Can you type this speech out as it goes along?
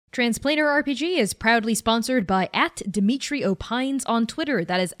Transplaner RPG is proudly sponsored by @DimitriOpines on Twitter,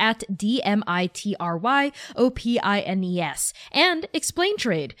 that is @DMITRYOPINES, and Explain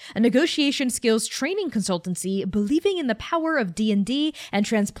Trade, a negotiation skills training consultancy believing in the power of D&D and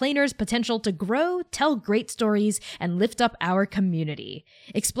Transplaners' potential to grow, tell great stories, and lift up our community.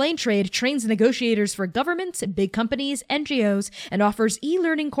 Explain Trade trains negotiators for governments, big companies, NGOs, and offers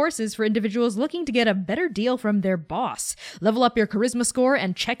e-learning courses for individuals looking to get a better deal from their boss. Level up your charisma score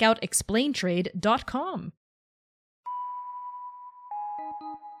and check out explaintrade.com.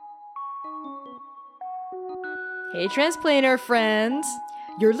 Hey Transplaner friends!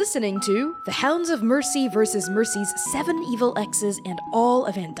 You're listening to The Hounds of Mercy vs. Mercy's 7 Evil Exes and All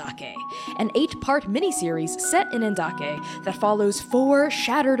of Andake, an 8-part miniseries set in Andake that follows 4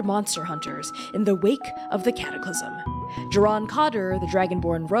 shattered monster hunters in the wake of the Cataclysm. Jiran Kader, the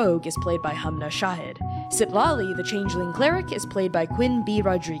Dragonborn Rogue, is played by Hamna Shahid. Sitlali, the Changeling Cleric, is played by Quinn B.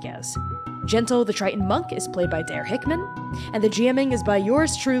 Rodriguez. Gentle, the Triton Monk, is played by Dare Hickman. And the GMing is by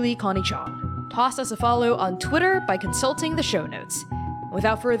yours truly, Connie Chong. Toss us a follow on Twitter by consulting the show notes.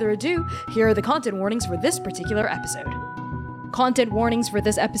 Without further ado, here are the content warnings for this particular episode. Content warnings for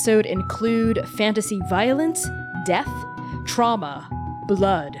this episode include fantasy violence, death, trauma,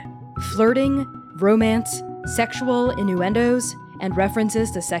 blood, flirting, romance, sexual innuendos, and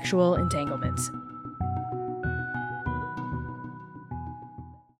references to sexual entanglements.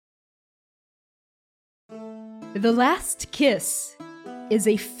 The Last Kiss is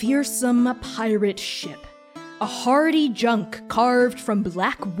a fearsome pirate ship, a hardy junk carved from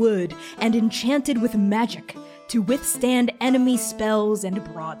black wood and enchanted with magic to withstand enemy spells and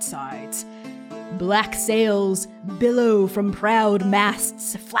broadsides. Black sails billow from proud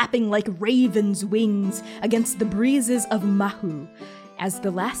masts, flapping like ravens' wings against the breezes of Mahu, as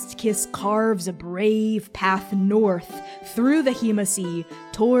the Last Kiss carves a brave path north through the Hima Sea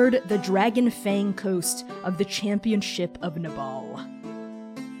toward the Dragon Fang coast of the Championship of Nabal.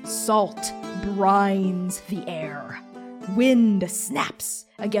 Salt brines the air. Wind snaps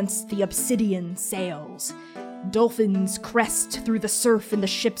against the obsidian sails. Dolphins crest through the surf in the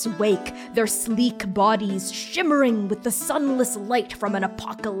ship's wake, their sleek bodies shimmering with the sunless light from an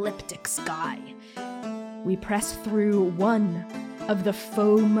apocalyptic sky. We press through one of the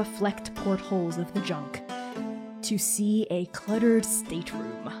foam-flecked portholes of the junk to see a cluttered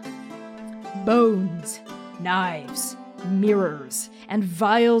stateroom. Bones, knives, mirrors, and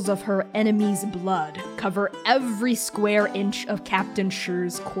vials of her enemy's blood cover every square inch of Captain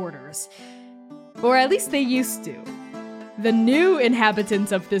Schur's quarters. Or at least they used to. The new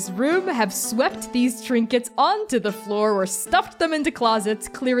inhabitants of this room have swept these trinkets onto the floor or stuffed them into closets,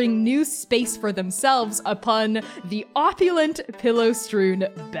 clearing new space for themselves upon the opulent pillow-strewn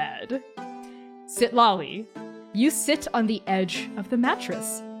bed. Sitlali, you sit on the edge of the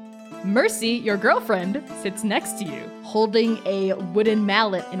mattress. Mercy, your girlfriend, sits next to you, holding a wooden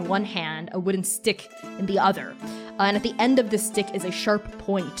mallet in one hand, a wooden stick in the other. And at the end of the stick is a sharp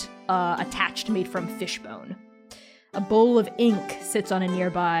point attached, made from fishbone. A bowl of ink sits on a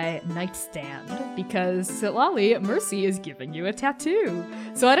nearby nightstand because Sitlali, Mercy is giving you a tattoo.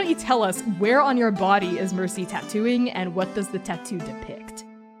 So why don't you tell us, where on your body is Mercy tattooing and what does the tattoo depict?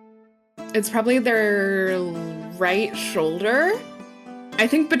 It's probably their right shoulder. I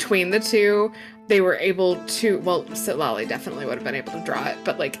think between the two, they were able to, well, Sitlali definitely would have been able to draw it,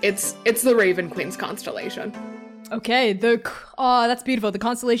 but like it's the Raven Queen's constellation. Okay, that's beautiful. The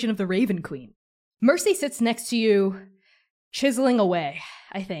constellation of the Raven Queen. Mercy sits next to you, chiseling away,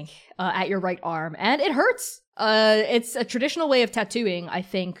 I think, at your right arm, and it hurts. It's a traditional way of tattooing, I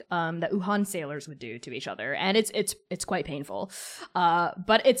think, that Wuhan sailors would do to each other, and it's quite painful.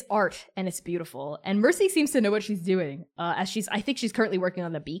 But it's art, and it's beautiful. And Mercy seems to know what she's doing, I think she's currently working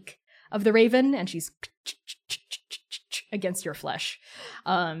on the beak of the raven, and she's against your flesh.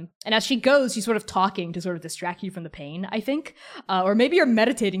 And as she goes, she's sort of talking to sort of distract you from the pain, I think. Or maybe you're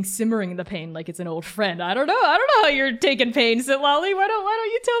meditating, simmering the pain like it's an old friend. I don't know how you're taking pain, Sitlali. Why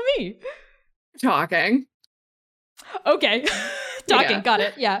don't you tell me? Talking. Okay. Talking, Yeah. Got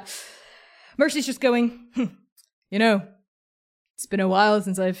it, yeah. Mercy's just going, it's been a while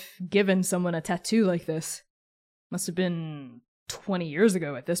since I've given someone a tattoo like this. Must have been 20 years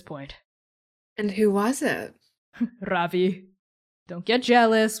ago at this point. And who was it? Ravi. Don't get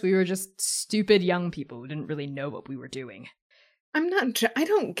jealous. We were just stupid young people who didn't really know what we were doing. I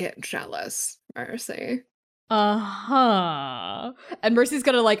don't get jealous, Mercy. Uh-huh. And Mercy's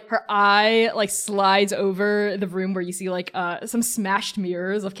gonna, her eye, slides over the room where you see, some smashed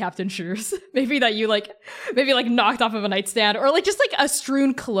mirrors of Captain Schur's. maybe knocked off of a nightstand, or, just, a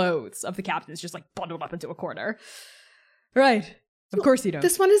strewn clothes of the captains just, bundled up into a corner. Right. Of course you don't.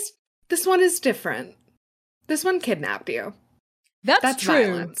 This one is different. This one kidnapped you. That's true.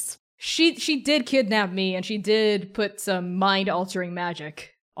 Violence. She did kidnap me, and she did put some mind-altering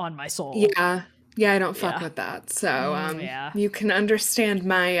magic on my soul. Yeah, I don't fuck with that. So, you can understand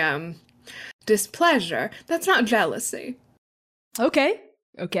my displeasure. That's not jealousy. Okay,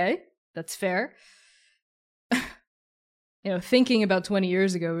 that's fair. Thinking about 20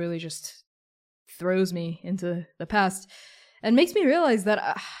 years ago really just throws me into the past and makes me realize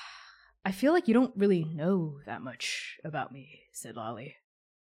that I feel like you don't really know that much about me, Sidlali.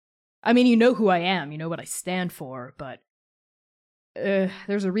 I mean, you know who I am, you know what I stand for, but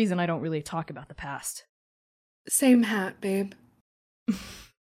there's a reason I don't really talk about the past. Same hat, babe.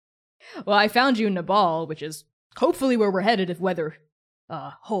 Well, I found you in Nabal, which is hopefully where we're headed if weather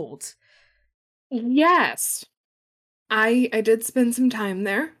holds. Yes. I did spend some time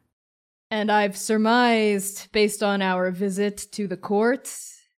there. And I've surmised, based on our visit to the court,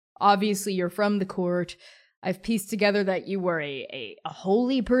 obviously you're from the court, I've pieced together that you were a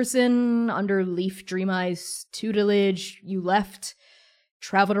holy person under Leaf Dreameye's tutelage. You left,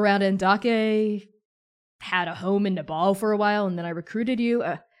 traveled around Endake, had a home in Nabal for a while, and then I recruited you.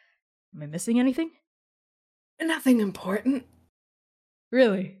 Am I missing anything? Nothing important.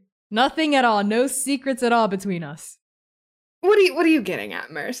 Really? Nothing at all? No secrets at all between us? What are you getting at,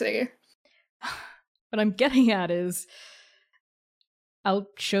 Mercy? What I'm getting at is, I'll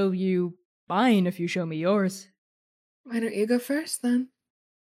show you mine if you show me yours. Why don't you go first, then?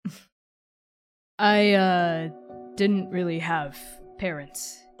 I, didn't really have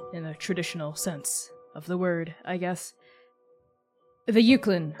parents in the traditional sense of the word, I guess. The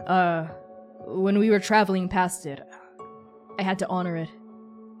Euclid, when we were traveling past it, I had to honor it.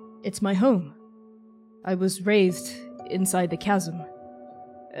 It's my home. I was raised inside the chasm.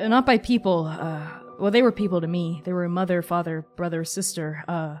 Not by people, well, they were people to me. They were mother, father, brother, sister,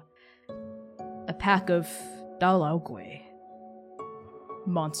 a pack of Dalaugwe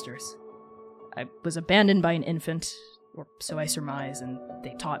monsters. I was abandoned by an infant, or so I surmise, and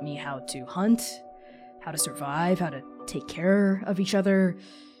they taught me how to hunt, how to survive, how to take care of each other.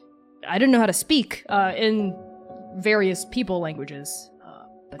 I didn't know how to speak in various people languages,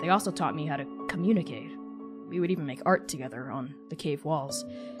 but they also taught me how to communicate. We would even make art together on the cave walls.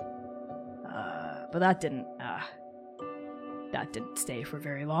 But that didn't stay for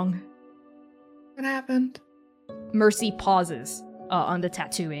very long. What happened? Mercy pauses on the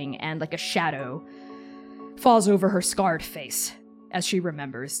tattooing, and like a shadow falls over her scarred face as she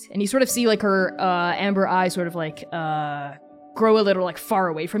remembers. And you sort of see like her amber eyes sort of like grow a little like far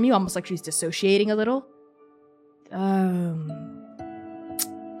away from you, almost like she's dissociating a little.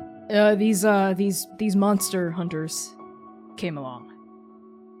 These monster hunters came along.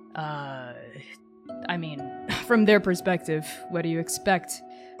 I mean, from their perspective, what do you expect?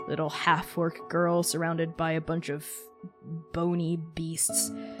 Little half-orc girl surrounded by a bunch of bony beasts.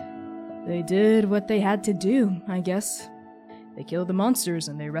 They did what they had to do, I guess. They killed the monsters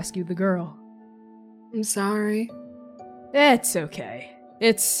and they rescued the girl. I'm sorry. It's okay.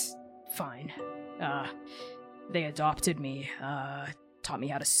 It's fine. They adopted me, taught me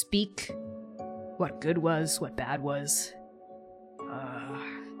how to speak, what good was, what bad was.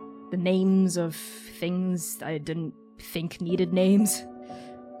 The names of things I didn't think needed names.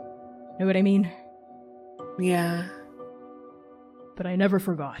 Know what I mean? Yeah. But I never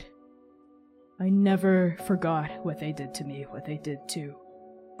forgot. I never forgot what they did to me, what they did to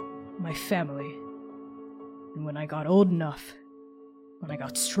my family. And when I got old enough, when I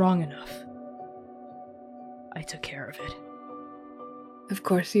got strong enough, I took care of it. Of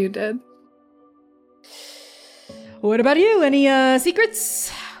course you did. What about you? Any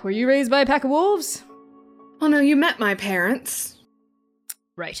secrets? Were you raised by a pack of wolves? Oh no, you met my parents.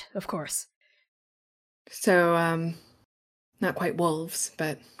 Right, of course. So, not quite wolves,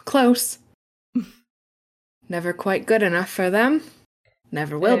 but close. Never quite good enough for them.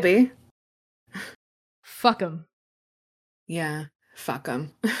 Never will be. Fuck 'em. Yeah, fuck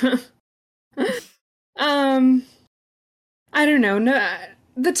 'em. I don't know. No,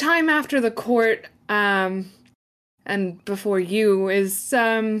 the time after the court, and before you is, it's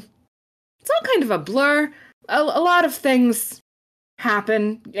all kind of a blur. A lot of things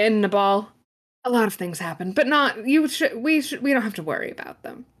happen in Nabal. A lot of things happen, but not, we don't have to worry about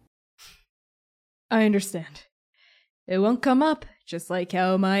them. I understand. It won't come up, just like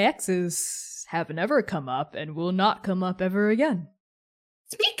how my exes have never come up and will not come up ever again.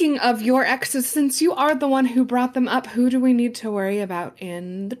 Speaking of your exes, since you are the one who brought them up, who do we need to worry about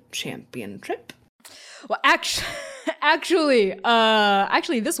in the championship? Well, actually,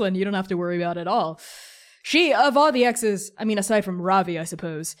 this one you don't have to worry about at all. She, of all the exes, I mean, aside from Ravi, I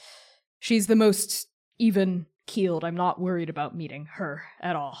suppose, she's the most even-keeled. I'm not worried about meeting her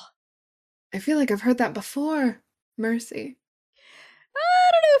at all. I feel like I've heard that before, Mercy.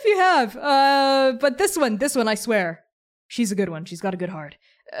 I don't know if you have, but this one, I swear, she's a good one. She's got a good heart.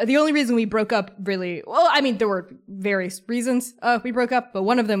 The only reason we broke up, really, well, I mean, there were various reasons we broke up, but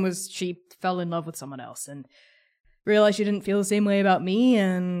one of them was she fell in love with someone else and realized she didn't feel the same way about me,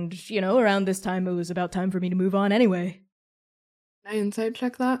 and, around this time, it was about time for me to move on anyway. Can I insight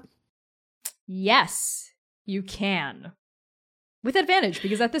check that? Yes, you can. With advantage,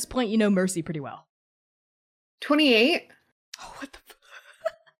 because at this point, you know Mercy pretty well. 28? Oh, what the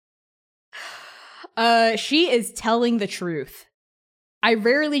she is telling the truth. I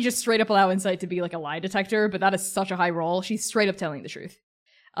rarely just straight up allow insight to be like a lie detector, but that is such a high roll. She's straight up telling the truth.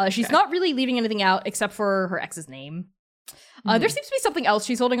 She's not really leaving anything out except for her ex's name. There seems to be something else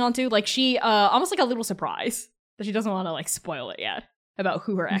she's holding on to. Like she, almost like a little surprise that she doesn't want to like spoil it yet about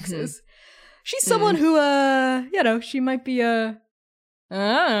who her ex is. She's someone who, she might be, you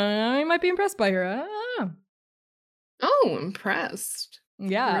might be impressed by her. Oh, impressed.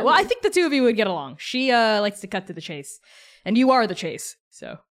 Yeah, Really? well, I think the two of you would get along. She likes to cut to the chase, and you are the chase,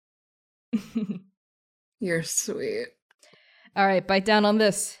 so. You're sweet. All right, bite down on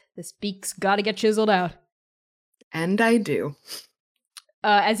this. This beak's gotta get chiseled out. And I do.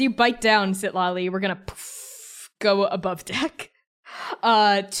 As you bite down, Sitlali, we're gonna go above deck.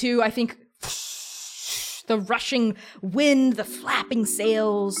 To, I think, the rushing wind, the flapping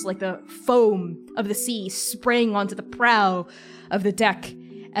sails, like the foam of the sea spraying onto the prow of the deck.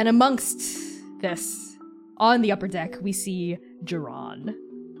 And amongst this, on the upper deck, we see Duran.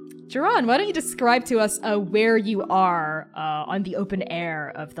 Duran, why don't you describe to us where you are on the open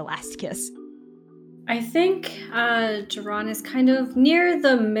air of The Last Kiss? I think Duran is kind of near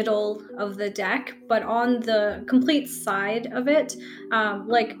the middle of the deck, but on the complete side of it,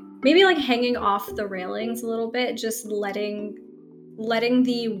 maybe hanging off the railings a little bit, just letting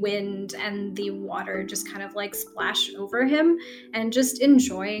the wind and the water just kind of like splash over him, and just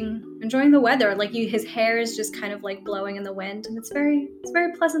enjoying the weather. Like his hair is just kind of like blowing in the wind, and it's very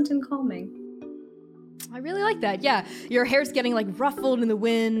pleasant and calming. I really like that. Yeah, your hair's getting like ruffled in the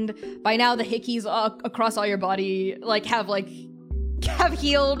wind. By now, the hickeys across all your body have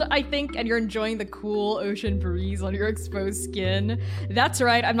healed, I think, and you're enjoying the cool ocean breeze on your exposed skin. That's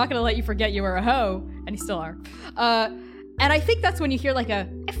right. I'm not gonna let you forget you were a hoe, and you still are. And I think that's when you hear like a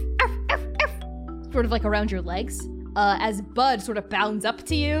F, F, F, F, sort of like around your legs, as Bud sort of bounds up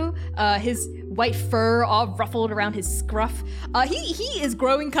to you, his white fur all ruffled around his scruff. He is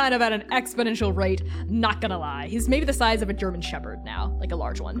growing kind of at an exponential rate, not gonna lie. He's maybe the size of a German Shepherd now, like a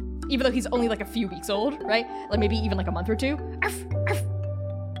large one. Even though he's only like a few weeks old, right? Like maybe even like a month or two. Arf, arf.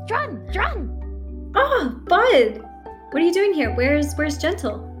 Dran! Oh, Bud! What are you doing here? Where's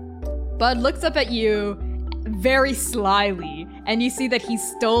Gentle? Bud looks up at you very slyly, and you see that he's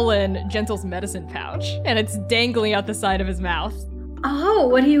stolen Gentle's medicine pouch, and it's dangling out the side of his mouth. Oh,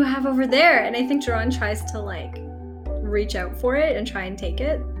 what do you have over there? And I think Duran tries to like reach out for it and try and take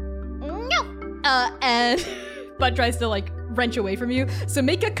it. No! And Bud tries to like wrench away from you, so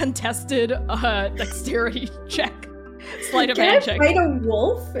make a contested dexterity check. Sleight of hand check. Can I fight a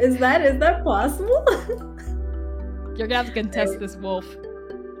wolf? Is that possible? You're gonna have to contest this wolf.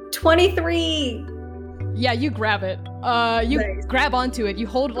 23! Yeah, you grab it. You grab onto it. You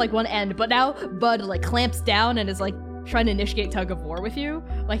hold like one end, but now Bud like clamps down and is like trying to initiate tug of war with you.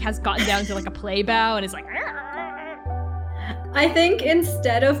 Like has gotten down to like a play bow and is like. I think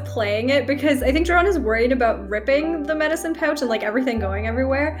instead of playing it, because I think Duran is worried about ripping the medicine pouch and like everything going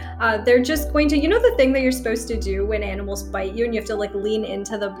everywhere, they're just going to, the thing that you're supposed to do when animals bite you and you have to like lean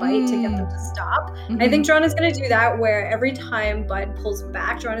into the bite to get them to stop. I think Duran is going to do that, where every time Bud pulls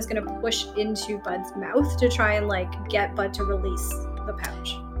back, Duran is going to push into Bud's mouth to try and like get Bud to release the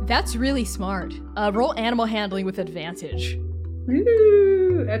pouch. That's really smart. Roll animal handling with advantage.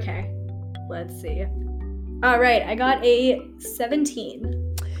 Ooh, okay. Let's see. All right, I got a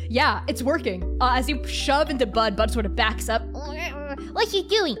 17. Yeah, it's working. As you shove into Bud, Bud sort of backs up. What's he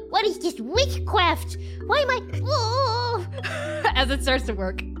doing? What is this witchcraft? Why am I... Oh! As it starts to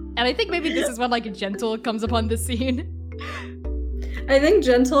work. And I think maybe this is when like Gentle comes upon the scene. I think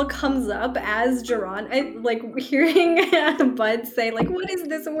Gentle comes up as Duran. I like hearing Bud say like, what is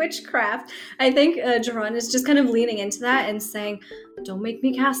this witchcraft? I think Duran is just kind of leaning into that and saying, don't make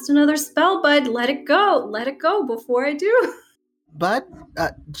me cast another spell, Bud. Let it go before I do. Bud?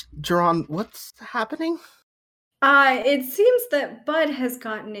 Duran, what's happening? It seems that Bud has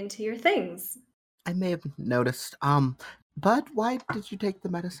gotten into your things. I may have noticed. Bud, why did you take the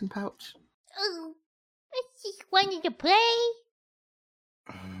medicine pouch? I just wanted to play.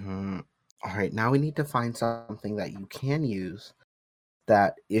 All right, now we need to find something that you can use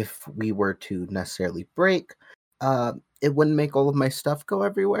that if we were to necessarily break, it wouldn't make all of my stuff go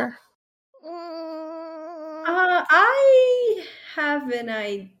everywhere. Mm, I have an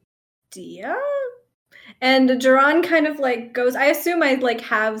idea. And Duran kind of like goes, I assume I like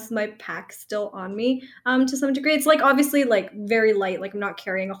have my pack still on me to some degree. It's like obviously like very light, like I'm not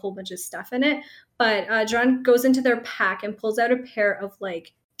carrying a whole bunch of stuff in it. But Duran goes into their pack and pulls out a pair of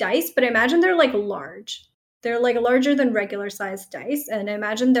like dice, but I imagine they're like large. They're like larger than regular sized dice, and I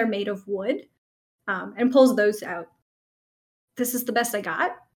imagine they're made of wood, and pulls those out. This is the best I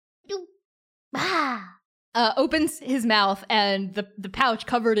got. ah. Opens his mouth, and the pouch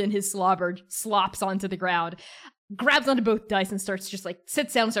covered in his slobber slops onto the ground, grabs onto both dice and starts just like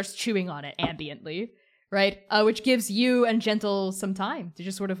sits down and starts chewing on it ambiently, right? Which gives you and Gentle some time to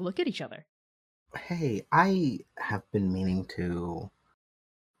just sort of look at each other. Hey, I have been meaning to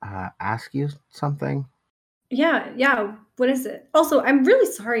ask you something. Yeah. What is it? Also, I'm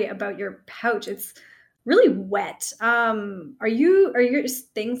really sorry about your pouch. It's really wet. Are your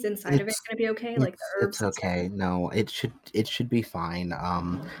things inside of it It's gonna be okay? Like the herbs it's and stuff? okay. No, it should be fine.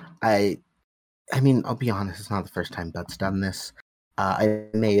 I mean, I'll be honest. It's not the first time Bud's done this. I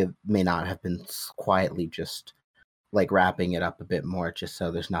may not have been quietly just like wrapping it up a bit more, just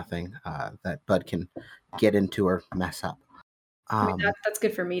so there's nothing that Bud can get into or mess up. I mean, Um, that's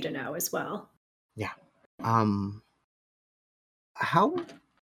good for me to know as well. yeah. Um, how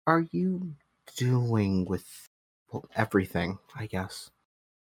are you doing with everything? I guess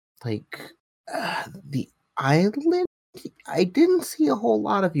like the island. I didn't see a whole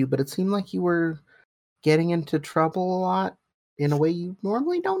lot of you, but it seemed like you were getting into trouble a lot in a way you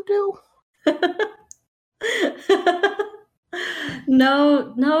normally don't do.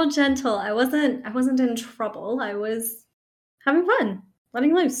 No, Gentle. I wasn't in trouble. I was having fun,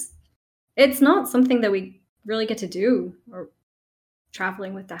 letting loose. It's not something that we really get to do or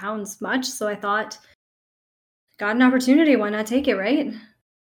traveling with the hounds much, so I thought got an opportunity, why not take it, right?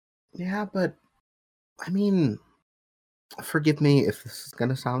 Yeah, but I mean, forgive me if this is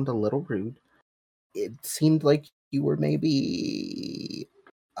gonna sound a little rude. It seemed like you were maybe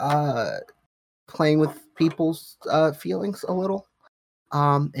uh playing with people's feelings a little.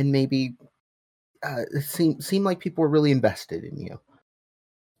 And maybe it seemed like people were really invested in you.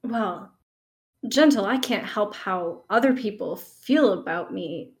 Well, Gentle, I can't help how other people feel about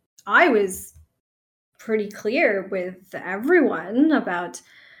me. I was pretty clear with everyone about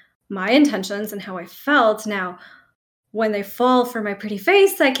my intentions and how I felt. Now, when they fall for my pretty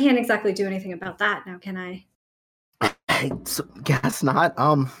face, I can't exactly do anything about that now, can I? Guess not.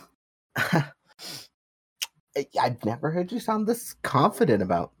 I've never heard you sound this confident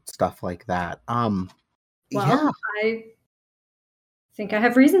about stuff like that. Well, Yeah. I think I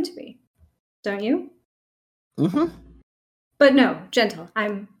have reason to be. Don't you? Mm-hmm. But no, Gentle,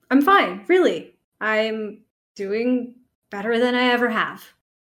 I'm fine, really. I'm doing better than I ever have.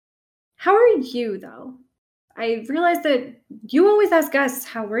 How are you though? I realize that you always ask us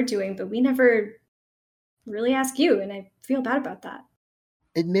how we're doing, but we never really ask you, and I feel bad about that.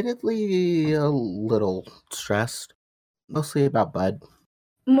 Admittedly, a little stressed, mostly about Bud.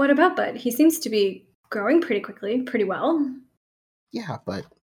 What about Bud? He seems to be growing pretty quickly, pretty well. Yeah, but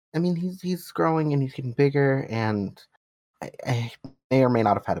I mean, he's growing and he's getting bigger, and I may or may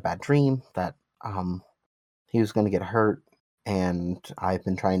not have had a bad dream that he was going to get hurt, and I've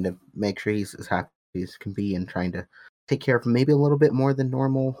been trying to make sure he's as happy as can be and trying to take care of him maybe a little bit more than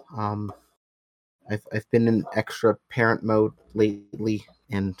normal. I've been in extra parent mode lately,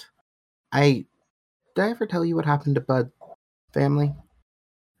 and did I ever tell you what happened to Bud family?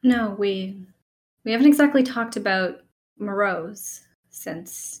 No, we haven't exactly talked about Moreau's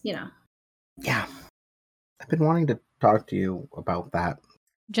since, Yeah, I've been wanting to talk to you about that.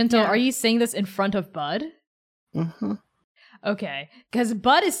 Gentle, Yeah. are you saying this in front of Bud? Mm-hmm. Okay, because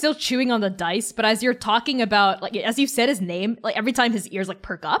Bud is still chewing on the dice, but as you're talking about, like, as you said his name, like, every time his ears, like,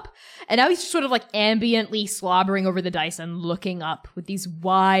 perk up, and now he's just sort of, like, ambiently slobbering over the dice and looking up with these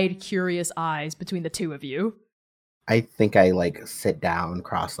wide, curious eyes between the two of you. I think I like sit down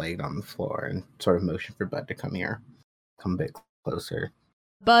cross-legged on the floor and sort of motion for Bud to come here, come a bit closer.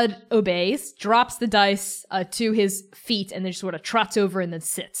 Bud obeys, drops the dice to his feet, and then just sort of trots over and then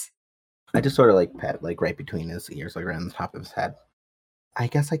sits. I just sort of like pet like right between his ears, like around the top of his head. I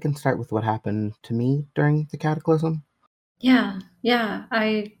guess I can start with what happened to me during the cataclysm. Yeah.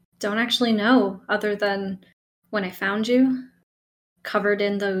 I don't actually know other than when I found you, covered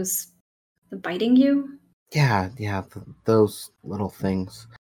in the biting you. Yeah, those little things.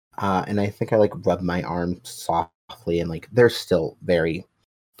 And I think I like rub my arm softly, and like there's still very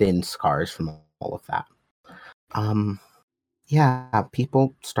thin scars from all of that. Um, yeah,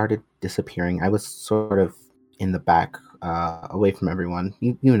 people started disappearing. I was sort of in the back, away from everyone.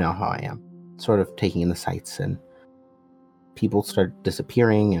 You know how I am, sort of taking in the sights, and people started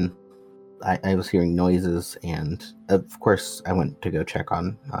disappearing, and I was hearing noises, and of course I went to go check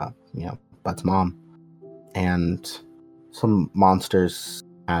on Bud's mom, and some monsters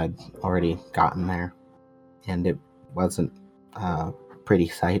had already gotten there, and it wasn't a pretty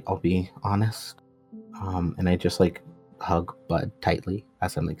sight, I'll be honest. And I just like hug Bud tightly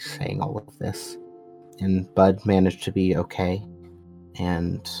as I'm like saying all of this, and Bud managed to be okay.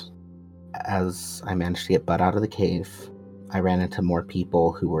 And as I managed to get Bud out of the cave, I ran into more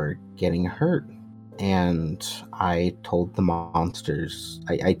people who were getting hurt. And I told the monsters,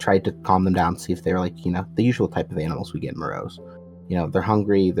 I tried to calm them down, see if they were like, the usual type of animals we get in Moreau's. They're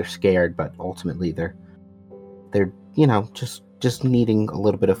hungry, they're scared, but ultimately they're just needing a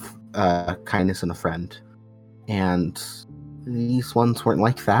little bit of kindness and a friend. And these ones weren't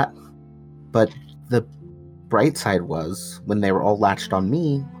like that. But the bright side was, when they were all latched on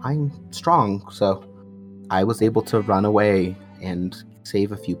me, I'm strong, so I was able to run away and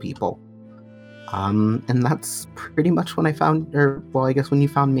save a few people. And that's pretty much when I found, I guess when you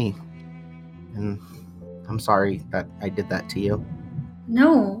found me. And I'm sorry that I did that to you.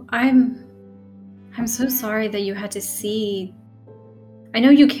 No, I'm so sorry that you had to see. I know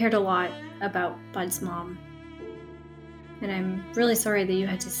you cared a lot about Bud's mom. And I'm really sorry that you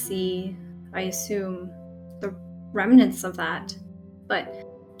had to see, I assume, the remnants of that. But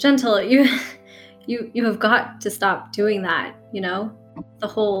Gentle, you have got to stop doing that, The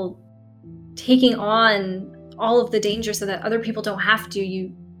whole taking on all of the danger so that other people don't have to.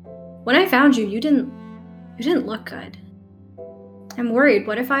 When I found you, you didn't look good. I'm worried.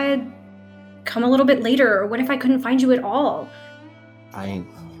 What if I had come a little bit later, or what if I couldn't find you at all? I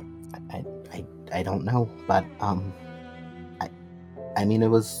don't know, but I mean, it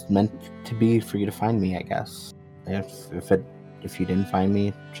was meant to be for you to find me, I guess. If you didn't find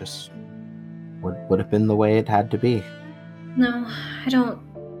me, just would have been the way it had to be. No, I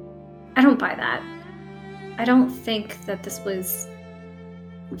don't buy that. I don't think that this was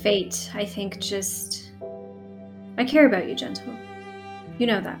fate. I think I care about you, Gentle. You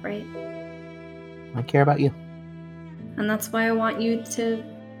know that, right? I care about you. And that's why I want you to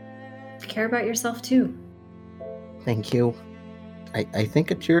care about yourself too. Thank you. I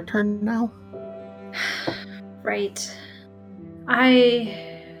think it's your turn now. Right.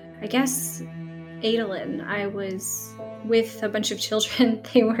 I guess Adolin, I was with a bunch of children.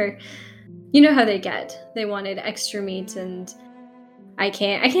 They were, you know how they get. They wanted extra meat, and I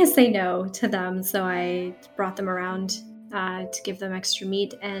can't say no to them, so I brought them around to give them extra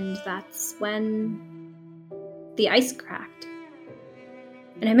meat, and that's when the ice cracked.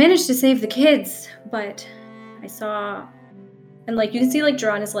 And I managed to save the kids, but I saw, and like you can see, like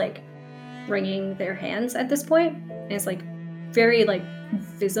Duran is like wringing their hands at this point, and it's like very like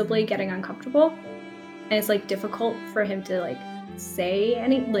visibly getting uncomfortable, and it's like difficult for him to like say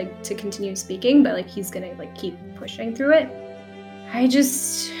any, like to continue speaking, but like he's gonna like keep pushing through it. I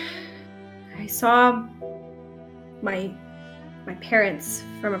saw my parents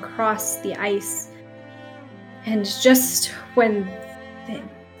from across the ice, and just when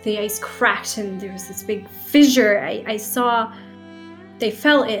the ice cracked and there was this big fissure, I saw they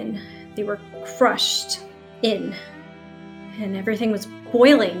fell in. They were crushed in, and everything was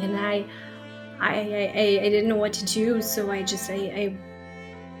boiling, and I didn't know what to do, so I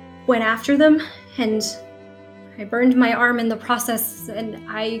went after them, and I burned my arm in the process, and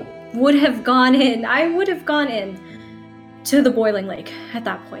I would have gone in to the boiling lake at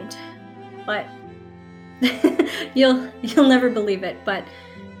that point. But you'll never believe it, but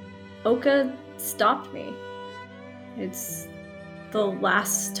Oka stopped me. It's the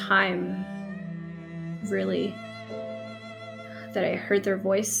last time, really, that I heard their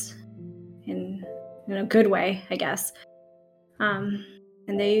voice in a good way, I guess. And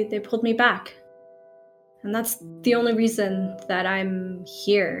they pulled me back. And that's the only reason that I'm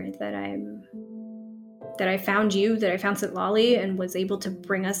here, that I found you, that I found Sitlali and was able to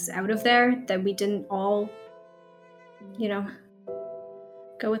bring us out of there, that we didn't all,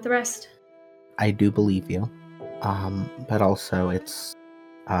 go with the rest. I do believe you. But also it's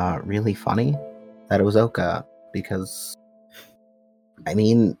really funny that it was Oka, because I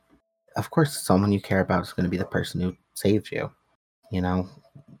mean, of course someone you care about is going to be the person who saves you.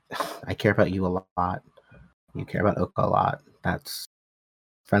 I care about you a lot. You care about Oka a lot. That's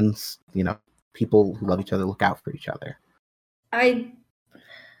friends, people who love each other look out for each other. I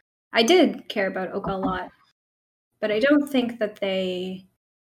I did care about Oka a lot, but I don't think the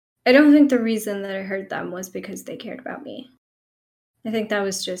reason that I heard them was because they cared about me. I think that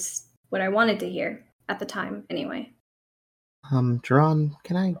was just what I wanted to hear at the time, anyway. Duran,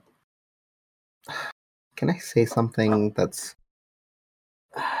 can I say something that's...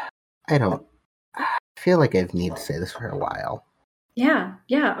 I feel like I've needed to say this for a while. Yeah,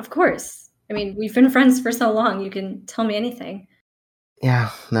 of course. I mean, we've been friends for so long, you can tell me anything.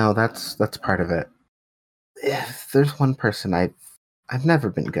 Yeah, no, that's part of it. If there's one person I've never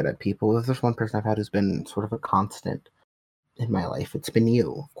been good at people. If there's one person I've had who's been sort of a constant in my life, it's been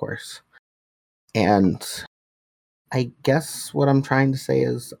you, of course. And I guess what I'm trying to say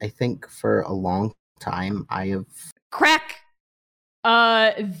is, I think for a long time I have... Crack!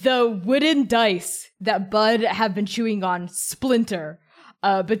 The wooden dice that Bud have been chewing on splinter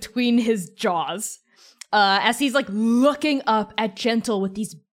between his jaws as he's like looking up at Gentle with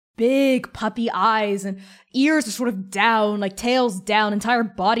these big puppy eyes, and ears are sort of down, like tails down, entire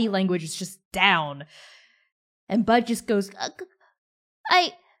body language is just down. And Bud just goes,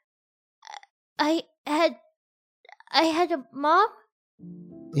 I had a mom?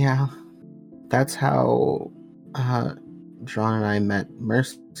 Yeah, that's how John and I met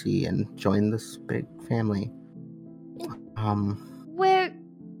Mercy and joined this big family. Where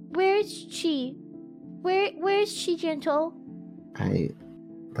is she? Where is she, Gentle? I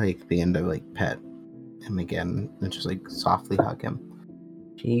begin to pet him again and just softly hug him.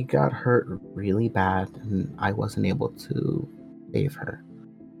 She got hurt really bad and I wasn't able to save her.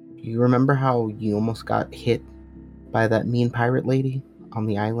 You remember how you almost got hit by that mean pirate lady on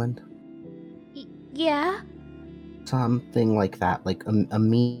the island? Yeah? Something like that, a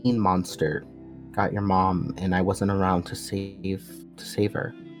mean monster got your mom and I wasn't around to save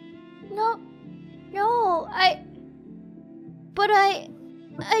her. No, I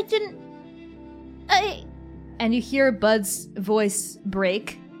didn't, And you hear Bud's voice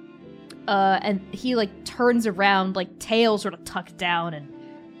break, and he turns around, tail sort of tucked down, and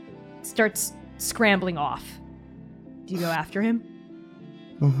starts scrambling off. Do you go after him?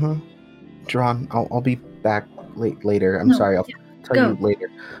 Mm-hmm. John, I'll be back later. I'm No, sorry, I'll tell go. you later.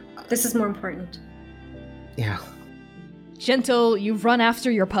 This is more important. Yeah. Gentle, you run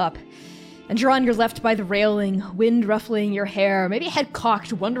after your pup. And Duran, you're left by the railing, wind ruffling your hair, maybe head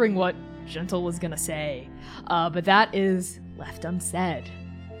cocked, wondering what Gentle was gonna say. But that is left unsaid.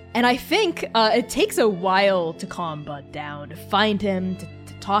 And I think it takes a while to calm Bud down, to find him, to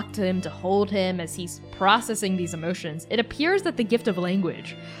talk to him, to hold him as he's processing these emotions. It appears that the gift of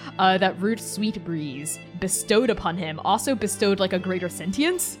language that Root Sweet Breeze bestowed upon him also bestowed a greater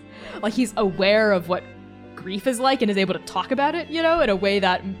sentience. He's aware of what grief is like and is able to talk about it, in a way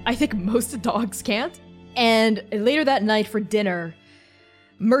that I think most dogs can't. And later that night for dinner,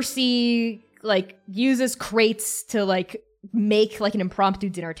 Mercy uses crates to make an impromptu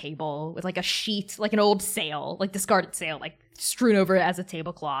dinner table with a sheet, an old sail, discarded sail, strewn over it as a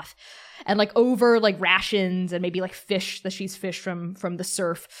tablecloth, and over rations and maybe fish that she's fished from the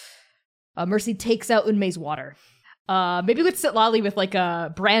surf. Mercy takes out Unmei's water. Maybe with Sitlali with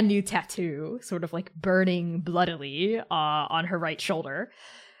a brand new tattoo, sort of burning bloodily on her right shoulder.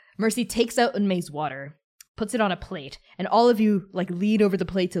 Mercy takes out Unmei's water, puts it on a plate, and all of you lean over the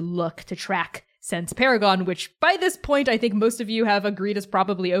plate to track Sense Paragon, which by this point I think most of you have agreed is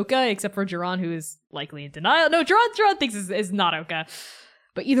probably Oka, except for Duran, who is likely in denial. No, Duran thinks is not Oka.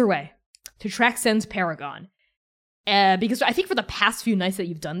 But either way, to track Sense Paragon. Because I think for the past few nights that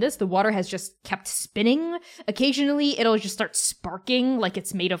you've done this, the water has just kept spinning. Occasionally, it'll just start sparking like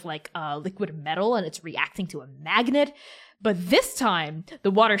it's made of liquid metal and it's reacting to a magnet. But this time,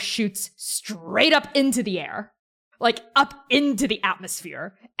 the water shoots straight up into the air. Up into the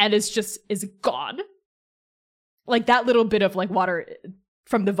atmosphere. And is gone. That little bit of water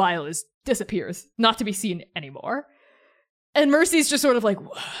from the vial disappears. Not to be seen anymore. And Mercy's just sort of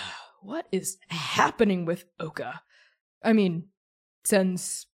what is happening with Oka? I mean,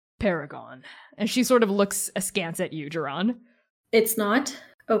 Sense Paragon. And she sort of looks askance at you, Duran. It's not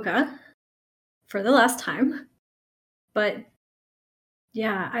Oka, for the last time. But,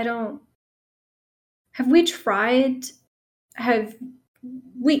 yeah, I don't... Have we tried...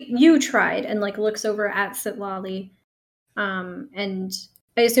 You tried, and looks over at Sitlali. And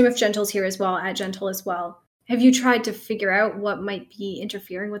I assume if Gentle's here as well, at Gentle as well. Have you tried to figure out what might be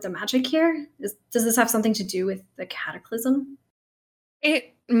interfering with the magic here? Does this have something to do with the cataclysm?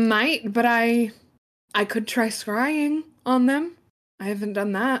 It might, but I could try scrying on them. I haven't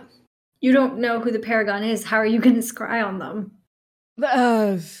done that. You don't know who the Paragon is. How are you going to scry on them?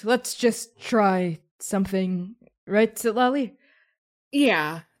 Let's just try something, right, Sitlali?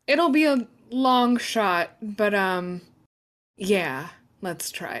 Yeah. It'll be a long shot, but yeah,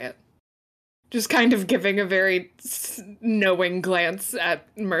 let's try it. Just kind of giving a very knowing glance at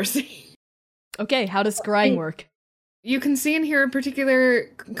Mercy. Okay, how does scrying work? You can see and hear a particular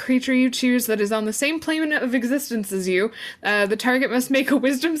creature you choose that is on the same plane of existence as you. The target must make a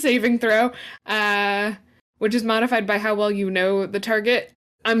wisdom saving throw, which is modified by how well you know the target.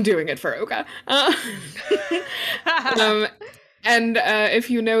 I'm doing it for Oka. And if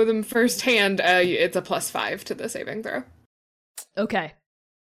you know them firsthand, it's a +5 to the saving throw. Okay.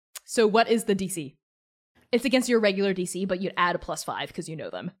 So what is the DC? It's against your regular DC, but you'd add a +5 because you know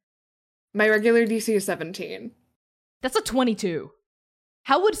them. My regular DC is 17. That's a 22.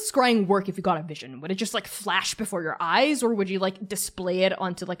 How would scrying work if you got a vision? Would it just, like, flash before your eyes, or would you, like, display it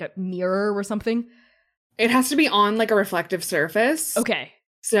onto, like, a mirror or something? It has to be on, like, a reflective surface. Okay.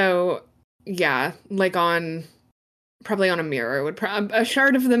 So, yeah, like probably on a mirror. A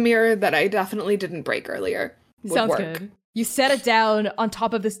shard of the mirror that I definitely didn't break earlier would Sounds work. good. You set it down on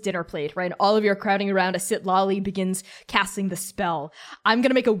top of this dinner plate, right? And all of you are crowding around as Sitlali begins casting the spell. I'm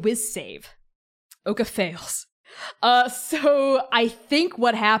gonna make a whiz save. Oka fails. So I think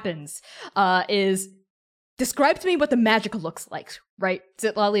what happens is, describe to me what the magic looks like, right?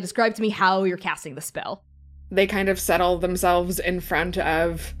 Sitlali, describe to me how you're casting the spell. They kind of settle themselves in front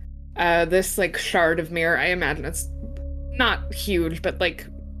of this, like, shard of mirror. I imagine it's not huge, but, like,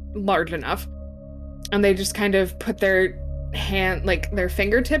 large enough. And they just kind of put their their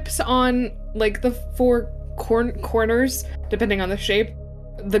fingertips on, like, the four corners, depending on the shape.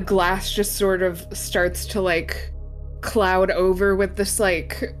 The glass just sort of starts to, like, cloud over with this,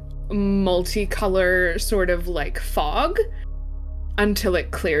 like, multicolor sort of, like, fog until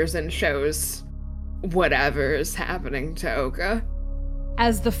it clears and shows whatever is happening to Oka.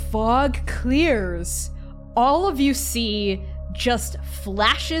 As the fog clears, all of you see just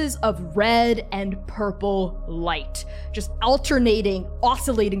flashes of red and purple light, just alternating,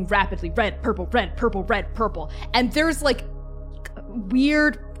 oscillating rapidly. Red, purple, red, purple, red, purple. And there's, like,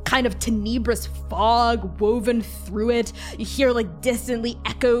 weird kind of tenebrous fog woven through it. You hear, like, distantly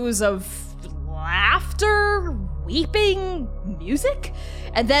echoes of laughter, weeping, music.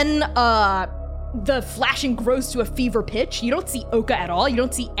 And then, the flashing grows to a fever pitch. You don't see Oka at all. You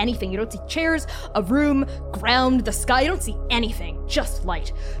don't see anything. You don't see chairs, a room, ground, the sky. You don't see anything. Just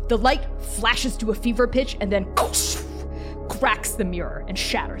light. The light flashes to a fever pitch and then cracks the mirror and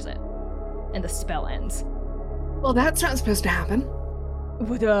shatters it. And the spell ends. Well, that's not supposed to happen.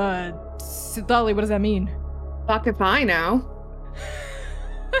 What, Sitlali, what does that mean? Fuck if I know.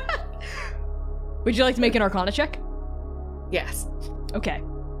 Would you like to make an Arcana check? Yes. Okay.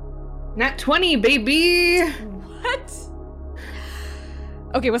 Nat 20, baby! What?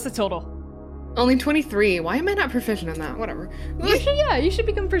 Okay, what's the total? Only 23. Why am I not proficient in that? Whatever. You should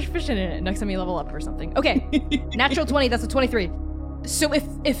become proficient in it next time you level up or something. Okay, natural 20, that's a 23. So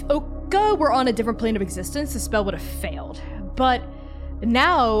if Oka were on a different plane of existence, the spell would have failed. But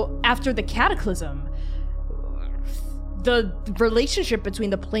now, after the cataclysm, the relationship between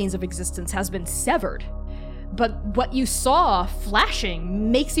the planes of existence has been severed. But what you saw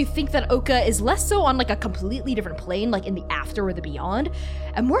flashing makes you think that Oka is less so on, like, a completely different plane, like in the after or the beyond,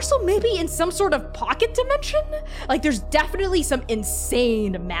 and more so maybe in some sort of pocket dimension? Like, there's definitely some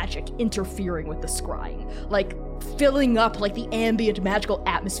insane magic interfering with the scrying, like filling up, like, the ambient magical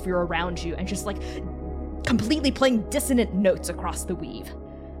atmosphere around you and just, like, completely playing dissonant notes across the weave.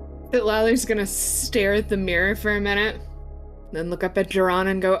 Sitlali's gonna stare at the mirror for a minute, then look up at Duran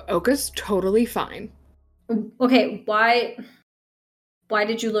and go, Oka's totally fine. Okay, why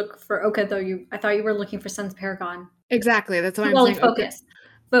did you look for Oka though? I thought you were looking for Sun's Paragon. Exactly, that's what I'm saying.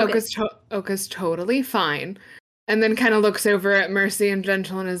 Focus. Oka's totally fine. And then kind of looks over at Mercy and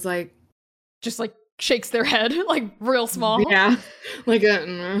Gentle and is like... Just, like, shakes their head, like, real small. Yeah. Like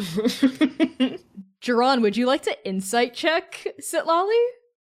Duran, would you like to insight check Sitlali?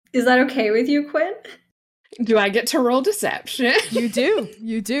 Is that okay with you, Quinn? Do I get to roll deception? You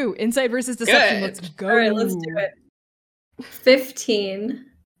do. Insight versus deception. Good. Let's go. All right, let's do it. 15.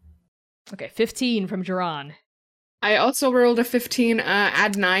 Okay, 15 from Duran. I also rolled a 15,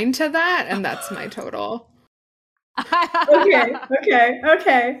 add 9 to that, and that's my total. Okay.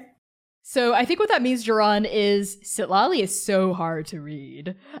 So I think what that means, Duran, is Sitlali is so hard to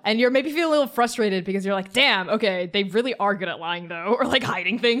read. And you're maybe feeling a little frustrated because you're like, damn, okay, they really are good at lying though, or like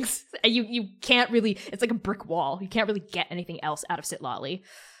hiding things. And you can't really, it's like a brick wall. You can't really get anything else out of Sitlali.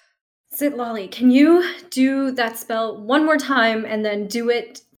 Sitlali, can you do that spell one more time and then do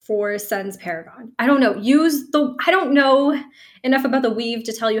it for Sen's Paragon. I don't know. I don't know enough about the weave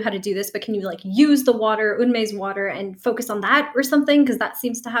to tell you how to do this, but can you like use the water, Unmei's water, and focus on that or something? Because that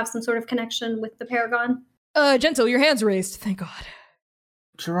seems to have some sort of connection with the Paragon. Gentle, your hand's raised. Thank God.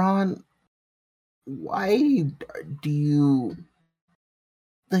 Jiran, why do you...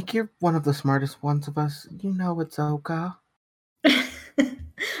 Like, you're one of the smartest ones of us. You know it's Oka.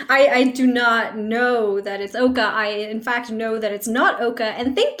 I do not know that it's Oka. I, in fact, know that it's not Oka.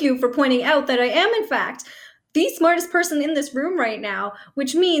 And thank you for pointing out that I am, in fact, the smartest person in this room right now,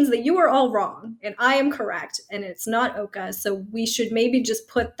 which means that you are all wrong and I am correct and it's not Oka. So we should maybe just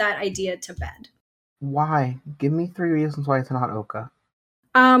put that idea to bed. Why? Give me 3 reasons why it's not Oka.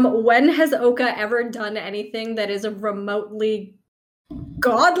 When has Oka ever done anything that is remotely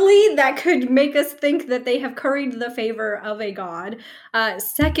godly that could make us think that they have curried the favor of a god?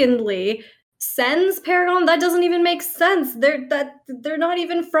 Secondly, Sen's Paragon, that doesn't even make sense. They're not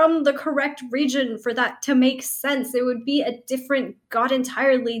even from the correct region for that to make sense. It would be a different god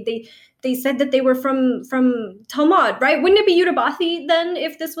entirely. They said that they were from Talmud, right? Wouldn't it be Utabathi then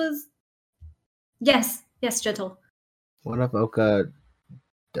if this was... Yes, Gentle. What if Oka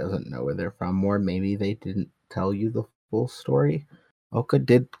doesn't know where they're from, or maybe they didn't tell you the full story? Oka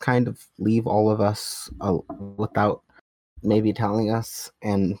did kind of leave all of us without maybe telling us,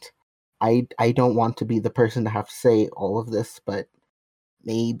 and I don't want to be the person to have to say all of this, but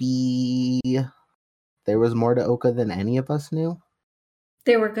maybe there was more to Oka than any of us knew.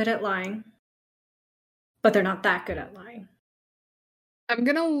 They were good at lying, but they're not that good at lying. I'm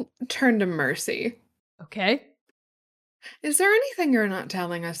gonna turn to Mercy. Okay. Is there anything you're not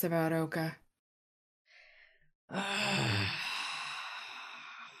telling us about Oka?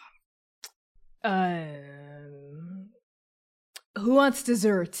 Who wants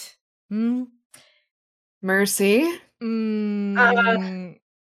dessert? Mercy? Mercy.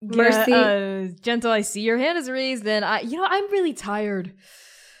 Gentle, I see your hand is raised, and I'm really tired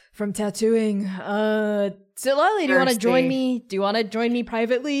from tattooing. Silali, do you want to join me? Do you want to join me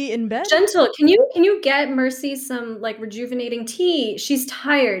privately in bed? Gentle, can you get Mercy some like rejuvenating tea? She's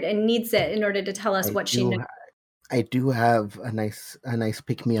tired and needs it in order to tell us what she knows. I do have a nice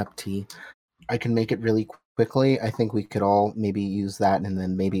pick-me-up tea. I can make it really quickly. I think we could all maybe use that, and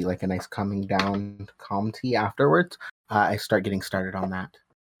then maybe like a nice calm tea afterwards. I start getting started on that.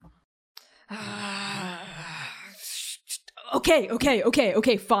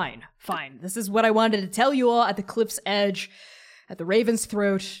 Okay, fine. This is what I wanted to tell you all at the cliff's edge, at the Raven's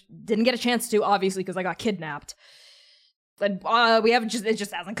throat. Didn't get a chance to, obviously, because I got kidnapped. But it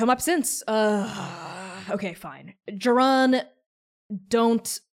just hasn't come up since. Okay, fine. Jiran,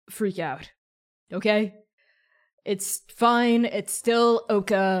 don't freak out. Okay? It's fine. It's still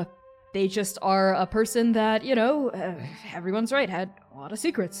Oka. They just are a person that, everyone's right, had a lot of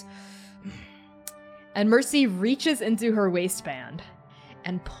secrets. And Mercy reaches into her waistband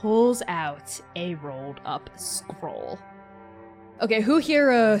and pulls out a rolled up scroll. Okay, who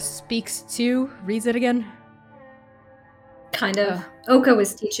here speaks to? Reads it again? Kind of. Oka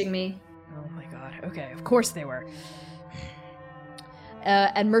was teaching me. Oh my god, okay, of course they were.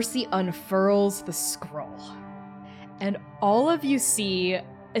 And Mercy unfurls the scroll. And all of you see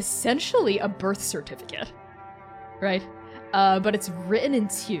essentially a birth certificate, right? But it's written in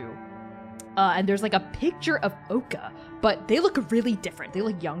two. And there's like a picture of Oka, but they look really different. They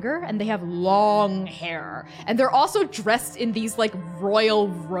look younger and they have long hair. And they're also dressed in these like royal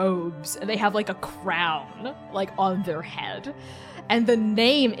robes, and they have like a crown like on their head. And the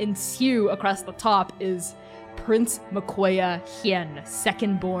name in Sioux across the top is Prince Makoya Hien,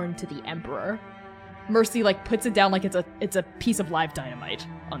 second born to the Emperor. Mercy like puts it down like it's a piece of live dynamite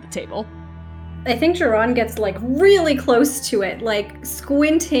on the table. I think Jiran gets like really close to it, like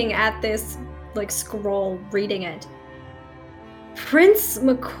squinting at this like scroll, reading it. Prince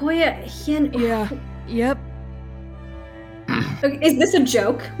Makoya Hien. Yeah. Yep. Is this a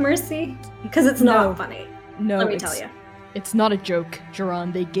joke, Mercy? Because it's not funny. No. Let me tell you. It's not a joke,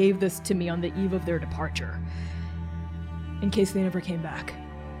 Jiran. They gave this to me on the eve of their departure. In case they never came back.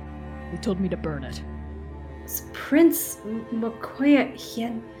 They told me to burn it. It's Prince Makoya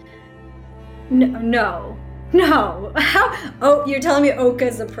Hien. No. How? Oh, you're telling me Oka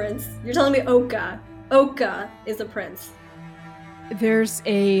is a prince? You're telling me Oka is a prince? There's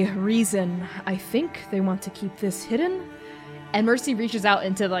a reason. I think they want to keep this hidden. And Mercy reaches out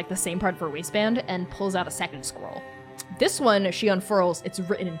into like the same part of her waistband and pulls out a second scroll. This one she unfurls. It's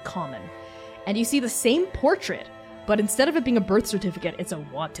written in common, and you see the same portrait, but instead of it being a birth certificate, it's a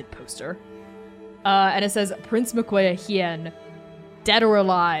wanted poster. And it says Prince Makoya Hien, dead or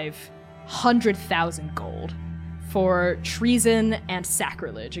alive. 100,000 gold. for treason and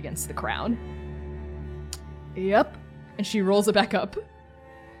sacrilege against the crown. Yep. And she rolls it back up.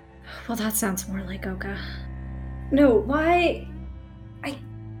 Well, that sounds more like Oka. No, why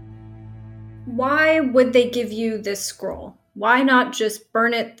would they give you this scroll? Why not just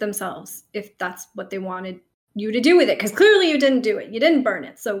burn it themselves if that's what they wanted you to do with it? Because clearly you didn't do it. You didn't burn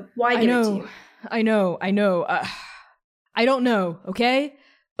it, so why give it to you? I know. I don't know, okay?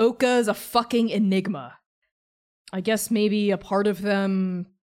 Oka's a fucking enigma. I guess maybe a part of them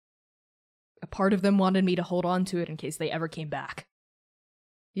wanted me to hold on to it in case they ever came back.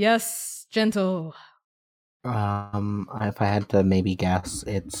 Yes, gentle. If I had to maybe guess,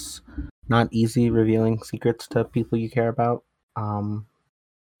 it's not easy revealing secrets to people you care about.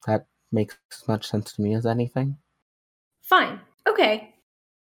 That makes as much sense to me as anything. Fine. Okay.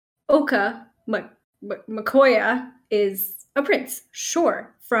 Oka, Makoya, is a prince,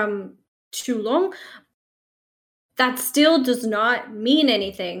 sure, from Chulong. That still does not mean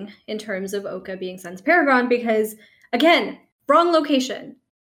anything in terms of Oka being Sen's Paragon because, again, wrong location.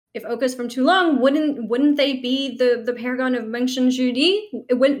 If Oka's from Chulong, wouldn't they be the Paragon of Mengshan Judi?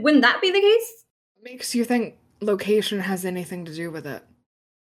 Wouldn't that be the case? What makes you think location has anything to do with it?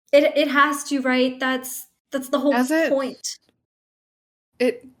 It has to, right? That's the whole point.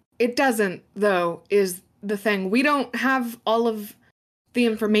 It doesn't, though, is the thing. We don't have all of the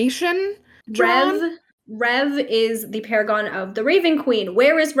information. Rev is the Paragon of the Raven Queen.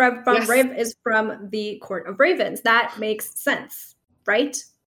 Where is Rev from? Yes. Rev is from the Court of Ravens. That makes sense, right?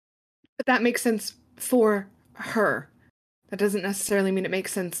 But that makes sense for her. That doesn't necessarily mean it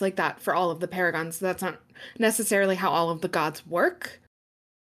makes sense like that for all of the Paragons. That's not necessarily how all of the gods work.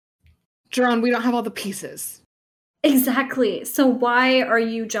 Jiran, we don't have all the pieces. Exactly. So why are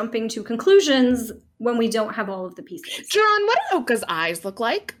you jumping to conclusions when we don't have all of the pieces? Jiran, what do Oka's eyes look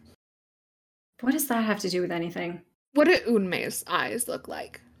like? What does that have to do with anything? What do Unmei's eyes look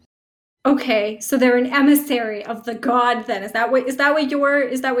like? Okay, so they're an emissary of the god then. Is that what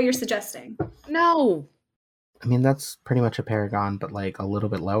you're suggesting? No. I mean, that's pretty much a paragon, but like a little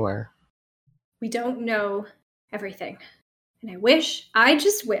bit lower. We don't know everything. And I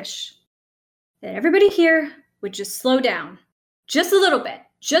just wish that everybody here would just slow down. Just a little bit.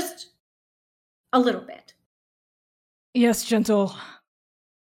 Just a little bit. Yes, gentle.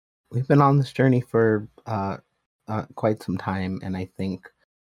 We've been on this journey for quite some time, and I think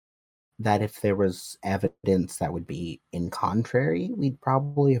that if there was evidence that would be in contrary, we'd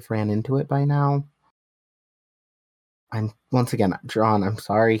probably have ran into it by now. Once again, Jiran, I'm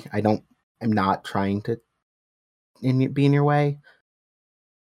sorry. I'm not trying to be in your way.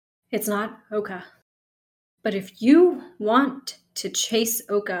 It's not Oka. But if you want to chase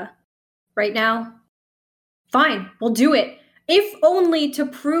Oka right now, fine, we'll do it. If only to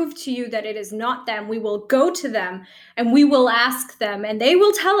prove to you that it is not them, we will go to them and we will ask them and they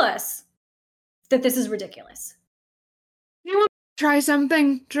will tell us that this is ridiculous. You want to try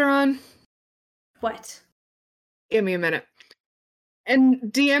something, Jiran? What? Give me a minute. And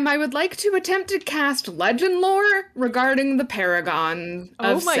DM, I would like to attempt to cast legend lore regarding the Paragon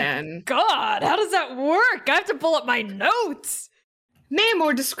of Sen. Oh my god, how does that work? I have to pull up my notes! Name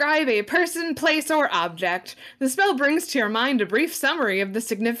or describe a person, place, or object. The spell brings to your mind a brief summary of the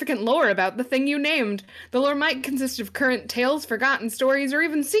significant lore about the thing you named. The lore might consist of current tales, forgotten stories, or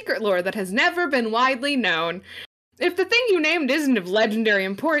even secret lore that has never been widely known. If the thing you named isn't of legendary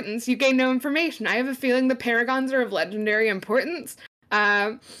importance, you gain no information. I have a feeling the Paragons are of legendary importance.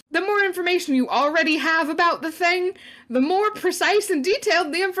 The more information you already have about the thing, the more precise and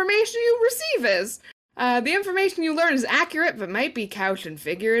detailed the information you receive is. The information you learn is accurate, but might be couched in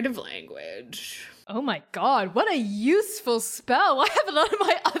figurative language. Oh my god, what a useful spell! Why haven't none of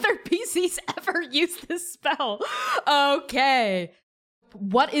my other PCs ever used this spell? Okay.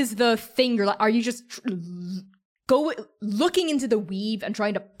 What is the thing you're like? Are you just looking into the weave and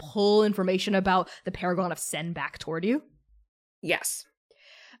trying to pull information about the Paragon of Sen back toward you? Yes.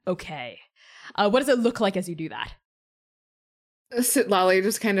 Okay. What does it look like as you do that? Sitlali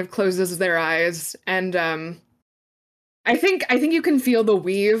just kind of closes their eyes, and I think you can feel the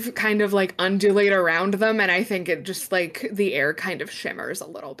weave kind of like undulate around them, and I think it just like the air kind of shimmers a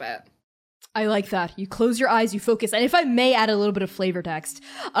little bit. I like that. You close your eyes, you focus, and if I may add a little bit of flavor text,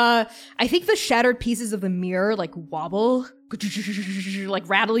 I think the shattered pieces of the mirror like wobble, like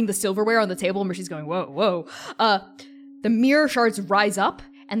rattling the silverware on the table, and she's going, whoa, whoa. The mirror shards rise up,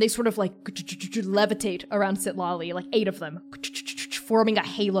 and they sort of like levitate around Sitlali, like 8 of them, forming a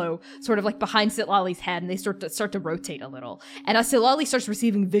halo sort of like behind Sitlali's head, and they start to rotate a little. And as Sitlali starts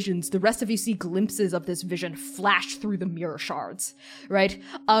receiving visions, the rest of you see glimpses of this vision flash through the mirror shards, right?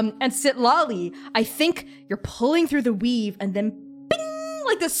 And Sitlali, I think you're pulling through the weave, and then bing,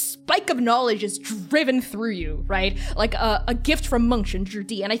 like the spike of knowledge is driven through you, right? Like a gift from Munch and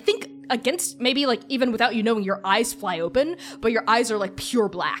Jurdi. And I think against, maybe like even without you knowing, your eyes fly open, but your eyes are like pure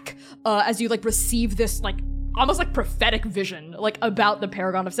black as you like receive this like almost like prophetic vision like about the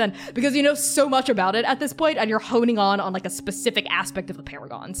Paragon of Sen, because you know so much about it at this point, and you're honing on like a specific aspect of the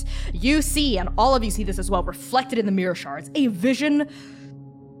Paragons. You see, and all of you see this as well, reflected in the mirror shards, a vision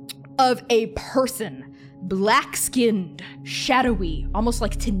of a person, black-skinned, shadowy, almost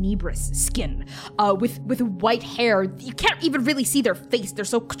like tenebrous skin, with white hair. You can't even really see their face.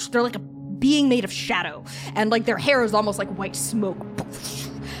 They're like a being made of shadow, and like their hair is almost like white smoke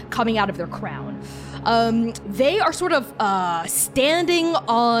coming out of their crown. They are sort of standing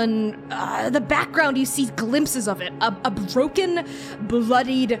on the background. You see glimpses of it, a broken,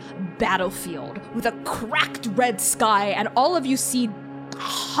 bloodied battlefield with a cracked red sky, and all of you see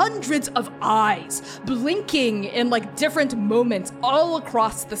hundreds of eyes blinking in like different moments all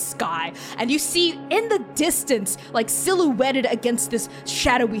across the sky. And you see in the distance, like silhouetted against this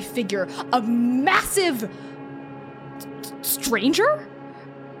shadowy figure, a massive stranger?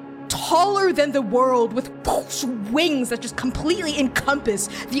 Taller than the world, with wings that just completely encompass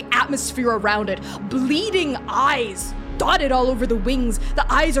the atmosphere around it. Bleeding eyes dotted all over the wings. The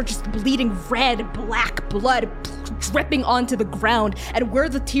eyes are just bleeding red, black blood dripping onto the ground, and where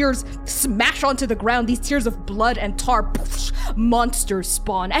the tears smash onto the ground, these tears of blood and tar, monsters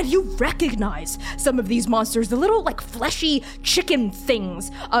spawn. And you recognize some of these monsters, the little like fleshy chicken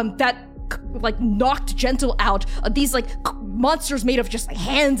things that like knocked Gentle out. These like monsters made of just like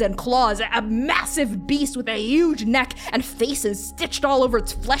hands and claws, a massive beast with a huge neck and faces stitched all over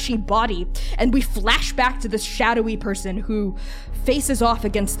its fleshy body. And we flash back to this shadowy person who faces off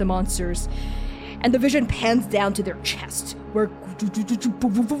against the monsters, and the vision pans down to their chest, where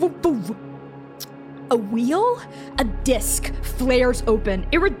a wheel, a disc flares open,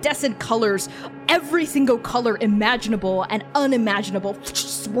 iridescent colors, every single color imaginable and unimaginable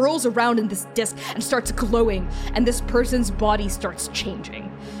swirls around in this disc and starts glowing, and this person's body starts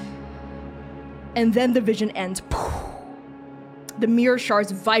changing. And then the vision ends. The mirror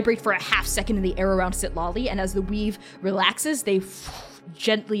shards vibrate for a half second in the air around Sitlali, and as the weave relaxes, they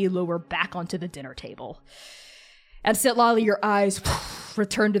gently lower back onto the dinner table. And Sitlali, your eyes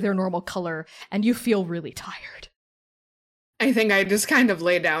return to their normal color, and you feel really tired. I think I just kind of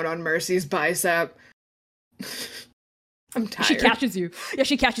lay down on Mercy's bicep. I'm tired. She catches you. Yeah,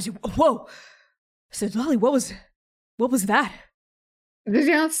 she catches you. Whoa! Sitlali, what was that? Did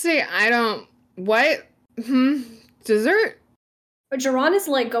you not say what? Dessert? Jiran is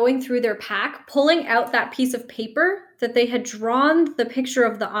like going through their pack, pulling out that piece of paper that they had drawn the picture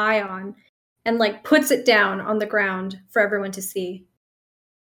of the eye on, and like puts it down on the ground for everyone to see.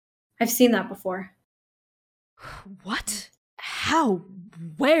 I've seen that before. What? How?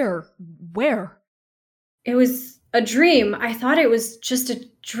 Where? It was a dream. I thought it was just a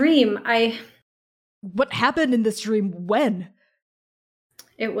dream. What happened in this dream? When?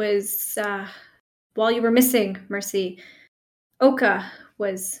 It was, while you were missing, Mercy. Oka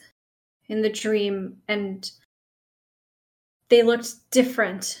was in the dream, and they looked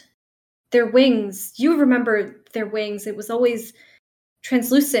different. Their wings, you remember their wings. It was always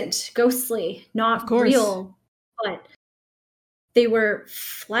translucent, ghostly, not real, but they were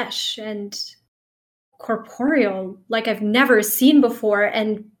flesh and corporeal, like I've never seen before.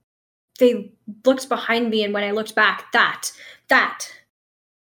 And they looked behind me, and when I looked back, that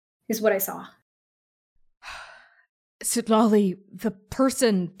is what I saw. Sitlali, the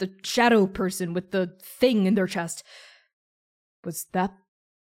person, the shadow person with the thing in their chest, was that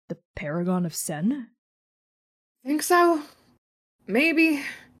the Paragon of Sen? Think so. Maybe.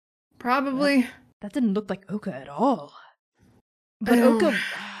 Probably. That didn't look like Oka at all. But Oka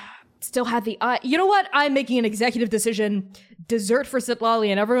still had the eye. You know what? I'm making an executive decision. Dessert for Sitlali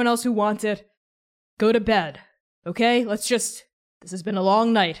and everyone else who wants it. Go to bed. Okay? This has been a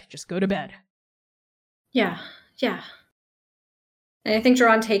long night. Just go to bed. Yeah. And I think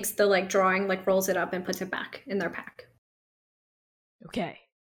Jiran takes the like drawing, like rolls it up and puts it back in their pack. Okay.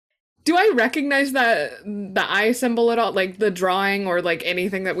 Do I recognize the eye symbol at all? Like the drawing or like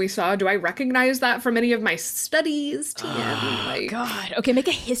anything that we saw? Do I recognize that from any of my studies, TM? God. Okay, make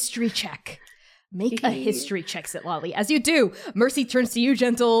a history check. Make a history check, Sitlali. As you do, Mercy turns to you,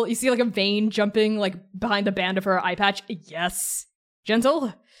 Gentle. You see like a vein jumping like behind the band of her eye patch. Yes.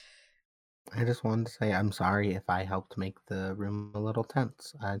 Gentle? I just wanted to say I'm sorry if I helped make the room a little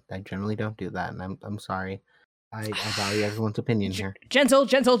tense. I generally don't do that, and I'm sorry. I value everyone's opinion here. Gentle.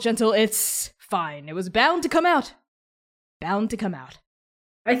 It's fine. It was bound to come out. Bound to come out.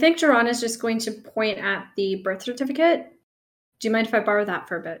 I think Duran is just going to point at the birth certificate. Do you mind if I borrow that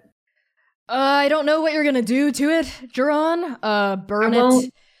for a bit? I don't know what you're gonna do to it, Duran. Burn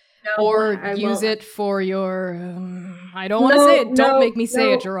it. Or use it for your... I don't want to say it. Don't make me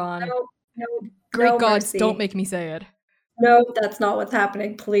say it, Duran. Great gods, Mercy. don't make me say it. No, that's not what's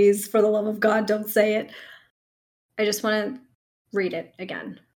happening. Please, for the love of God, don't say it. I just want to read it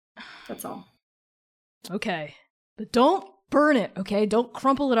again. That's all. Okay. But don't burn it, okay? Don't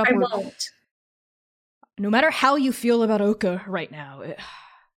crumple it up. I won't. No matter how you feel about Oka right now,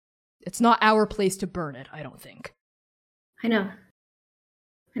 it's not our place to burn it, I don't think. I know.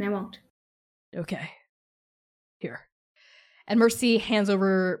 And I won't. Okay. Here. And Mercy hands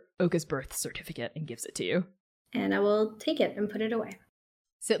over Oka's birth certificate and gives it to you. And I will take it and put it away.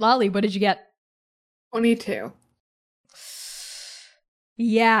 Sitlali, what did you get? 22.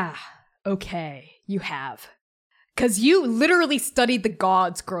 Yeah. Okay. You have. Because you literally studied the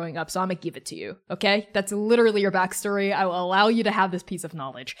gods growing up, so I'm going to give it to you, okay? That's literally your backstory. I will allow you to have this piece of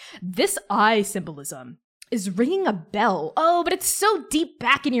knowledge. This eye symbolism is ringing a bell. Oh, but it's so deep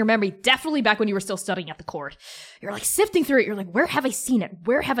back in your memory. Definitely back when you were still studying at the court. You're like sifting through it. You're like, where have I seen it?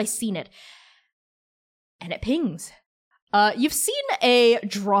 Where have I seen it? And it pings. You've seen a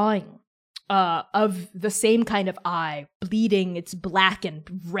drawing of the same kind of eye, bleeding its black and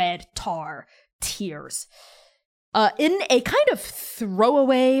red tar tears. In a kind of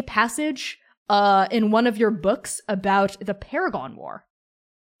throwaway passage in one of your books about the Paragon War.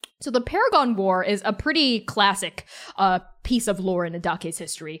 So the Paragon War is a pretty classic piece of lore in Ndake's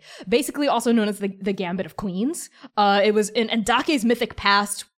history, basically also known as the Gambit of Queens. It was in Ndake's mythic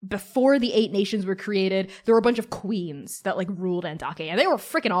past, before the 8 nations were created, there were a bunch of queens that ruled Ndake, and they were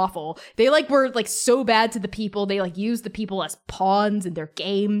freaking awful. They were so bad to the people, they used the people as pawns in their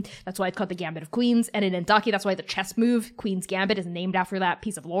game. That's why it's called the Gambit of Queens, and in Ndake, that's why the chess move, Queen's Gambit, is named after that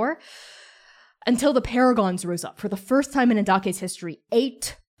piece of lore. Until the Paragons rose up. For the first time in Ndake's history,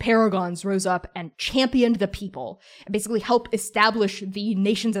 8 Paragons rose up and championed the people and basically helped establish the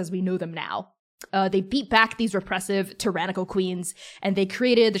nations as we know them now. They beat back these repressive, tyrannical queens, and they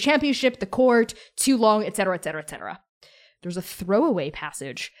created the championship, the court, Tulong, etc., etc., etc. There's a throwaway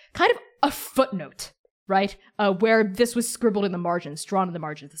passage, kind of a footnote, right? Where this was scribbled in the margins, drawn in the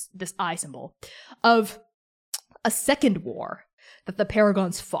margins, this eye symbol, of a second war that the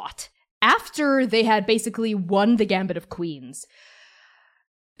Paragons fought. After they had basically won the Gambit of Queens,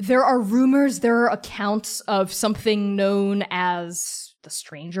 there are rumors, there are accounts of something known as the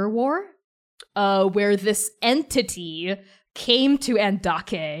Stranger War, where this entity came to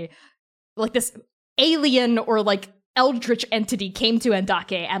Ndake, this alien or eldritch entity came to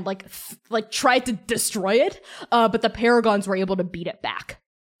Ndake and tried to destroy it, but the Paragons were able to beat it back.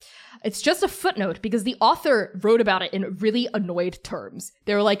 It's just a footnote because the author wrote about it in really annoyed terms.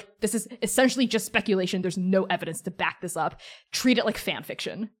 They were like, this is essentially just speculation. There's no evidence to back this up. Treat it like fan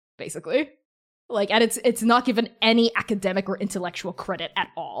fiction, basically. And it's not given any academic or intellectual credit at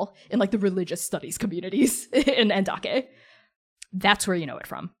all in the religious studies communities in Ndake. That's where you know it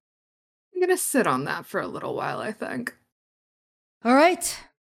from. I'm gonna sit on that for a little while, I think. All right.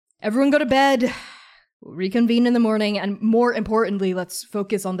 Everyone go to bed. We'll reconvene in the morning, and more importantly, let's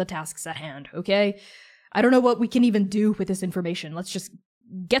focus on the tasks at hand, okay? I don't know what we can even do with this information. Let's just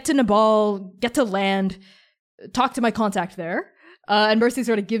get to Nabal, get to land, talk to my contact there. And Mercy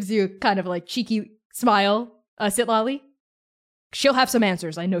sort of gives you kind of cheeky smile. Sitlali? She'll have some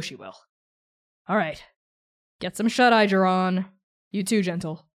answers, I know she will. All right. Get some shut-eye, Duran. You too,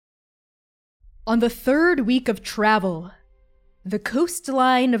 Gentle. On the 3rd week of travel, the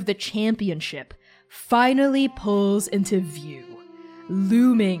coastline of the championship finally pulls into view,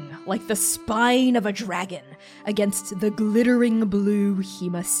 looming like the spine of a dragon against the glittering blue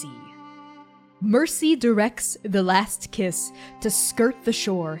Hima Sea. Mercy directs the Last Kiss to skirt the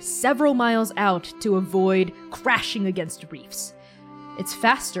shore several miles out to avoid crashing against reefs. It's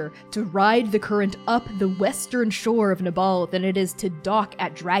faster to ride the current up the western shore of Nabal than it is to dock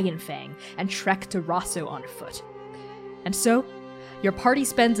at Dragonfang and trek to Rosso on foot. And so, your party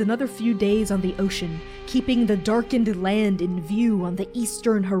spends another few days on the ocean, keeping the darkened land in view on the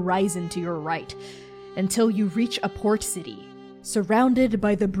eastern horizon to your right, until you reach a port city, surrounded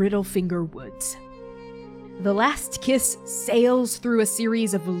by the Brittlefinger Woods. The Last Kiss sails through a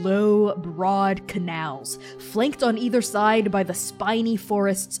series of low, broad canals, flanked on either side by the spiny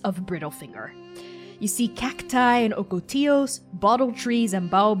forests of Brittlefinger. You see cacti and ocotillos, bottle trees and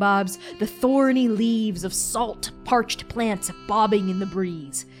baobabs, the thorny leaves of salt, parched plants bobbing in the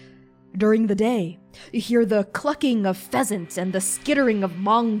breeze. During the day, you hear the clucking of pheasants and the skittering of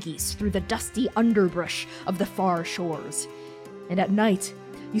mongoose through the dusty underbrush of the far shores. And at night,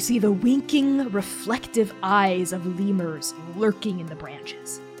 you see the winking, reflective eyes of lemurs lurking in the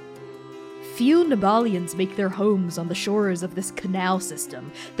branches. Few Nabalians make their homes on the shores of this canal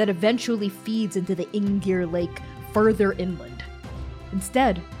system that eventually feeds into the Ingir Lake further inland.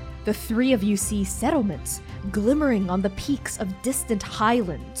 Instead, the three of you see settlements glimmering on the peaks of distant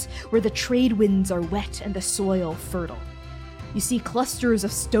highlands where the trade winds are wet and the soil fertile. You see clusters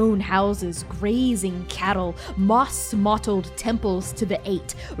of stone houses, grazing cattle, moss-mottled temples to the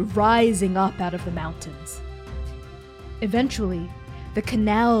eight rising up out of the mountains. Eventually, the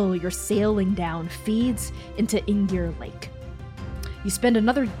canal you're sailing down feeds into Ingir Lake. You spend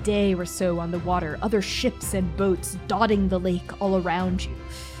another day or so on the water, other ships and boats dotting the lake all around you.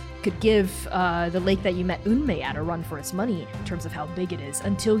 Could give the lake that you met Unmei at a run for its money in terms of how big it is,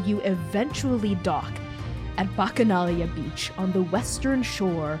 until you eventually dock at Bacchanalia Beach on the western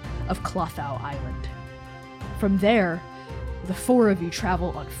shore of Clothau Island. From there, the four of you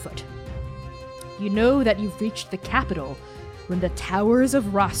travel on foot. You know that you've reached the capital when the towers of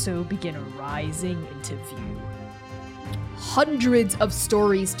Raso begin rising into view. Hundreds of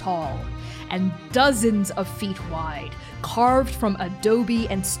stories tall and dozens of feet wide, carved from adobe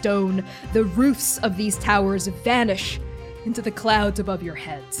and stone, the roofs of these towers vanish into the clouds above your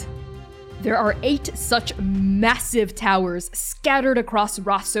heads. There are 8 such massive towers scattered across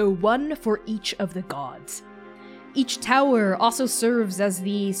Raso, one for each of the gods. Each tower also serves as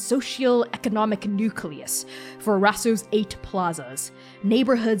the socio-economic nucleus for Raso's 8 plazas,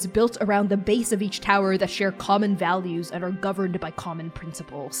 neighborhoods built around the base of each tower that share common values and are governed by common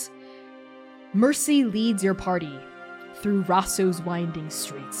principles. Mercy leads your party through Raso's winding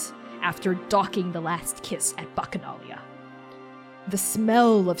streets after docking the last kiss at Bacchanalia. The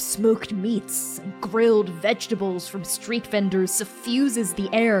smell of smoked meats and grilled vegetables from street vendors suffuses the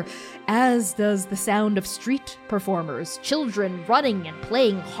air, as does the sound of street performers, children running and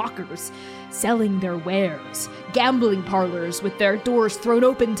playing hawkers, selling their wares, gambling parlors with their doors thrown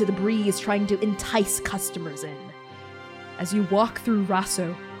open to the breeze trying to entice customers in. As you walk through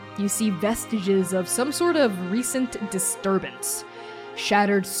Raso, you see vestiges of some sort of recent disturbance.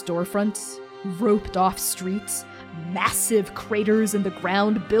 Shattered storefronts, roped-off streets, massive craters in the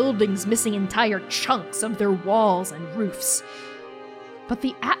ground, buildings missing entire chunks of their walls and roofs. But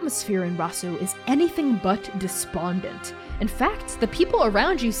the atmosphere in Raso is anything but despondent. In fact, the people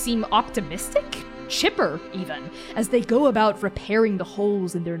around you seem optimistic, chipper even, as they go about repairing the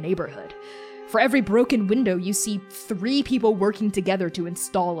holes in their neighborhood. For every broken window, you see 3 people working together to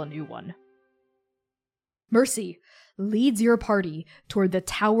install a new one. Mercy leads your party toward the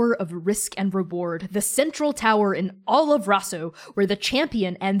Tower of Risk and Reward, the central tower in all of Raso where the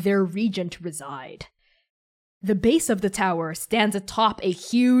champion and their regent reside. The base of the tower stands atop a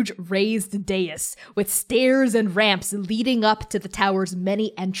huge raised dais with stairs and ramps leading up to the tower's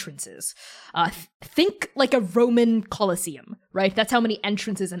many entrances. Think like a Roman Colosseum, right? That's how many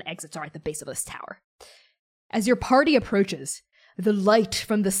entrances and exits are at the base of this tower. As your party approaches, the light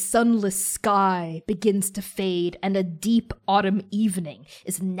from the sunless sky begins to fade, and a deep autumn evening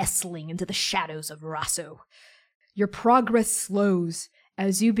is nestling into the shadows of Raso. Your progress slows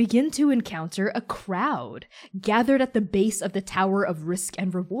as you begin to encounter a crowd gathered at the base of the Tower of Risk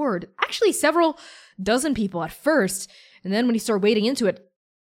and Reward. Actually, several dozen people at first, and then when you start wading into it,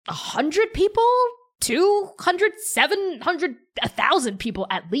 100 people? 200, 700, 1,000 people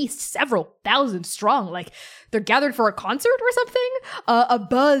at least, several thousand strong. Like, they're gathered for a concert or something? A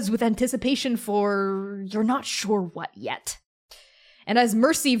buzz with anticipation for you're not sure what yet. And as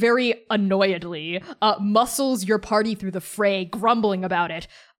Mercy very annoyedly muscles your party through the fray, grumbling about it,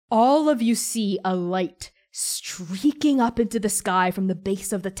 all of you see a light streaking up into the sky from the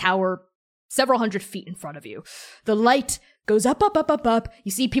base of the tower, several hundred feet in front of you. The light goes up, up, up, up, up.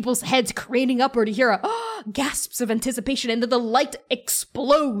 You see people's heads craning upward. You hear gasps of anticipation, and then the light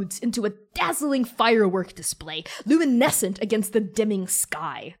explodes into a dazzling firework display, luminescent against the dimming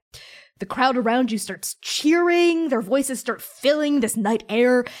sky. The crowd around you starts cheering, their voices start filling this night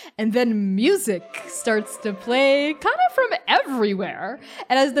air, and then music starts to play kind of from everywhere.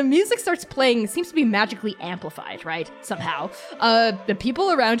 And as the music starts playing, it seems to be magically amplified, right? Somehow. The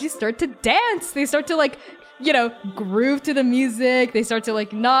people around you start to dance. They start to, groove to the music. They start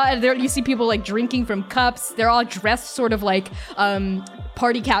to, nod. You see people, drinking from cups. They're all dressed sort of like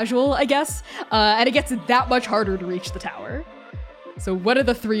party casual, I guess. And it gets that much harder to reach the tower. So what do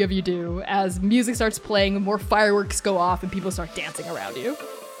the three of you do as music starts playing, more fireworks go off, and people start dancing around you?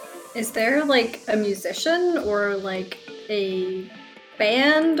 Is there like a musician or like a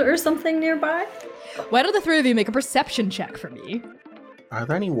band or something nearby? Why don't the three of you make a perception check for me? Are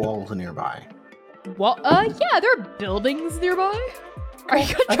there any walls nearby? Well, yeah, there are buildings nearby. Are you I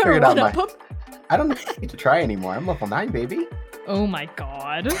gonna try to figured run out up them? I don't need to try anymore. I'm level 9, baby. Oh my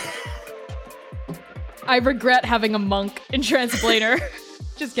god. I regret having a monk in Translator.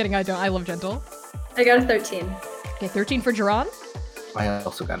 Just kidding, I don't. I love Gentle. I got a 13. Okay, 13 for Jiran. I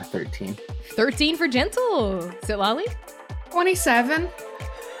also got a 13. 13 for Gentle. Sitlali? 27.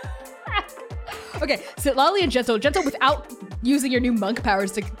 Okay, Sitlali and Gentle. Gentle, without using your new monk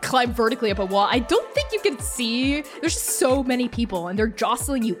powers to climb vertically up a wall, I don't think you can see. There's so many people, and they're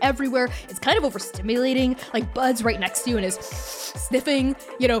jostling you everywhere. It's kind of overstimulating. Like, Bud's right next to you and is sniffing,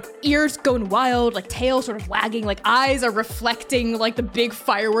 you know, ears going wild, like tail sort of wagging, like eyes are reflecting like the big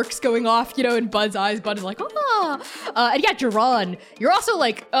fireworks going off, you know, in Bud's eyes. Bud is like, ah. And yeah, Jiran, you're also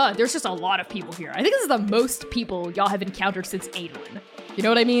like, there's just a lot of people here. I think this is the most people y'all have encountered since Adolin. You know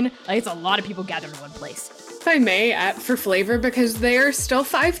what I mean? Like, it's a lot of people gathered in one place. If I may, for flavor, because they are still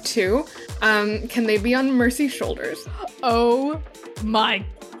 5'2", can they be on Mercy's shoulders? Oh my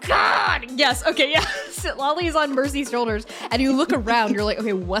god! Yes, okay, yeah. Sitlali is on Mercy's shoulders, and you look around, you're like,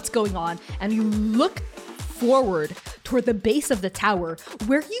 okay, what's going on? And you look forward toward the base of the tower,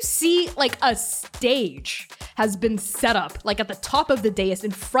 where you see, like, a stage has been set up, like, at the top of the dais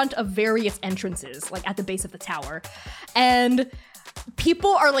in front of various entrances, like, at the base of the tower. And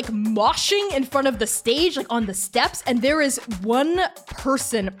people are like moshing in front of the stage, like on the steps, and there is one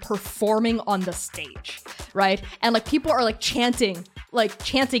person performing on the stage, right? And like people are like chanting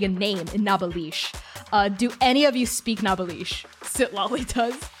a name in Nabalish. Do any of you speak Nabalish? Sitlali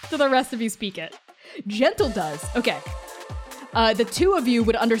does. Do the rest of you speak it? Gentle does. Okay. The two of you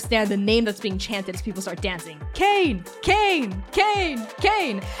would understand the name that's being chanted as people start dancing. Kane! Kane! Kane!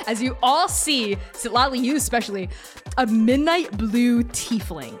 Kane! As you all see, Sitlali, you especially, a midnight blue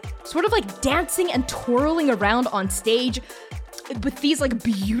tiefling, sort of like dancing and twirling around on stage with these like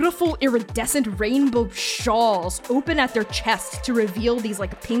beautiful iridescent rainbow shawls open at their chest to reveal these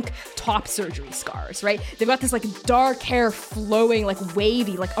like pink top surgery scars, right? They've got this like dark hair flowing like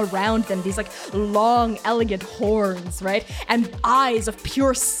wavy like around them, these like long elegant horns, right? And eyes of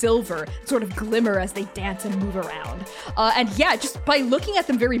pure silver sort of glimmer as they dance and move around. And yeah, just by looking at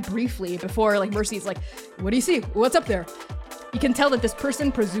them very briefly before like Mercy's like, what do you see? What's up there? You can tell that this person,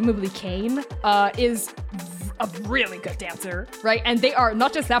 presumably Kane, is a really good dancer, right? And they are,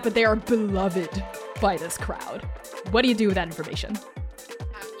 not just that, but they are beloved by this crowd. What do you do with that information?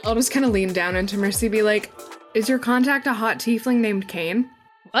 I'll just kind of lean down into Mercy, be like, is your contact a hot tiefling named Kane?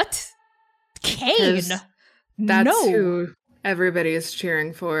 What? Kane? That's no. who everybody is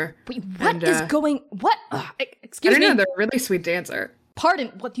cheering for. Wait, what is going... What? Excuse me. I don't know, they're a really sweet dancer. Pardon,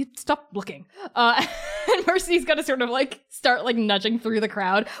 what, you stop looking. And Mercy's gonna sort of like start like nudging through the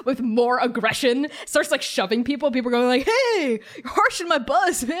crowd with more aggression, starts like shoving people. People are going like, hey, you're harshing my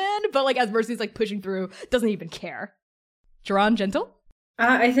buzz, man. But like as Mercy's like pushing through, doesn't even care. Jiran, Gentle?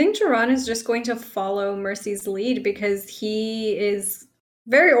 I think Jiran is just going to follow Mercy's lead because he is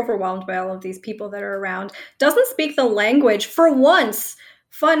very overwhelmed by all of these people that are around. Doesn't speak the language for once.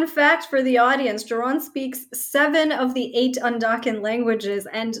 Fun fact for the audience, Jiran speaks 7 of the 8 Undakan languages,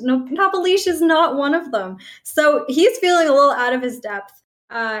 and Nabalish is not one of them. So he's feeling a little out of his depth.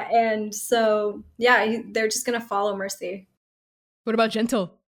 And so, yeah, they're just going to follow Mercy. What about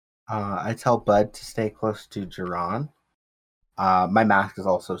Gentle? I tell Bud to stay close to Jiran. My mask is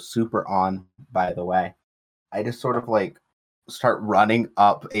also super on, by the way. I just sort of like start running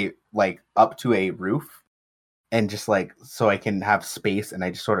up to a roof. And just like, so I can have space and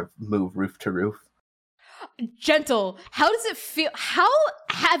I just sort of move roof to roof. Gentle, how does it feel? How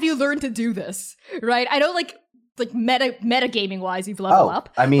have you learned to do this? Right? I know like metagaming wise, you've leveled up.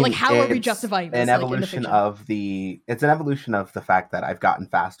 I mean, but, like, how are we justifying this? It's an evolution of the fact that I've gotten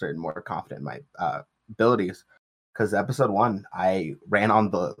faster and more confident in my abilities. Because episode 1, I ran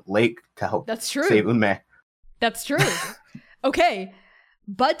on the lake to help save Unme. That's true. Okay.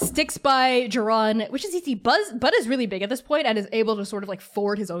 Bud sticks by Jiran, which is easy. Bud is really big at this point and is able to sort of like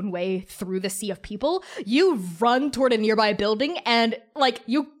forward his own way through the sea of people. You run toward a nearby building and like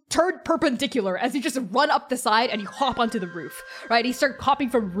you turn perpendicular as you just run up the side and you hop onto the roof, right? You start hopping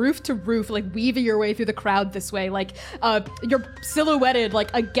from roof to roof, like weaving your way through the crowd this way, like you're silhouetted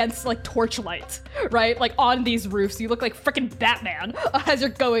like against like torchlight, right? Like on these roofs. You look like freaking Batman as you're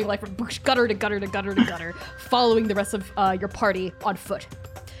going like from gutter to gutter to gutter to gutter, following the rest of your party on foot.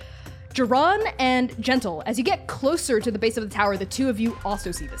 Duran and Gentle, as you get closer to the base of the tower, the two of you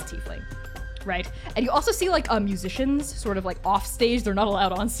also see this tiefling, right? And you also see like musicians sort of like off stage. They're not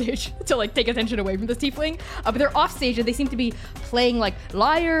allowed on stage to like take attention away from this tiefling, but they're off stage and they seem to be playing like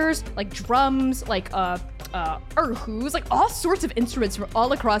lyres, like drums, like erhus, like all sorts of instruments from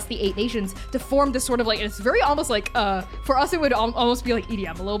all across the 8 nations to form this sort of like, it's very almost like, for us it would almost be like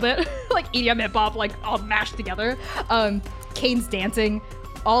EDM a little bit, like EDM hip hop, like all mashed together. Kane's dancing.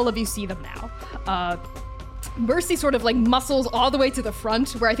 All of you see them now. Mercy sort of like muscles all the way to the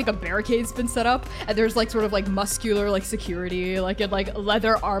front where I think a barricade's been set up, and there's like sort of like muscular like security like in like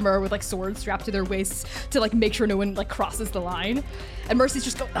leather armor with like swords strapped to their waists to like make sure no one like crosses the line. And Mercy's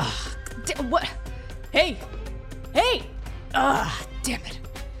just going, what? Hey, damn it.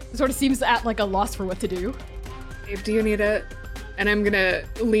 Sort of seems at like a loss for what to do. Dave, do you need it? And I'm gonna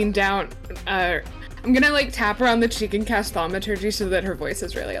lean down, I'm gonna like tap her on the cheek and cast Thaumaturgy so that her voice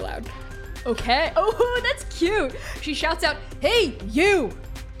is really loud. Okay. Oh, that's cute. She shouts out, "Hey, you,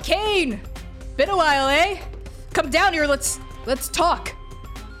 Kane! Been a while, eh? Come down here. Let's talk."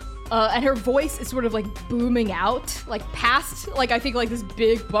 And her voice is sort of like booming out, like past, like I think like this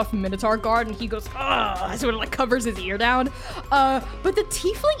big buff Minotaur guard, and he goes, "Ugh," sort of like covers his ear down. But the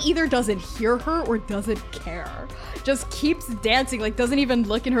tiefling either doesn't hear her or doesn't care. Just keeps dancing, like doesn't even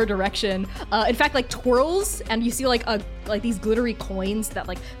look in her direction. In fact, like twirls, and you see like these glittery coins that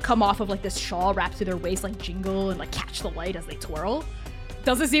like come off of like this shawl wrapped to their waist, like jingle and like catch the light as they twirl.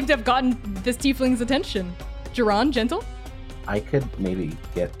 Doesn't seem to have gotten this tiefling's attention. Duran, Gentle? I could maybe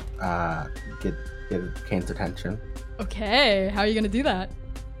get Kane's attention. Okay, how are you gonna do that?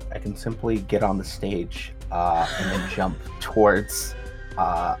 I can simply get on the stage and then jump towards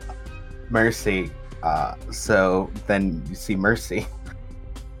Mercy. So then you see Mercy.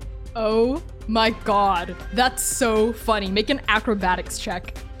 Oh my god, that's so funny. Make an acrobatics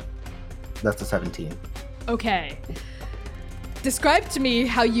check. That's a 17. Okay. Describe to me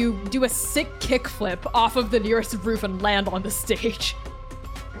how you do a sick kickflip off of the nearest roof and land on the stage.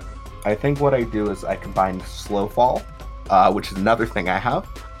 I think what I do is I combine slow fall, which is another thing I have.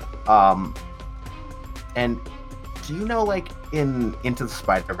 And do you know, like, in Into the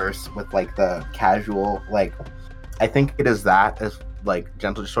Spider-Verse with, like, the casual, like, I think it is that, as, like,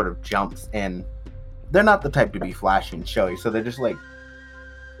 Gentle just sort of jumps in. They're not the type to be flashy and showy, so they're just, like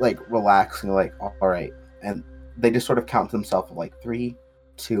relaxing, like, all right. And they just sort of count to themselves, like, 3,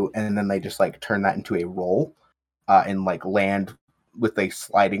 2, and then they just, like, turn that into a roll, and, like, land with a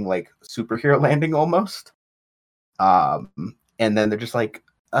sliding, like, superhero landing almost. And then they're just like,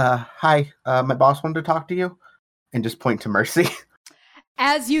 hi, my boss wanted to talk to you. And just point to Mercy.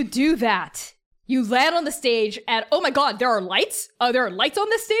 As you do that, you land on the stage and, oh my god, there are lights? There are lights on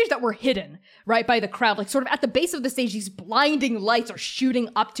this stage that were hidden, right, by the crowd. Like, sort of at the base of the stage, these blinding lights are shooting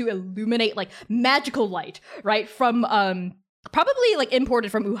up to illuminate, like, magical light, right, from, probably, like, imported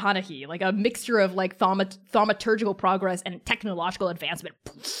from Uhanahi, like a mixture of, like, thaumaturgical progress and technological advancement.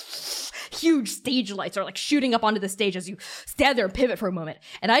 Huge stage lights are, like, shooting up onto the stage as you stand there and pivot for a moment.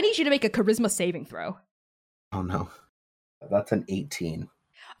 And I need you to make a charisma saving throw. Oh no. That's an 18.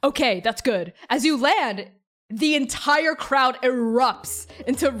 Okay, that's good. As you land, the entire crowd erupts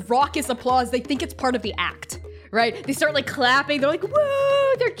into raucous applause. They think it's part of the act, right? They start like clapping. They're like, woo!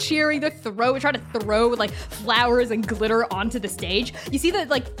 They're cheering. They're trying to throw like flowers and glitter onto the stage. You see that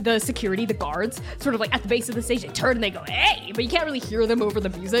like the security, the guards, sort of like at the base of the stage, they turn and they go, hey! But you can't really hear them over the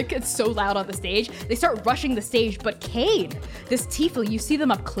music. It's so loud on the stage. They start rushing the stage. But Kane, this tiefling, you see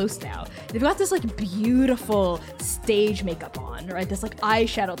them up close now. They've got this like beautiful stage makeup on, right? This like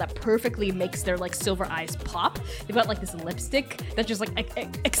eyeshadow that perfectly makes their like silver eyes pop. They've got like this lipstick that just like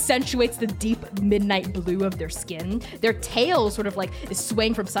accentuates the deep midnight blue of their skin. Their tail sort of like is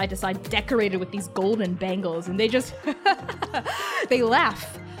swaying from side to side, decorated with these golden bangles, and they just they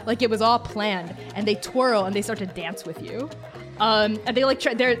laugh like it was all planned, and they twirl and they start to dance with you. And they like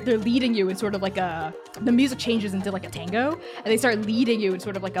they're leading you in sort of like the music changes into like a tango, and they start leading you in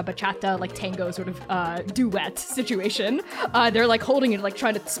sort of like a bachata, like tango sort of duet situation. They're like holding you, like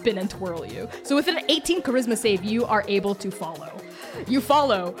trying to spin and twirl you. So with an 18 charisma save, you are able to follow. You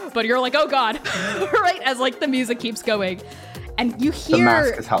follow, but you're like, oh god, right? As like the music keeps going. And you hear... The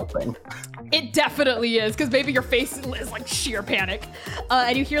mask is helping. It definitely is, because maybe your face is like sheer panic.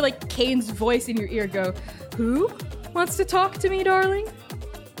 And you hear like Kane's voice in your ear go, who wants to talk to me, darling?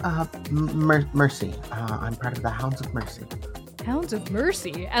 Mercy. I'm part of the Hounds of Mercy. Hounds of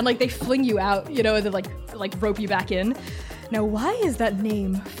Mercy? And like they fling you out, you know, and then like rope you back in. Now, why is that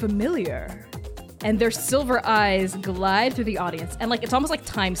name familiar? and their silver eyes glide through the audience, and like it's almost like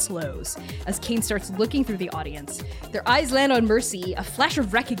time slows as Kane starts looking through the audience. Their eyes land on Mercy, a flash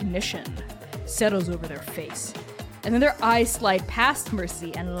of recognition settles over their face, and then their eyes slide past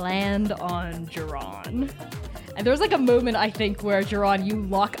Mercy and land on Jiran. And there was like a moment, I think, where Jiran, you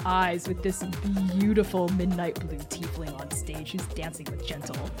lock eyes with this beautiful midnight blue tiefling on stage who's dancing with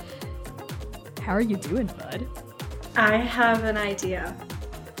Gentle. How are you doing, bud? I have an idea.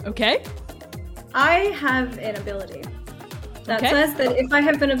 Okay. I have an ability that Okay. says that if I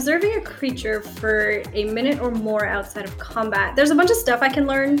have been observing a creature for a minute or more outside of combat, there's a bunch of stuff I can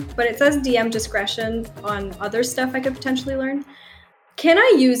learn, but it says DM discretion on other stuff I could potentially learn. Can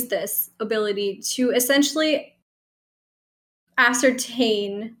I use this ability to essentially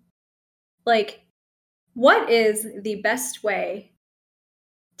ascertain, like, what is the best way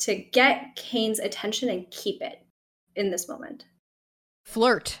to get Kane's attention and keep it in this moment?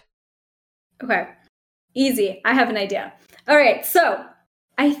 Flirt. Okay. Easy. I have an idea. All right. So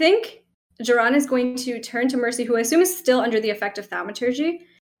I think Jiran is going to turn to Mercy, who I assume is still under the effect of thaumaturgy,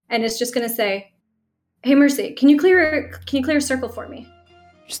 and is just going to say, "Hey, Mercy, can you clear a circle for me?"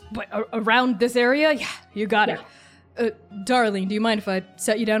 Just around this area? Yeah, you got it. Darling, do you mind if I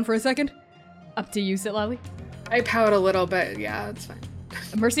set you down for a second? Up to you, Sitlali. I pout a little bit. Yeah, it's fine.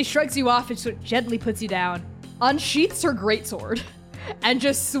 Mercy shrugs you off and sort of gently puts you down, unsheaths her greatsword, and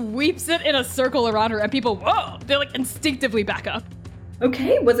just sweeps it in a circle around her, and people, whoa, they like instinctively back up.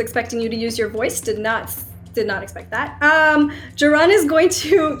 Okay, was expecting you to use your voice. Did not expect that. Jiran is going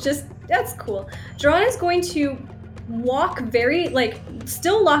to that's cool. Jiran is going to walk very, like,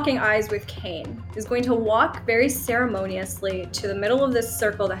 still locking eyes with Kane, is going to walk very ceremoniously to the middle of this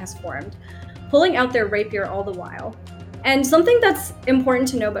circle that has formed, pulling out their rapier all the while. And something that's important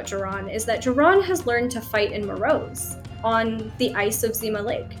to know about Jiran is that Jiran has learned to fight in Morose on the ice of Zima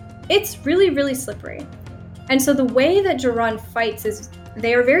Lake. It's really, really slippery. And so the way that Jiran fights is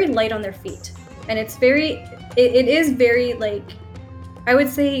they are very light on their feet. And it is very, like, I would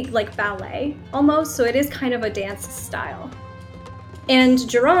say like ballet almost. So it is kind of a dance style. And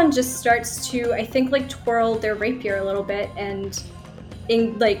Jiran just starts to, I think, like twirl their rapier a little bit and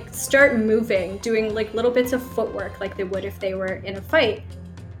start moving, doing like little bits of footwork like they would if they were in a fight,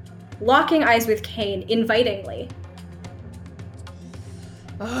 locking eyes with Kane invitingly.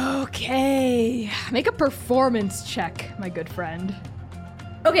 Okay, make a performance check, my good friend.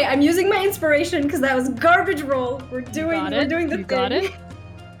 Okay, I'm using my inspiration because that was a garbage roll. We're doing the You thing. got it?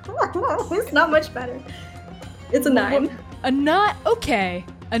 It's not much better. It's a 9. A 9? Okay,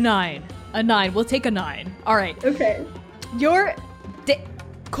 a 9. A 9, we'll take a 9. All right. Okay. You're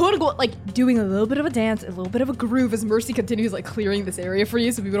quote unquote like doing a little bit of a dance, a little bit of a groove as Mercy continues like clearing this area for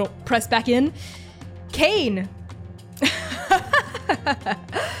you so people don't press back in. Kane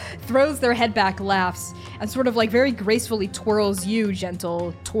throws their head back, laughs, and sort of like very gracefully twirls you,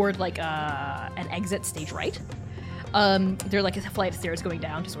 Gentle, toward like an exit stage right. They're like a flight of stairs going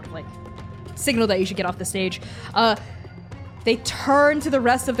down to sort of like signal that you should get off the stage. They turn to the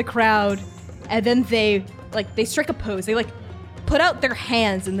rest of the crowd, and then they strike a pose. They like put out their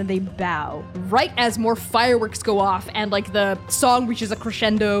hands and then they bow right as more fireworks go off and like the song reaches a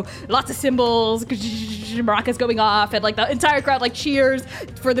crescendo, lots of cymbals, maracas going off, and like the entire crowd like cheers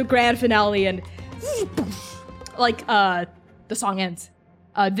for the grand finale, and like the song ends.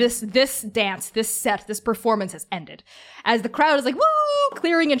 This dance, this set, this performance has ended as the crowd is like woo,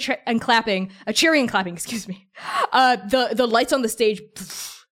 clearing and clapping, cheering and clapping. Excuse me. The lights on the stage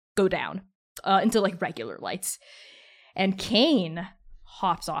go down into like regular lights. And Kane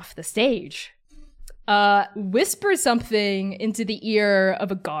hops off the stage, whispers something into the ear of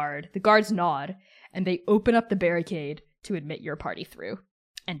a guard. The guards nod, and they open up the barricade to admit your party through.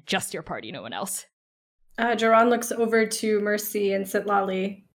 And just your party, no one else. Jiran looks over to Mercy and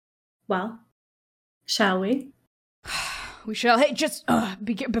Sitlali. Well, shall we? We shall. Hey, just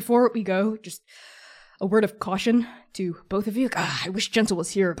before we go, just a word of caution to both of you. I wish Gentle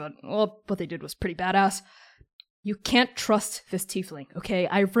was here, but well, what they did was pretty badass. You can't trust this tiefling, okay?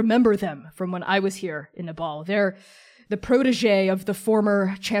 I remember them from when I was here in Nabal. They're the protege of the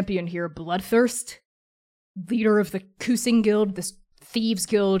former champion here, Bloodthirst, leader of the Kusing Guild, this thieves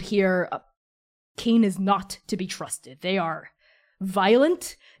guild here. Kane is not to be trusted. They are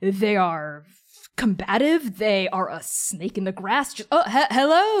violent. They are combative. They are a snake in the grass. Just,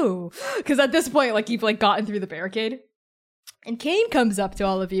 hello! Because at this point, like, you've, like, gotten through the barricade. And Kane comes up to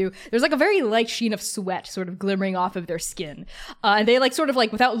all of you. There's like a very light sheen of sweat sort of glimmering off of their skin. And they like sort of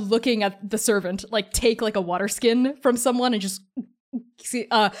like, without looking at the servant, like take like a water skin from someone and just see,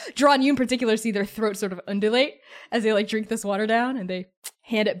 Jiran, you in particular see their throat sort of undulate as they like drink this water down, and they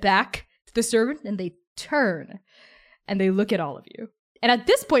hand it back the servant, and they turn and they look at all of you. And at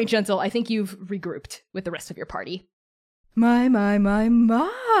this point, Gentle, I think you've regrouped with the rest of your party. My,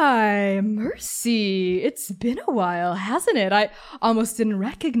 Mercy. It's been a while, hasn't it? I almost didn't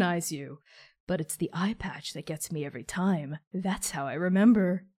recognize you. But it's the eye patch that gets me every time. That's how I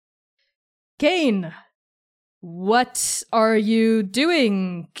remember. Kane, what are you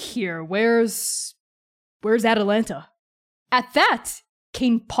doing here? Where's Atalanta? At that,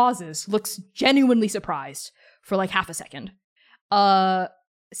 Kane pauses, looks genuinely surprised for like half a second.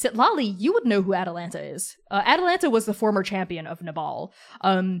 Sitlali, you would know who Atalanta is. Atalanta was the former champion of Nabal.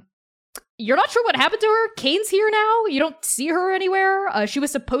 You're not sure what happened to her? Kane's here now? You don't see her anywhere? She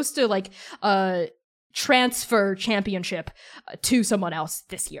was supposed to, transfer championship to someone else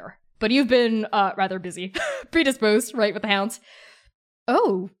this year. But you've been, rather busy. Predisposed, right, with the hounds.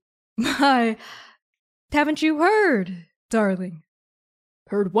 Oh, my. Haven't you heard, darling?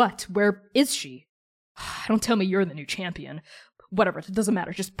 Heard what? Where is she? Don't tell me you're the new champion. Whatever, it doesn't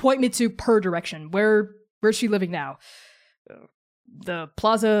matter. Just point me to her direction. Where's she living now? The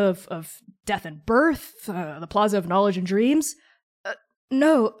Plaza of Death and Birth? The Plaza of Knowledge and Dreams?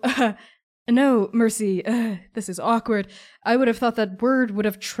 No, Mercy. This is awkward. I would have thought that word would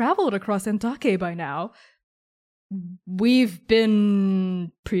have traveled across Entake by now. We've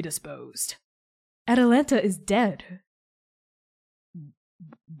been predisposed. Atalanta is dead.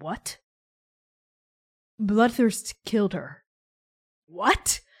 What? Bloodthirst killed her.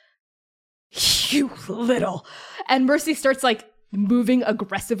 What? You little. And Mercy starts, moving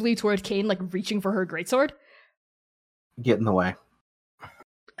aggressively toward Kane, reaching for her greatsword. Get in the way.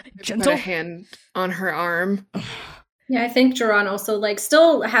 Gentle? Put a hand on her arm. Yeah, I think Duran also,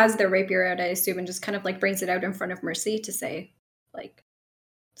 still has their rapier out, I assume, and just kind of, brings it out in front of Mercy to say,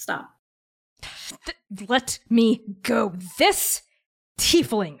 stop. Let me go. This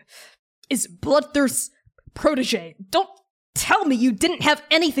tiefling is Bloodthirst's protege. Don't tell me you didn't have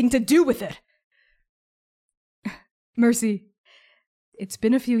anything to do with it. Mercy, it's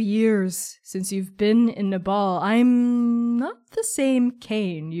been a few years since you've been in Nabal. I'm not the same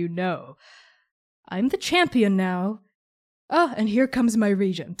Kane, you know. I'm the champion now. Oh, and here comes my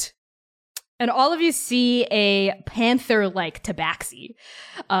regent. And all of you see a panther-like tabaxi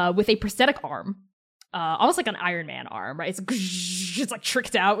with a prosthetic arm. Almost like an Iron Man arm, right? It's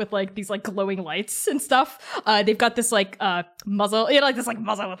tricked out with these glowing lights and stuff. They've got this muzzle, this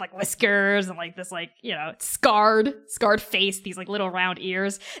muzzle with whiskers and this scarred face, these little round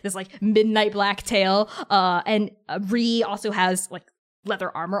ears, this midnight black tail. And Ree also has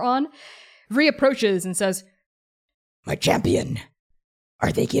leather armor on. Ree approaches and says, "My champion,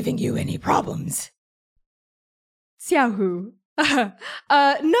 are they giving you any problems?" Xiaohu.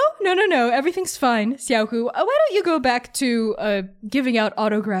 No. Everything's fine, Xiaohu. Why don't you go back to, giving out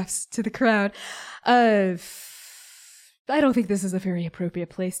autographs to the crowd? I don't think this is a very appropriate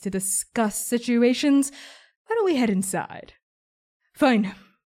place to discuss situations. Why don't we head inside? Fine.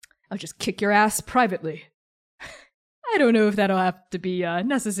 I'll just kick your ass privately. I don't know if that'll have to be,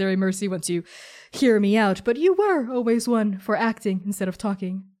 necessary, Mercy, once you hear me out, but you were always one for acting instead of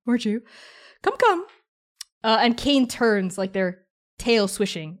talking, weren't you? Come. And Kane turns, their tail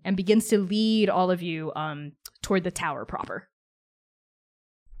swishing, and begins to lead all of you toward the tower proper.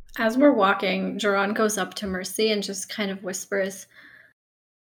 As we're walking, Duran goes up to Mercy and just kind of whispers,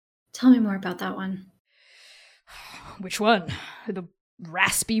 "Tell me more about that one." Which one? The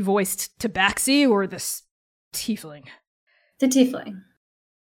raspy-voiced tabaxi or this tiefling? The tiefling.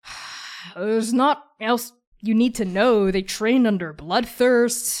 There's not else you need to know. They trained under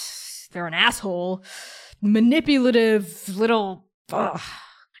Bloodthirst. They're an asshole. Manipulative little... Ugh.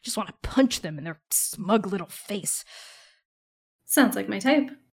 I just want to punch them in their smug little face. Sounds like my type.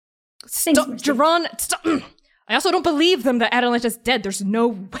 Stop, Duran, stop. I also don't believe them that Atalanta's dead. There's no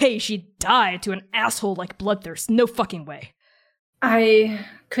way she died to an asshole like Bloodthirst. No fucking way. I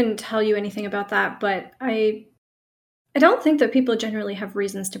couldn't tell you anything about that, but I don't think that people generally have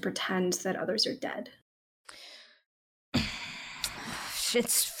reasons to pretend that others are dead.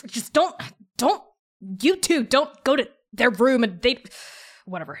 It's just don't. You two don't go to their room and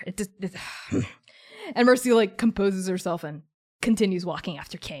whatever. And Mercy composes herself and continues walking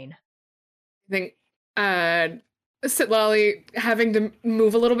after Kane. I think Sitlali, having to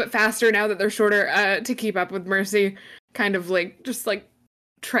move a little bit faster now that they're shorter to keep up with Mercy, kind of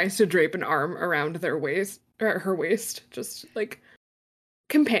tries to drape an arm around their waist or her waist, just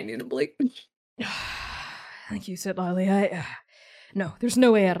companionably. Thank you, Sitlali. No, there's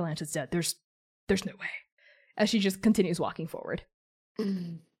no way Atalanta's dead. There's no way. As she just continues walking forward.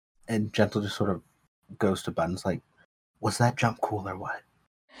 And Gentle just sort of goes to Buns was that jump cool or what?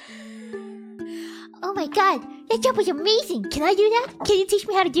 Oh my god, that jump was amazing. Can I do that? Can you teach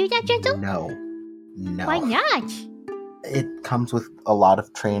me how to do that, Gentle? No. Why not? It comes with a lot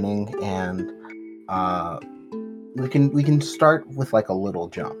of training, and we can start with like a little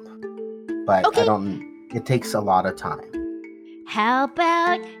jump, but Okay. It takes a lot of time. How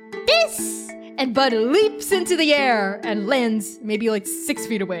about this? And Bud leaps into the air and lands maybe like 6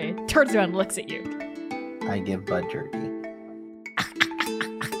 feet away, turns around and looks at you. I give Bud jerky.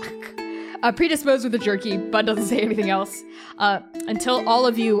 Predisposed with the jerky, Bud doesn't say anything else until all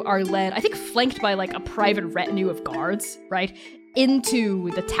of you are led, I think flanked by like a private retinue of guards, right,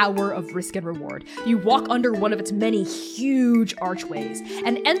 into the Tower of Risk and Reward. You walk under one of its many huge archways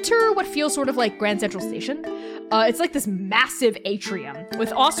and enter what feels sort of like Grand Central Station. It's like this massive atrium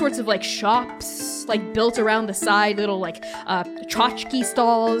with all sorts of like shops like built around the side, little like tchotchke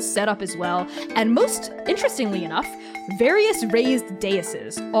stalls set up as well, and most interestingly enough, various raised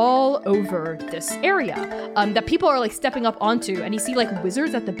daises all over this area that people are like stepping up onto, and you see like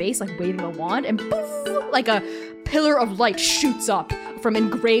wizards at the base like waving a wand, and poof, like a pillar of light shoots up from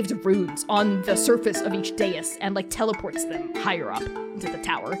engraved runes on the surface of each dais and like teleports them higher up into the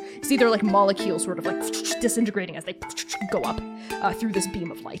tower. You see their like molecules sort of like disintegrating as they go up through this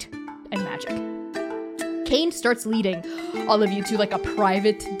beam of light and magic. Kane starts leading all of you to like a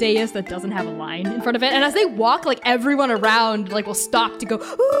private dais that doesn't have a line in front of it. And as they walk, like everyone around like will stop to go,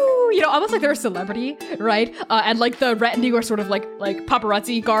 ooh, you know, almost like they're a celebrity, right? And like the retinue are sort of like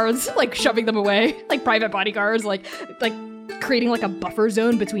paparazzi guards, like shoving them away, like private bodyguards, like creating like a buffer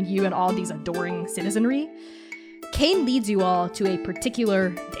zone between you and all these adoring citizenry. Kane leads you all to a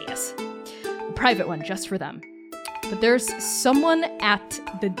particular dais, a private one just for them. But there's someone at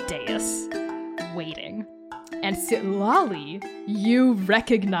the dais waiting. And Sitlali, you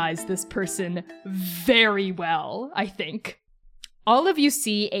recognize this person very well, I think. All of you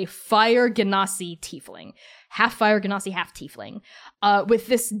see a Fire Genasi tiefling, half Fire Genasi, half tiefling, with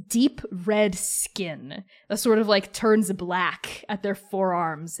this deep red skin that sort of like turns black at their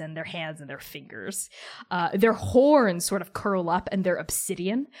forearms and their hands and their fingers. Their horns sort of curl up and they're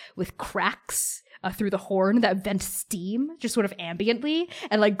obsidian with cracks through the horn that vent steam just sort of ambiently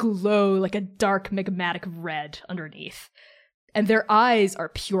and like glow like a dark magmatic red underneath. And their eyes are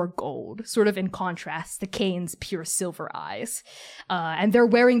pure gold, sort of in contrast to Kane's pure silver eyes. And they're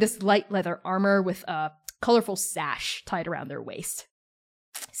wearing this light leather armor with a colorful sash tied around their waist.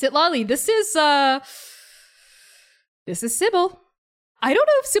 Sitlali, this is Sybil. I don't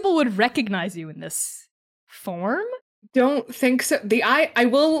know if Sybil would recognize you in this form. Don't think so. I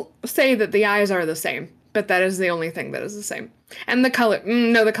will say that the eyes are the same, but that is the only thing that is the same. And the color,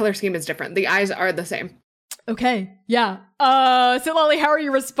 the color scheme is different. The eyes are the same. Okay, yeah. Sitlali, how are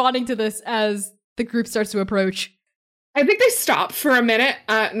you responding to this as the group starts to approach? I think they stop for a minute.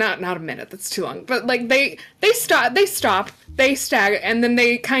 Not a minute, that's too long. But like they stop, they stagger, and then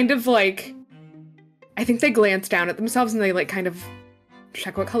they kind of like, I think they glance down at themselves and they like kind of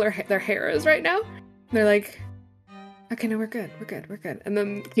check what color their hair is right now. And they're like, okay, no, we're good. And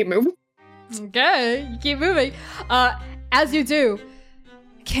then keep moving. Okay, you keep moving. As you do,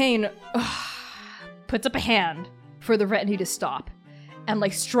 Kane puts up a hand for the retinue to stop and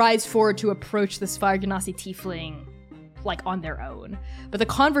like strides forward to approach this Fire Genasi tiefling like on their own. But the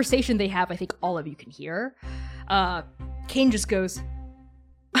conversation they have, I think all of you can hear. Kane just goes,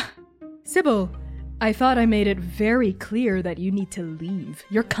 Sybil, I thought I made it very clear that you need to leave.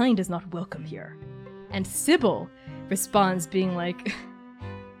 Your kind is not welcome here. And Sybil responds being like,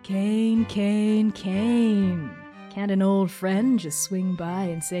 Kane. Can't an old friend just swing by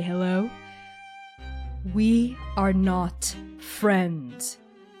and say hello? We are not friends.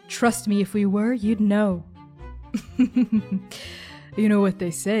 Trust me, if we were, you'd know. You know what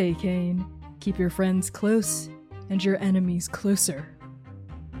they say, Kane. Keep your friends close and your enemies closer.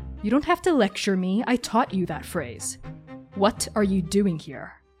 You don't have to lecture me. I taught you that phrase. What are you doing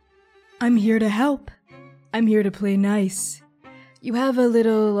here? I'm here to help. I'm here to play nice. You have a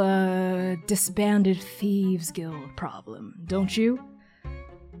little, disbanded thieves guild problem, don't you?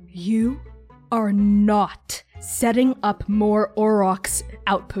 You are not setting up more Aurochs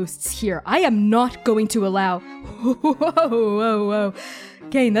outposts here. I am not going to allow... Whoa.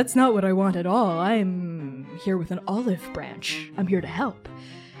 Kane, that's not what I want at all. I'm here with an olive branch. I'm here to help.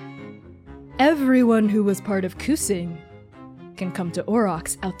 Everyone who was part of Kusing can come to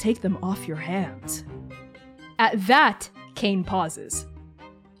Aurochs. I'll take them off your hands. At that, Kane pauses.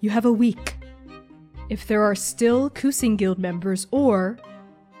 You have a week. If there are still Kusing Guild members or,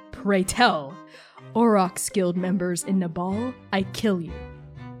 pray tell, Aurochs Guild members in Nabal, I kill you.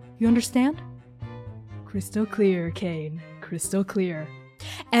 You understand? Crystal clear, Kane. Crystal clear.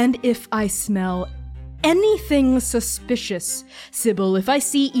 And if I smell anything suspicious, Sybil, if I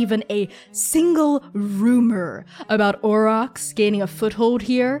see even a single rumor about Aurochs gaining a foothold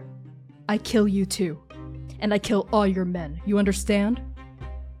here, I kill you too. And I kill all your men. You understand?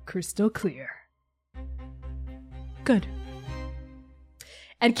 Crystal clear. Good.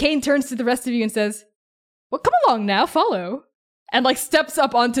 And Kane turns to the rest of you and says, well, come along now, follow. And, like, steps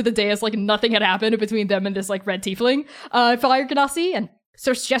up onto the dais like nothing had happened between them and this, like, red tiefling, Fire Ganassi, and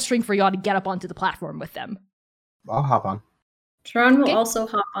starts gesturing for y'all to get up onto the platform with them. I'll hop on. Duran will also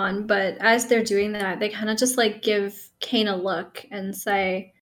hop on, but as they're doing that, they kind of just, like, give Kane a look and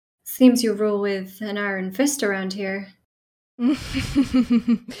say, seems you rule with an iron fist around here.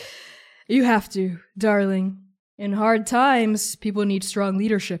 You have to, darling. In hard times, people need strong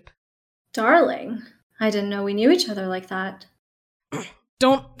leadership. Darling? I didn't know we knew each other like that.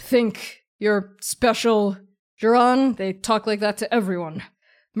 Don't think you're special, Duran. They talk like that to everyone.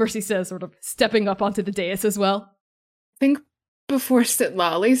 Mercy says, sort of stepping up onto the dais as well. I think before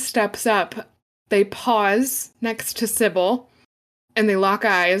Sitlali steps up, they pause next to Sybil, and they lock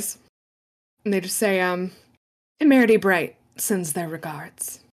eyes, and they just say, Emerity Bright sends their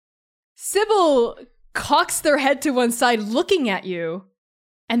regards. Sybil cocks their head to one side looking at you,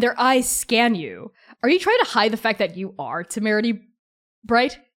 and their eyes scan you. Are you trying to hide the fact that you are Temerity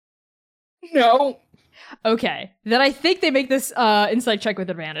Bright? No. Okay. Then I think they make this insight check with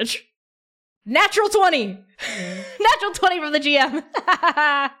advantage. Natural 20! Natural 20 from the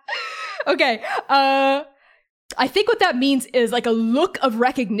GM! Okay. I think what that means is like a look of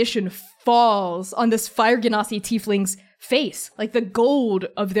recognition falls on this Fire Ganassi tiefling's face. Like the gold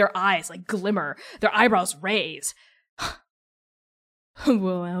of their eyes, like glimmer. Their eyebrows raise.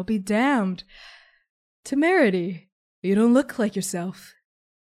 Well, I'll be damned. Temerity, you don't look like yourself.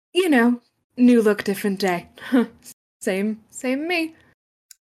 You know, new look, different day. Same me.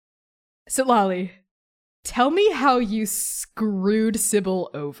 Sitlali, tell me how you screwed Sybil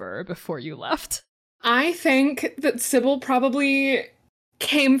over before you left. I think that Sybil probably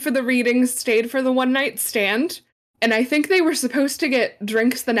came for the reading, stayed for the one night stand, and I think they were supposed to get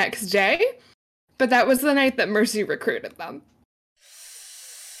drinks the next day, but that was the night that Mercy recruited them.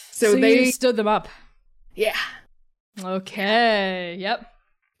 So they you stood them up. Yeah. Okay, yep.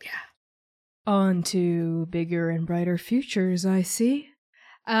 Yeah. On to bigger and brighter futures, I see.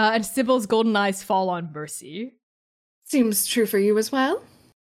 And Sybil's golden eyes fall on Mercy. Seems true for you as well.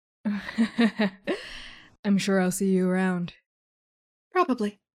 I'm sure I'll see you around.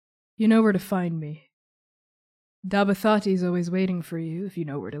 Probably. You know where to find me. Dabathati's always waiting for you if you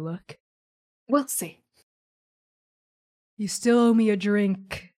know where to look. We'll see. You still owe me a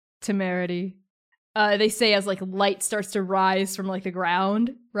drink, Temerity. They say as like light starts to rise from like the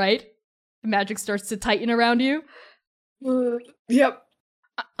ground, right? Magic starts to tighten around you. Yep.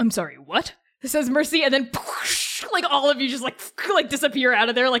 I'm sorry, what? Says Mercy, and then like all of you just like disappear out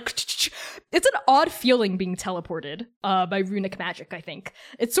of there. Like it's an odd feeling being teleported by runic magic. I think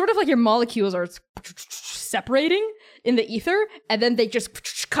it's sort of like your molecules are separating in the ether, and then they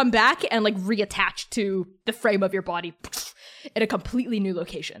just come back and like reattach to the frame of your body in a completely new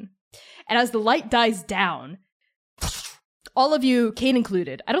location. And as the light dies down, all of you, Kane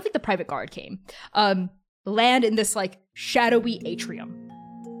included, I don't think the private guard came, land in this like shadowy atrium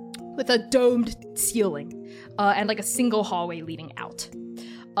with a domed ceiling and like a single hallway leading out.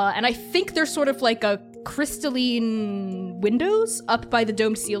 And I think there's sort of like a crystalline windows up by the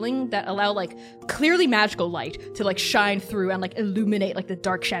domed ceiling that allow like clearly magical light to like shine through and like illuminate like the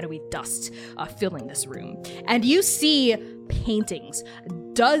dark shadowy dust filling this room. And you see paintings,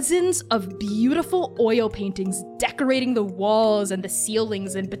 dozens of beautiful oil paintings decorating the walls and the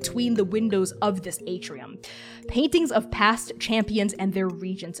ceilings and between the windows of this atrium. Paintings of past champions and their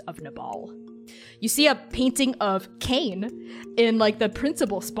regents of Nabal. You see a painting of Kane in like the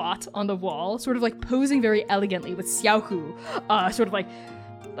principal spot on the wall, sort of like posing very elegantly with Xiaohu, sort of like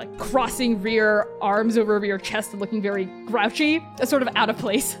crossing rear arms over rear chest and looking very grouchy, sort of out of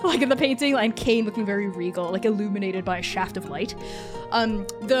place, like in the painting, and Kane looking very regal, like illuminated by a shaft of light.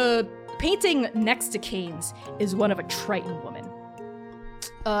 The painting next to Kane's is one of a Triton woman.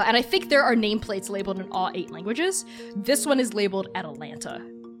 And I think there are nameplates labeled in all 8 languages. This one is labeled Atalanta,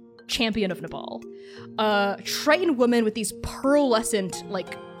 champion of Nabal. Triton woman with these pearlescent,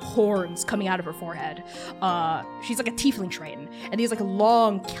 like, horns coming out of her forehead. She's like a tiefling Triton, and these like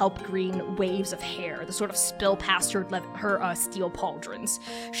long kelp green waves of hair that sort of spill past her steel pauldrons.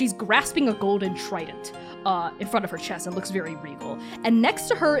 She's grasping a golden trident in front of her chest and looks very regal. And next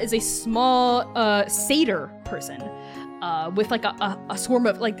to her is a small satyr person. with like a swarm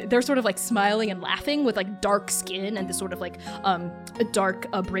of like they're sort of like smiling and laughing with like dark skin and this sort of like a dark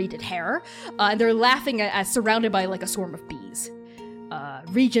braided hair, and they're laughing as surrounded by like a swarm of bees.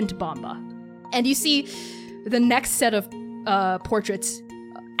 Regent Bomba, and you see the next set of portraits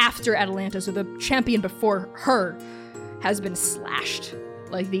after Atalanta, so the champion before her has been slashed,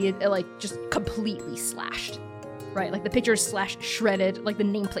 like just completely slashed, right? Like the picture is slashed, shredded, like the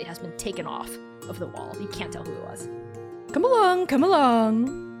nameplate has been taken off of the wall. You can't tell who it was. Come along, come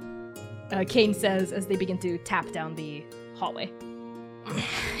along, Kane says as they begin to tap down the hallway.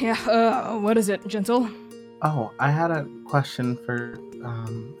 Yeah, what is it, Gentle? Oh, I had a question for,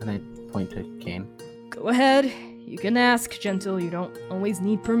 and I point to Kane. Go ahead. You can ask, Gentle. You don't always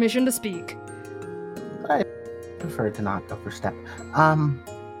need permission to speak. I prefer to not go first step.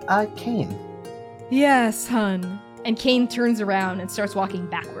 Kane. Yes, hun. And Kane turns around and starts walking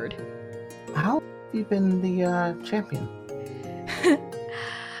backward. How have you been the, champion?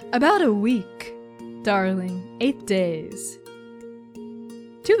 About a week, darling. 8 days.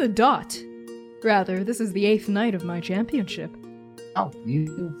 To the dot. Rather, this is the 8th night of my championship. Oh,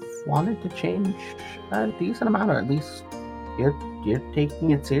 you've wanted to change a decent amount, or at least you're taking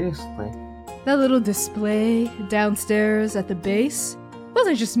it seriously. That little display downstairs at the base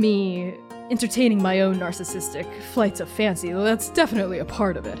wasn't just me entertaining my own narcissistic flights of fancy, though that's definitely a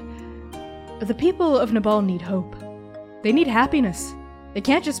part of it. The people of Nabal need hope. They need happiness. They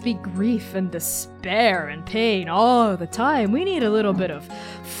can't just be grief and despair and pain all the time. We need a little bit of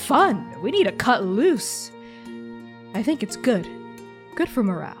fun. We need to cut loose. I think it's good. Good for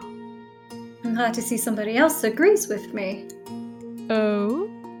morale. I'm glad to see somebody else agrees with me. Oh?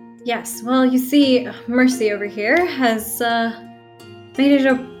 Yes, well, you see, Mercy over here has made it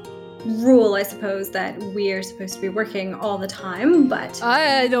a rule, I suppose, that we are supposed to be working all the time, but...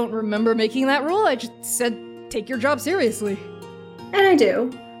 I don't remember making that rule. I just said take your job seriously. And I do.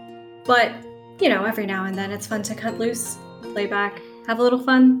 But, you know, every now and then it's fun to cut loose, lay back, have a little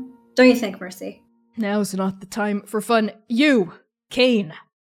fun. Don't you think, Mercy? Now's not the time for fun. You, Kane,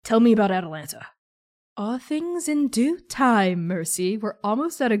 tell me about Atalanta. All things in due time, Mercy. We're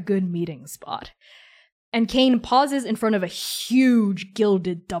almost at a good meeting spot. And Kane pauses in front of a huge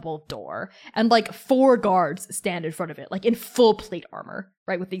gilded double door, and like 4 guards stand in front of it, like in full plate armor,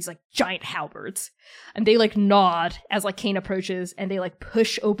 right, with these like giant halberds. And they like nod as like Kane approaches, and they like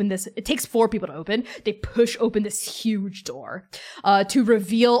push open this. It takes 4 people to open. They push open this huge door to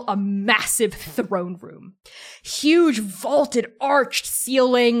reveal a massive throne room. Huge vaulted arched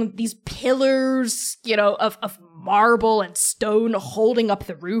ceiling, these pillars, you know, of marble and stone holding up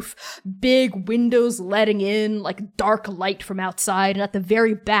the roof, big windows letting in like dark light from outside, and at the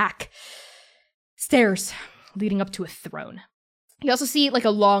very back, stairs leading up to a throne. You also see like a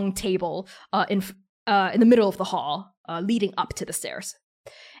long table in the middle of the hall leading up to the stairs.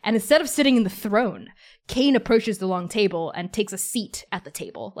 And instead of sitting in the throne, Kane approaches the long table and takes a seat at the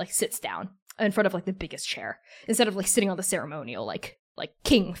table, like sits down in front of like the biggest chair, instead of like sitting on the ceremonial like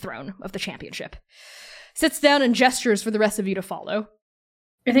king throne of the championship. Sits down and gestures for the rest of you to follow.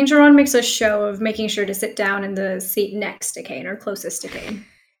 I think Jerron makes a show of making sure to sit down in the seat next to Kane, or closest to Kane.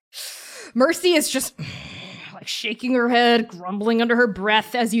 Mercy is just like shaking her head, grumbling under her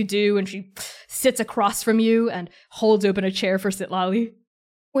breath as you do, and she sits across from you and holds open a chair for Sitlali.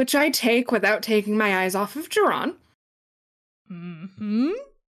 Which I take without taking my eyes off of Jerron. Mm-hmm.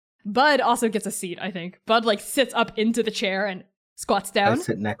 Bud also gets a seat, I think. Bud like sits up into the chair and squats down. I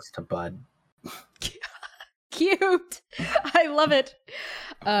sit next to Bud. Cute. I love it.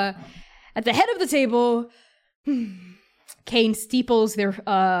 At the head of the table, Kane steeples their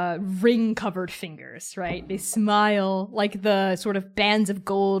ring-covered fingers, right? They smile like the sort of bands of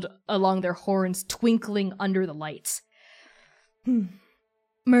gold along their horns twinkling under the lights.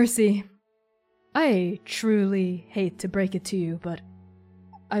 Mercy, I truly hate to break it to you, but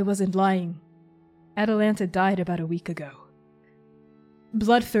I wasn't lying. Atalanta died about a week ago.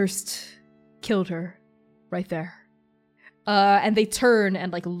 Bloodthirst killed her. Right there. And they turn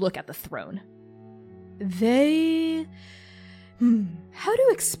and, like, look at the throne. They... how to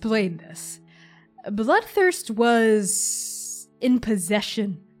explain this? Bloodthirst was in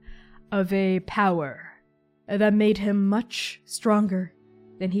possession of a power that made him much stronger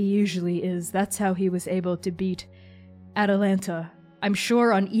than he usually is. That's how he was able to beat Atalanta. I'm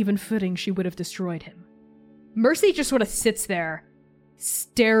sure on even footing she would have destroyed him. Mercy just sort of sits there,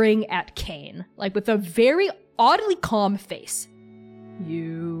 staring at Kane, like with a very oddly calm face.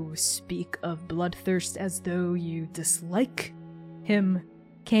 You speak of Bloodthirst as though you dislike him,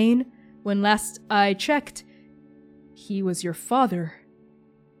 Kane. When last I checked, he was your father,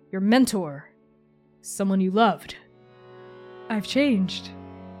 your mentor, someone you loved. I've changed,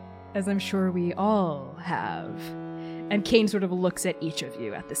 as I'm sure we all have. And Kane sort of looks at each of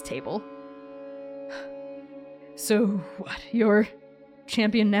you at this table. So, what? You're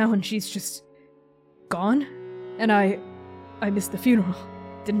champion now and she's just gone? And I missed the funeral,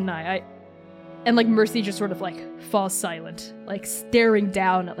 didn't I? And, like, Mercy just sort of, like, falls silent, like, staring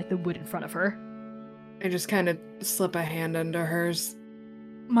down at, like, the wood in front of her. I just kind of slip a hand under hers.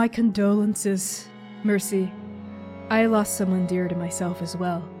 My condolences, Mercy. I lost someone dear to myself as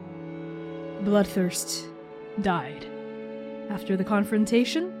well. Bloodthirst died. After the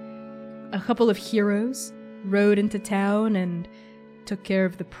confrontation, a couple of heroes rode into town and took care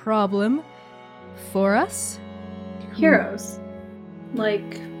of the problem for us. Heroes?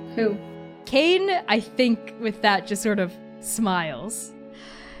 Like, who? Kane, I think, with that, just sort of smiles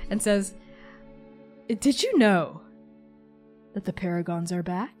and says, "Did you know that the Paragons are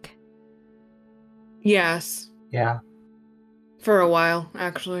back?" Yes. Yeah. For a while,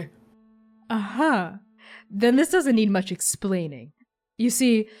 actually. Uh-huh. Then this doesn't need much explaining. You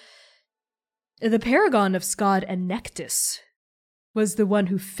see, the Paragon of Skad and Nectis was the one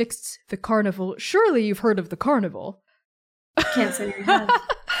who fixed the carnival. Surely you've heard of the carnival. Can't say you have.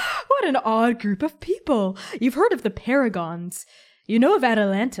 What an odd group of people. You've heard of the Paragons. You know of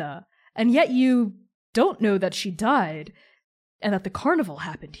Atalanta, and yet you don't know that she died, and that the carnival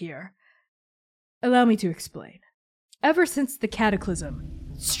happened here. Allow me to explain. Ever since the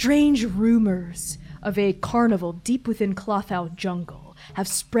Cataclysm, strange rumors of a carnival deep within Clothau jungle have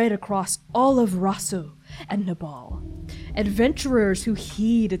spread across all of Rosso and Nabal. Adventurers who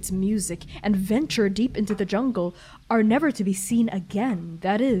heed its music and venture deep into the jungle are never to be seen again,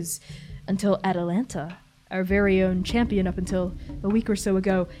 that is, until Atalanta, our very own champion up until a week or so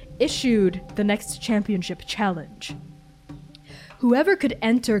ago, issued the next championship challenge. Whoever could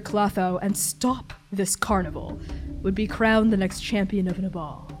enter Clothau and stop this carnival would be crowned the next champion of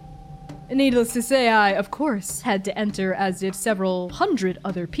Nabal. Needless to say, I, of course, had to enter, as did several hundred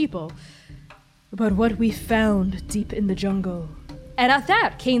other people. But what we found deep in the jungle... And at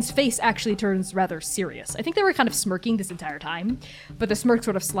that, Kane's face actually turns rather serious. I think they were kind of smirking this entire time, but the smirk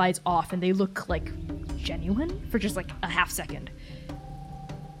sort of slides off and they look, like, genuine for just, like, a half second.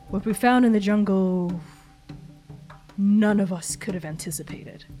 What we found in the jungle... none of us could have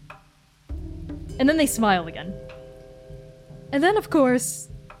anticipated. And then they smile again. And then, of course,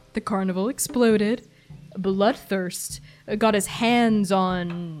 the carnival exploded. Bloodthirst got his hands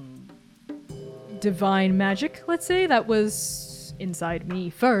on divine magic, let's say, that was inside me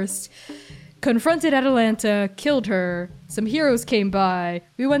first. Confronted Atalanta, killed her. Some heroes came by.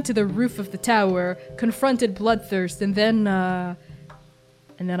 We went to the roof of the tower, confronted Bloodthirst, and then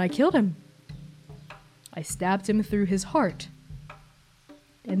I killed him. I stabbed him through his heart.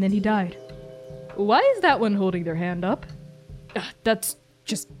 And then he died. Why is that one holding their hand up? That's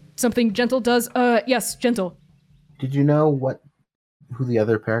just something Gentle does. Yes, Gentle. Did you know who the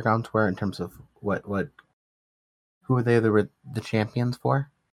other Paragons were in terms of who were they the champions for?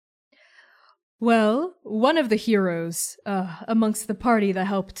 Well, one of the heroes amongst the party that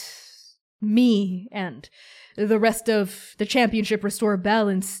helped me and the rest of the championship restore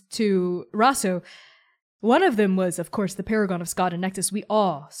balance to Rosso, one of them was, of course, the Paragon of Skad and Nectis we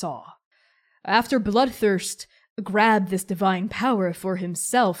all saw. After Bloodthirst grabbed this divine power for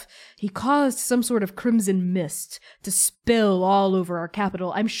himself, he caused some sort of crimson mist to spill all over our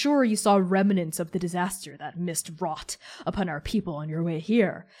capital. I'm sure you saw remnants of the disaster that mist wrought upon our people on your way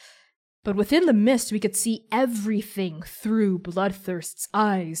here. But within the mist, we could see everything through Bloodthirst's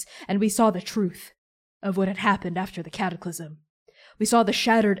eyes, and we saw the truth of what had happened after the Cataclysm. We saw the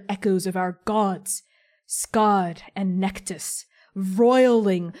shattered echoes of our gods, Skad and Nectis,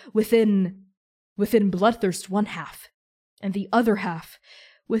 roiling within Bloodthirst one half, and the other half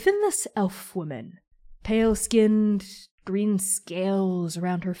within this elf woman, pale-skinned, green scales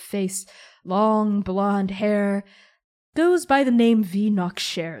around her face, long blonde hair, goes by the name Vinox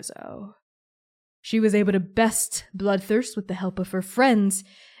Scherzo. She was able to best Bloodthirst with the help of her friends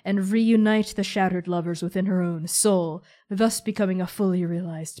and reunite the shattered lovers within her own soul, thus becoming a fully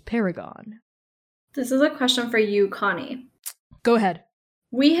realized paragon. This is a question for you, Connie. Go ahead.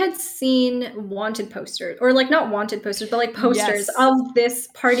 We had seen wanted posters, or like not wanted posters, but like posters Yes. of this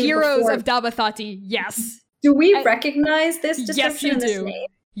party Heroes before. of Dabathati, yes. Do we recognize this Yes, description you and this do. name?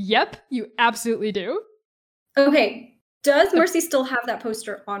 Yep, you absolutely do. Okay, does Mercy still have that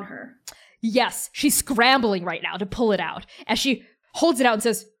poster on her? Yes, she's scrambling right now to pull it out, as she holds it out and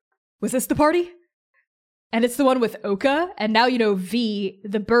says, "Was this the party?" And it's the one with Oka, and now you know V,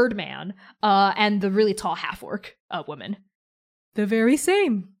 the Birdman, and the really tall half-orc woman. The very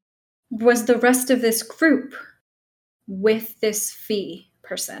same. Was the rest of this group with this Fee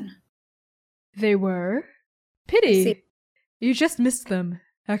person. They were? I Pity. see. You just missed them,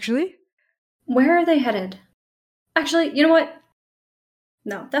 actually. Where are they headed? Actually, you know what?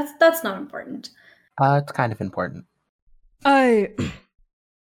 No, that's not important. It's kind of important. I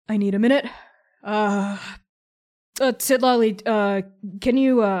need a minute. Tidlali, can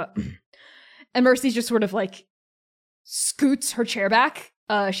you, and Mercy just sort of, like, scoots her chair back.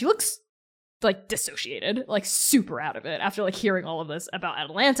 She looks, like, dissociated, like, super out of it after, like, hearing all of this about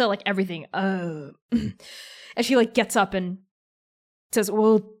Atalanta, like, everything. And she, like, gets up and says,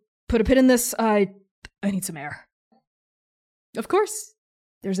 well, put a pin in this. I need some air. Of course.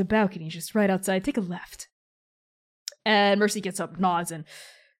 There's a balcony just right outside. Take a left. And Mercy gets up, nods, and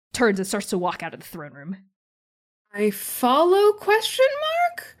turns and starts to walk out of the throne room. I follow ?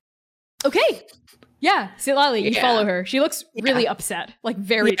 Okay. Yeah, Silali, you Yeah. follow her. She looks really Yeah. upset, like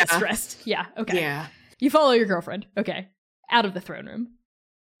very Yeah. distressed. Yeah, okay. Yeah. You follow your girlfriend. Okay. Out of the throne room.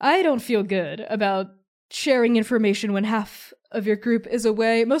 I don't feel good about sharing information when half of your group is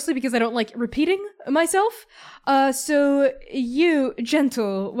away, mostly because I don't like repeating myself. So you,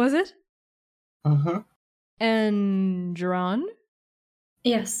 Gentle, was it? Mm-hmm. And Duran?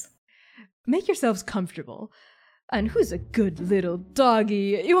 Yes. Make yourselves comfortable. And who's a good little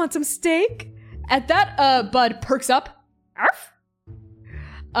doggy? You want some steak? At that, Bud perks up. Arf!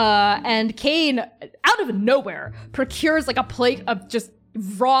 And Kane, out of nowhere, procures like a plate of just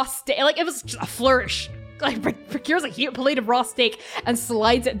raw steak. Like it was just a flourish. Like procures a huge plate of raw steak and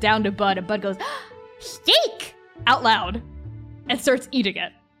slides it down to Bud. And Bud goes, steak! Out loud. And starts eating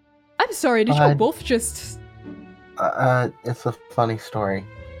it. I'm sorry, did you both just... It's a funny story.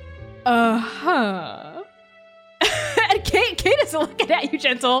 Uh-huh. And Kate is looking at you,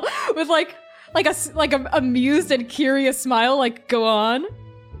 Gentle, with like a amused and curious smile, like, go on.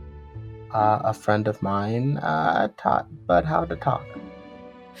 A friend of mine taught Bud how to talk.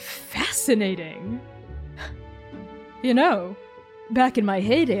 Fascinating. You know, back in my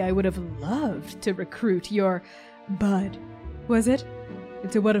heyday, I would have loved to recruit your Bud, was it?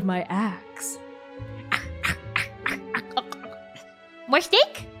 Into one of my acts. More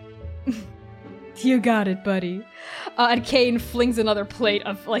steak? You got it, buddy. And Kane flings another plate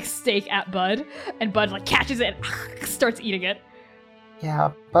of, like, steak at Bud, and Bud, like, catches it and starts eating it.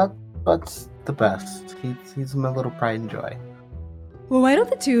 Yeah, Bud's the best. He's my little pride and joy. Well, why don't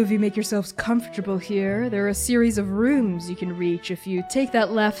the two of you make yourselves comfortable here? There are a series of rooms you can reach. If you take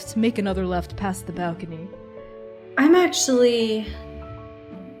that left, make another left past the balcony. I'm actually...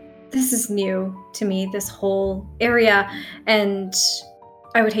 This is new to me, this whole area, and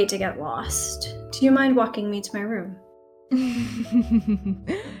I would hate to get lost. Do you mind walking me to my room?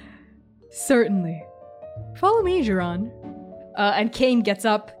 Certainly. Follow me, Duran. And Kane gets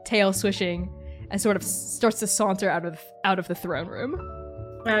up, tail swishing, and sort of starts to saunter out of the throne room.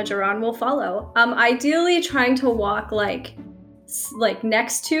 Duran will follow. Ideally trying to walk like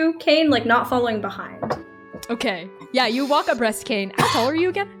next to Kane, like not following behind. Okay. Yeah, you walk abreast Kane. How tall are you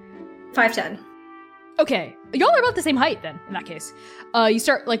again? 5'10". Okay. Y'all are about the same height then, in that case. You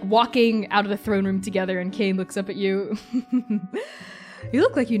start, like, walking out of the throne room together, and Kane looks up at you. You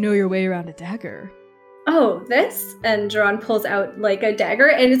look like you know your way around a dagger. Oh, this? And Duran pulls out, like, a dagger,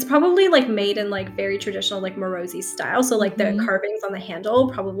 and it's probably, like, made in, like, very traditional, like, Morosi style. So, like, the carvings on the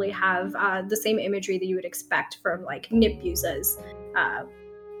handle probably have the same imagery that you would expect from, like, Nibusas.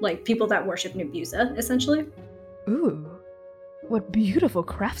 Like, people that worship Nibusa, essentially. Ooh. What beautiful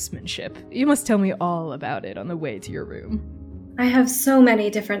craftsmanship. You must tell me all about it on the way to your room. I have so many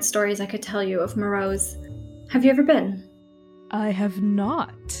different stories I could tell you of Morose. Have you ever been? I have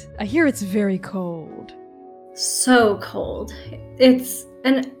not. I hear it's very cold. So cold. It's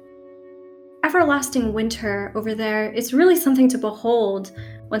an everlasting winter over there. It's really something to behold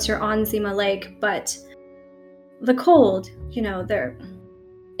once you're on Zima Lake, but the cold, you know,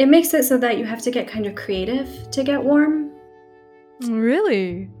 it makes it so that you have to get kind of creative to get warm.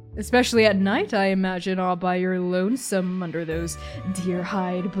 Really? Especially at night, I imagine, all by your lonesome under those deer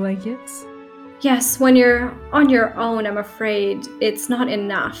hide blankets. Yes, when you're on your own, I'm afraid it's not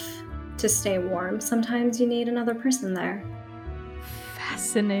enough to stay warm. Sometimes you need another person there.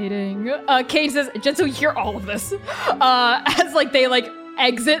 Fascinating. Kane says, Gentle, you hear all of this. As, like, they, like,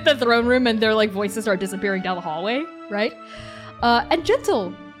 exit the throne room and their, like, voices start disappearing down the hallway, right? And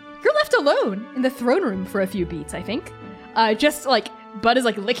Gentle, you're left alone in the throne room for a few beats, I think. Just, like, Bud is,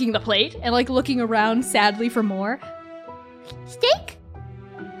 like, licking the plate and, like, looking around sadly for more. Steak?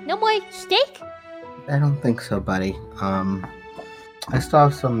 No more steak? I don't think so, buddy. I still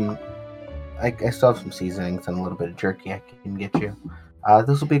have some seasonings and a little bit of jerky I can get you.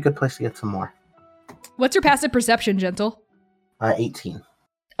 This will be a good place to get some more. What's your passive perception, Gentle? 18.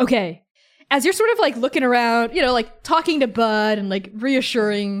 Okay. As you're sort of like looking around, like talking to Bud and like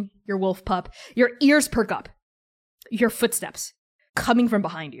reassuring your wolf pup, your ears perk up. You hear footsteps coming from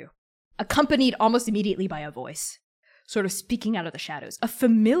behind you, accompanied almost immediately by a voice, sort of speaking out of the shadows. A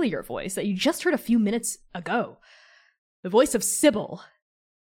familiar voice that you just heard a few minutes ago. The voice of Sybil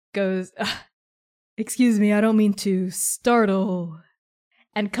goes, "Excuse me, I don't mean to startle."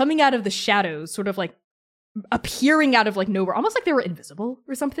 And coming out of the shadows, sort of like appearing out of like nowhere, almost like they were invisible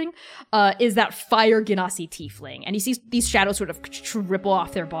or something, is that Fire Genasi tiefling. And you see these shadows sort of ripple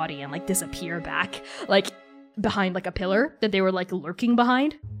off their body and like disappear back, like behind like a pillar that they were like lurking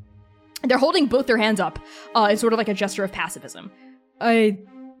behind. And they're holding both their hands up in sort of like a gesture of pacifism. "I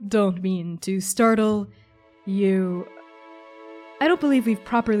don't mean to startle you. I don't believe we've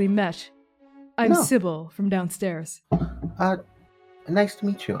properly met. I'm No. Sybil from downstairs." Nice to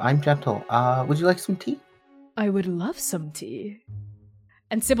meet you. I'm Gentle. Would you like some tea? "I would love some tea."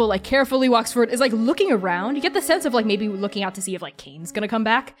 And Sybil like carefully walks forward, is like looking around. You get the sense of like maybe looking out to see if like Kane's gonna come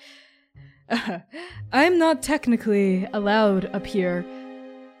back. "I'm not technically allowed up here,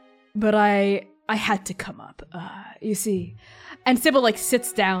 but I had to come up, you see." And Sybil like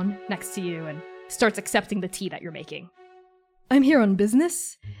sits down next to you and starts accepting the tea that you're making. "I'm here on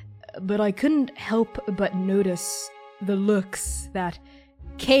business, but I couldn't help but notice the looks that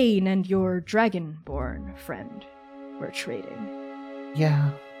Kane and your Dragonborn friend were trading."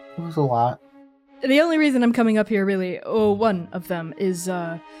 Yeah, it was a lot. The only reason I'm coming up here, really, one of them, is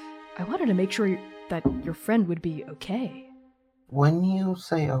I wanted to make sure that your friend would be okay. When you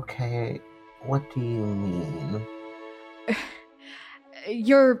say okay, what do you mean?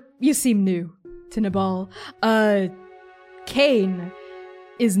 You seem new to Nabal. Kane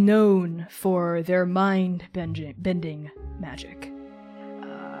is known for their mind-bending magic.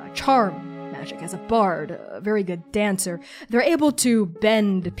 Charm magic. As a bard, a very good dancer, they're able to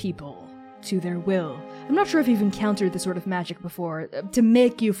bend people to their will. I'm not sure if you've encountered this sort of magic before, to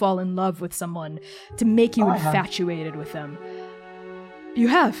make you fall in love with someone, to make you I have. infatuated with them. You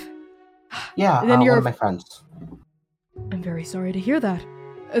have? Yeah, Then one you're- of my friends. I'm very sorry to hear that.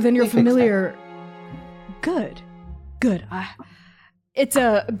 Then you're They fixed familiar. Good. It's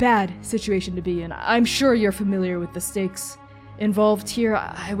a bad situation to be in. I'm sure you're familiar with the stakes involved here.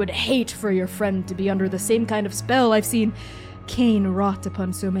 I would hate for your friend to be under the same kind of spell I've seen Kane wrought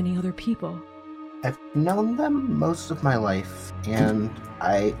upon so many other people. I've known them most of my life, and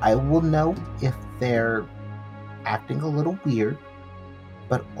I will know if they're acting a little weird,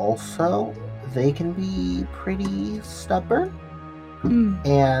 but also they can be pretty stubborn. Hmm.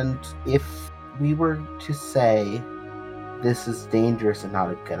 And if we were to say this is dangerous and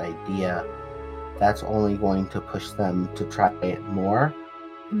not a good idea, that's only going to push them to try it more.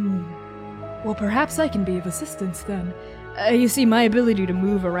 Well, perhaps I can be of assistance then. You see, my ability to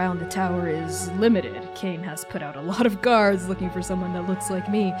move around the tower is limited. Kane has put out a lot of guards looking for someone that looks like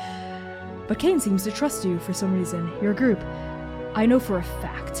me. But Kane seems to trust you for some reason, your group. I know for a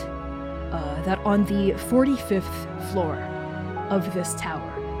fact that on the 45th floor of this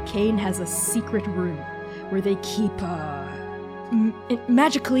tower, Kane has a secret room where they keep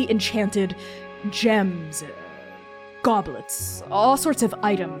magically enchanted gems, goblets, all sorts of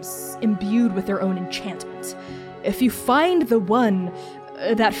items imbued with their own enchantment. If you find the one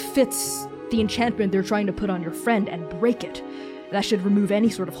that fits the enchantment they're trying to put on your friend and break it, that should remove any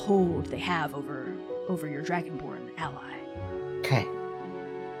sort of hold they have over your Dragonborn ally. Okay.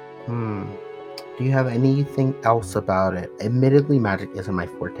 Do you have anything else about it? Admittedly, magic isn't my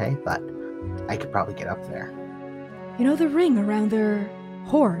forte, but I could probably get up there. You know the ring around their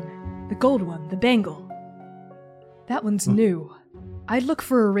horn? The gold one, the bangle? That one's new. I'd look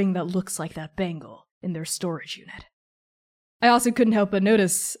for a ring that looks like that bangle in their storage unit. I also couldn't help but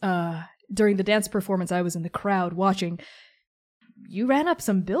notice, during the dance performance I was in the crowd watching, you ran up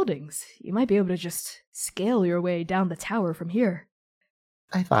some buildings. You might be able to just scale your way down the tower from here.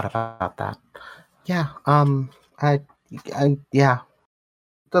 I thought about that. Yeah, yeah.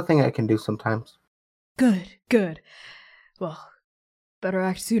 The thing I can do sometimes. Good. Well, better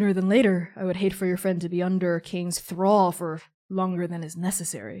act sooner than later. I would hate for your friend to be under Kane's thrall for longer than is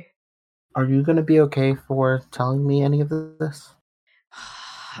necessary. Are you going to be okay for telling me any of this?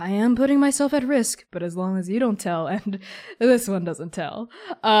 I am putting myself at risk, but as long as you don't tell, and this one doesn't tell.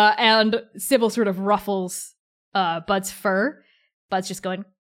 And Sybil sort of ruffles Bud's fur. Bud's just going,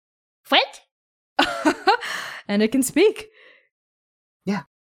 What? and it can speak. Yeah.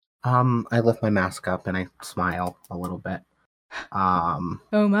 I lift my mask up and I smile a little bit. Oh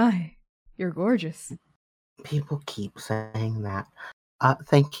my, you're gorgeous. People keep saying that.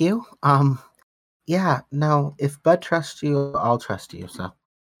 Thank you. Yeah, no, if Bud trusts you, I'll trust you, so.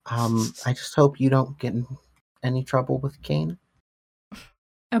 I just hope you don't get in any trouble with Kane.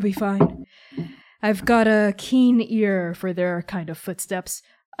 I'll be fine. I've got a keen ear for their kind of footsteps.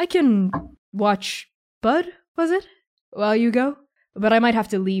 I can watch Bud, was it? While you go? But I might have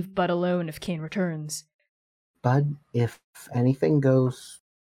to leave Bud alone if Kane returns. Bud, if anything goes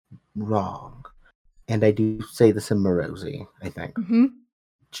wrong, and I do say this in Morosi, I think, Mm-hmm.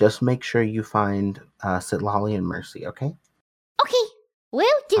 just make sure you find Sitlali and Mercy, okay? Okay, will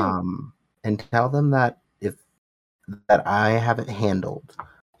do. And tell them that that I have it handled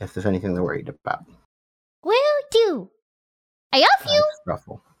if there's anything they're worried about. Will do. I love you.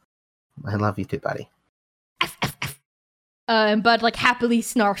 Ruffle. I love you too, buddy. And Bud, like, happily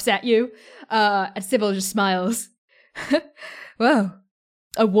snarfs at you, and Sybil just smiles. Wow,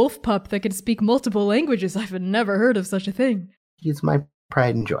 a wolf pup that can speak multiple languages. I've never heard of such a thing. He's my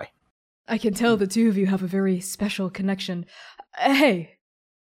pride and joy. I can tell the two of you have a very special connection. Hey.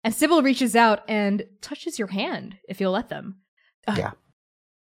 And Sybil reaches out and touches your hand, if you'll let them. Yeah.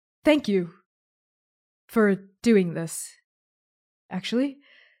 Thank you for doing this. Actually,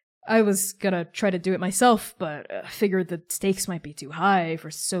 I was gonna try to do it myself, but figured the stakes might be too high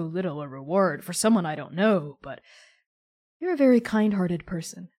for so little a reward for someone I don't know, but you're a very kind-hearted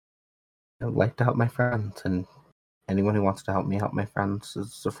person. I like to help my friends, and anyone who wants to help me help my friends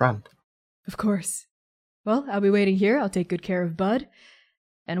is a friend. Of course. Well, I'll be waiting here. I'll take good care of Bud.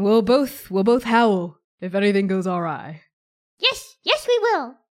 And we'll both howl if anything goes awry. Yes, we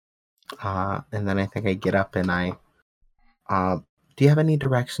will. And then I think I get up and do you have any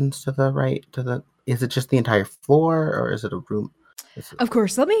directions to the right? Is it just the entire floor, or is it a room? Of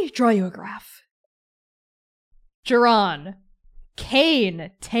course, let me draw you a graph. Jiran,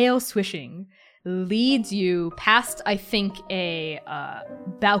 Kane, tail swishing, leads you past, I think, a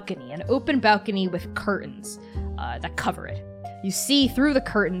balcony, an open balcony with curtains that cover it. You see through the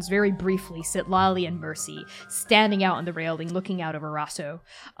curtains, very briefly, Sitlali and Mercy, standing out on the railing, looking out over Rasso,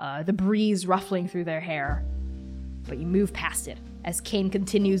 the breeze ruffling through their hair. But you move past it, as Kane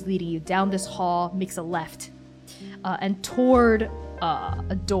continues leading you down this hall, makes a left, and toward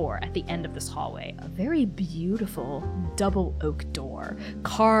a door at the end of this hallway. A very beautiful double oak door,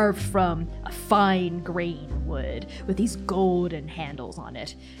 carved from a fine grain wood, with these golden handles on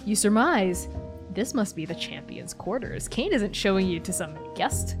it. You surmise this must be the champion's quarters. Kane isn't showing you to some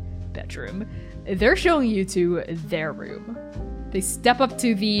guest bedroom. They're showing you to their room. They step up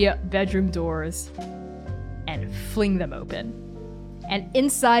to the bedroom doors and fling them open. And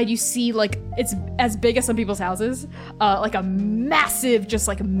inside you see, like, it's as big as some people's houses, like a massive, just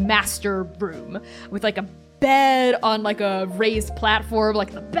like master room with like a bed on like a raised platform, like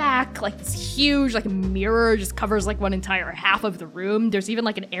in the back, like this huge like mirror just covers like one entire half of the room. There's even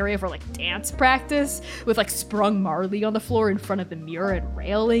like an area for like dance practice with like sprung Marley on the floor in front of the mirror and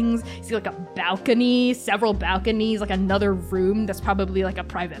railings. You see like a balcony, several balconies, like another room that's probably like a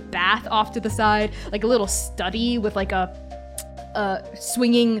private bath off to the side, like a little study with like a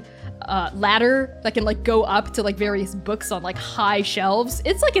swinging ladder that can like go up to like various books on like high shelves.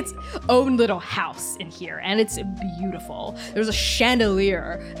 It's like its own little house in here, and it's beautiful. There's a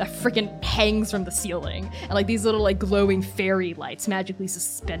chandelier that freaking hangs from the ceiling, and like these little like glowing fairy lights magically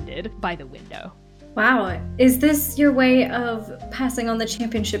suspended by the window. Wow, is this your way of passing on the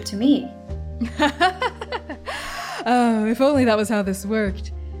championship to me? Oh, if only that was how this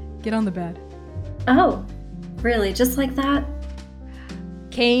worked. Get on the bed. Oh, really? Just like that?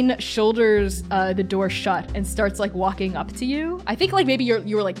 Kane shoulders the door shut and starts like walking up to you. I think like maybe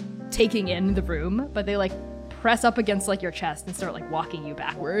you were like taking in the room, but they like press up against like your chest and start like walking you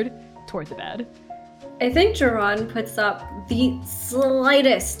backward toward the bed. I think Jiran puts up the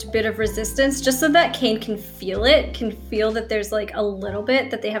slightest bit of resistance just so that Kane can feel that there's like a little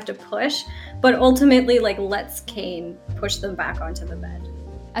bit that they have to push, but ultimately like lets Kane push them back onto the bed.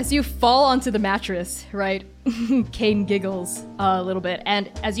 As you fall onto the mattress, right, Kane giggles a little bit,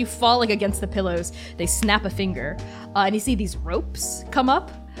 and as you fall like against the pillows, they snap a finger, and you see these ropes come up,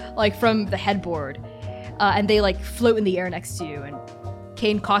 like from the headboard, and they like float in the air next to you, and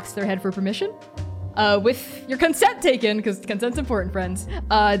Kane cocks their head for permission. With your consent taken, because consent's important, friends,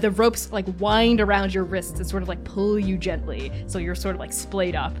 the ropes like wind around your wrists and sort of like pull you gently, so you're sort of like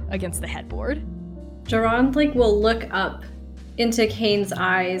splayed up against the headboard. Jiran like will look up into Kane's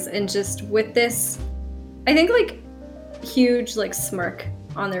eyes and just with this, I think like huge like smirk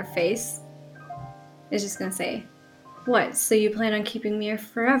on their face, is just gonna say, "What? So you plan on keeping me here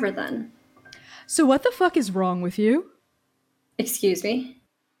forever then?" So what the fuck is wrong with you? Excuse me?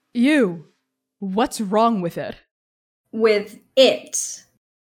 You. What's wrong with it? With it.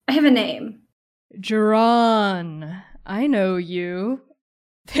 I have a name. Jiran, I know you.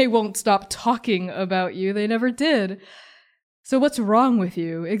 They won't stop talking about you. They never did. So what's wrong with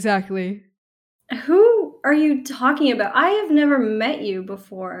you, exactly? Who are you talking about? I have never met you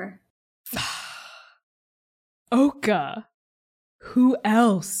before. Oka. Who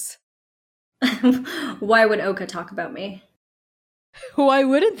else? Why would Oka talk about me? Why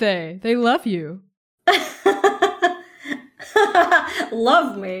wouldn't they? They love you.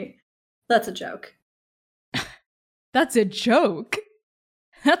 Love me? That's a joke. That's a joke?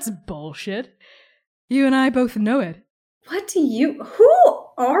 That's bullshit. You and I both know it. Who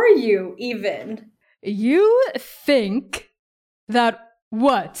are you even? You think that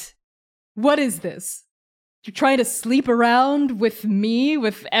what? What is this? You're trying to sleep around with me,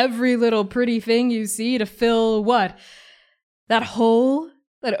 with every little pretty thing you see to fill what? That hole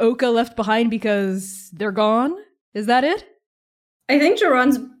that Oka left behind because they're gone? Is that it? I think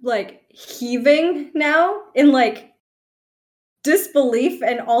Jiran's, like, heaving now in, like, disbelief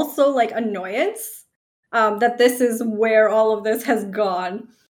and also, like, annoyance that this is where all of this has gone.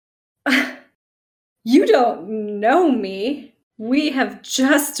 You don't know me. We have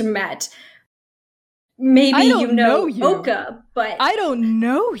just met. Maybe you know Oka, but... I don't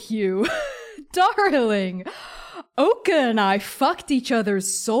know you. Darling. Oka and I fucked each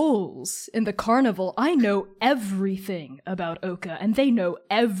other's souls in the carnival. I know everything about Oka, and they know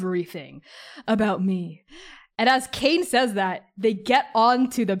everything about me. And as Kane says that, they get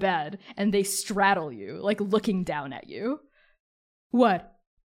onto the bed, and they straddle you, like looking down at you. What?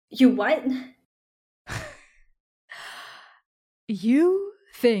 You what? You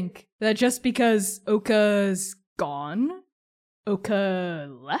think that just because Oka's gone, Oka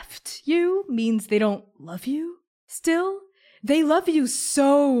left you, means they don't love you still? They love you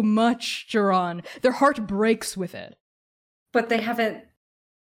so much, Jiran. Their heart breaks with it. But then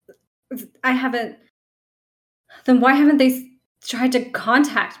why haven't they tried to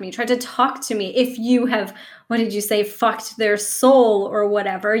contact me, tried to talk to me? If you have, what did you say, fucked their soul or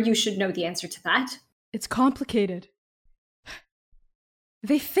whatever, you should know the answer to that. It's complicated.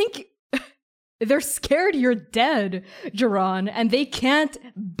 They think they're scared you're dead, Jiran, and they can't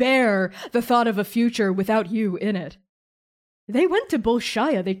bear the thought of a future without you in it. They went to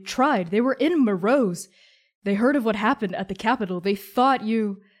Bolshaya, they tried, they were in Moroz. They heard of what happened at the capital, they thought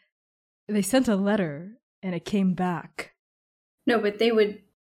you... They sent a letter, and it came back. No, but they would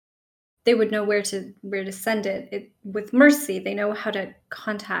know where to send it with Mercy. They know how to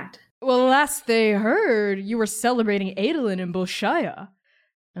contact. Well, last they heard, you were celebrating Adolin in Bolshaya.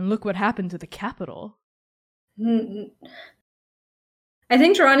 And look what happened to the capital. I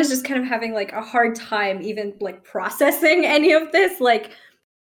think Jiran is just kind of having, like, a hard time even, like, processing any of this. Like,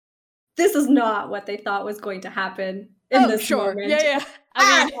 this is not what they thought was going to happen in this moment. Yeah.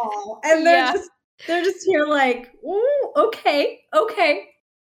 I mean, and they're just here like, ooh, okay.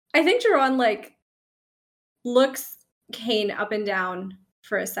 I think Jiran, like, looks Kane up and down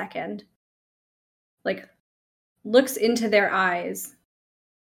for a second. Like, looks into their eyes.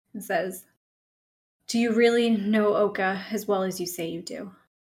 And says, do you really know Oka as well as you say you do?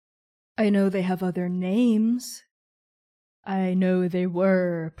 I know they have other names. I know they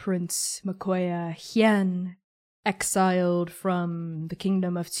were Prince Makoya Hien, exiled from the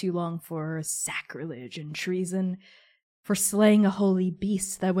kingdom of Tulong for sacrilege and treason, for slaying a holy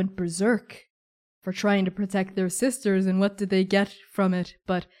beast that went berserk, for trying to protect their sisters, and what did they get from it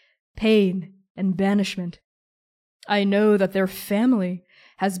but pain and banishment? I know that their family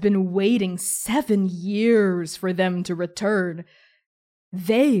has been waiting 7 years for them to return.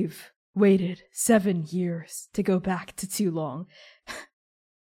 They've waited 7 years to go back to Tulong.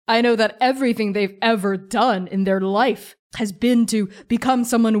 I know that everything they've ever done in their life has been to become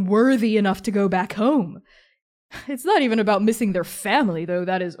someone worthy enough to go back home. It's not even about missing their family, though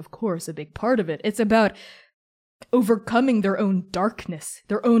that is, of course, a big part of it. It's about overcoming their own darkness,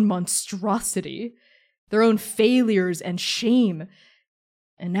 their own monstrosity, their own failures and shame.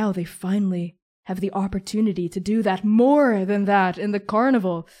 And now they finally have the opportunity to do that, more than that, in the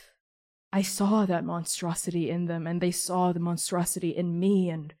carnival. I saw that monstrosity in them, and they saw the monstrosity in me,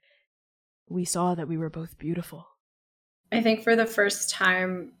 and we saw that we were both beautiful. I think for the first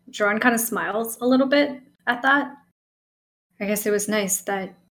time, Jiran kind of smiles a little bit at that. I guess it was nice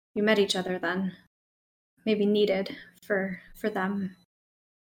that you met each other then. Maybe needed for them.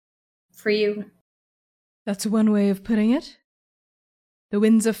 For you. That's one way of putting it. The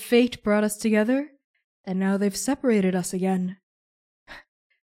winds of fate brought us together, and now they've separated us again.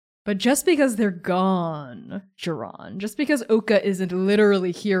 But just because they're gone, Jiran, just because Oka isn't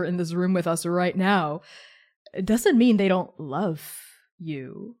literally here in this room with us right now, it doesn't mean they don't love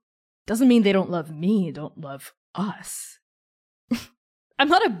you, doesn't mean they don't love me, don't love us. I'm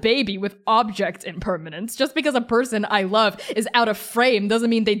not a baby with object impermanence. Just because a person I love is out of frame doesn't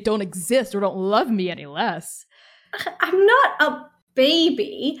mean they don't exist or don't love me any less. I'm not a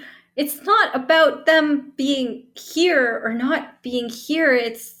baby. It's not about them being here or not being here.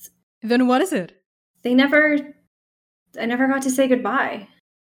 It's... Then what is it? I never got to say goodbye.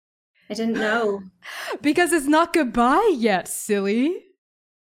 I didn't know. Because it's not goodbye yet, silly.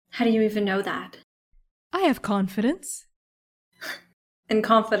 How do you even know that? I have confidence. In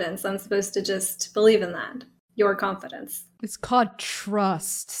confidence, I'm supposed to just believe in that. Your confidence. It's called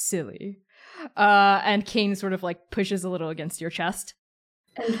trust, silly. And Kane sort of like pushes a little against your chest.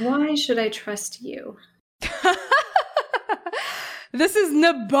 And why should I trust you? This is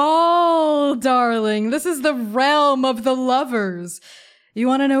Nabal, darling. This is the realm of the lovers. You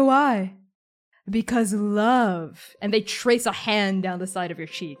want to know why? Because love, and they trace a hand down the side of your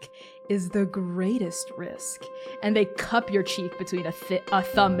cheek, is the greatest risk. And they cup your cheek between a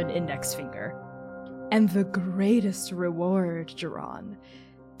thumb and index finger. And the greatest reward, Jiran,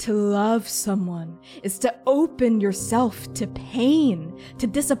 to love someone is to open yourself to pain, to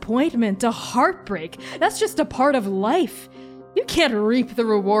disappointment, to heartbreak. That's just a part of life. You can't reap the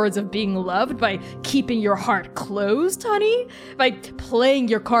rewards of being loved by keeping your heart closed, honey. By playing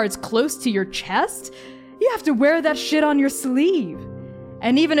your cards close to your chest. You have to wear that shit on your sleeve.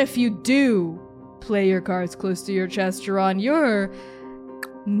 And even if you do play your cards close to your chest, Jiran, you're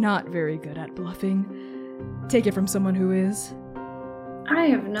not very good at bluffing. Take it from someone who is. I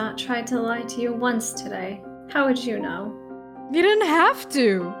have not tried to lie to you once today. How would you know? You didn't have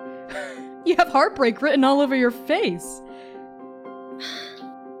to. You have heartbreak written all over your face.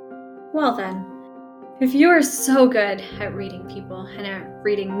 Well then, if you are so good at reading people, and at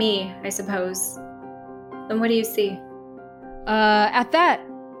reading me, I suppose, then what do you see? At that,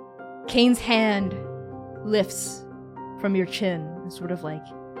 Kane's hand lifts from your chin, and sort of like,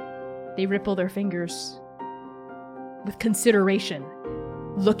 they ripple their fingers with consideration,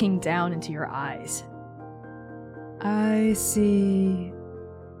 looking down into your eyes. I see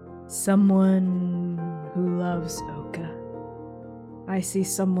someone who loves Oka. I see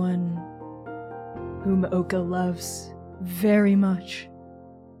someone whom Oka loves very much.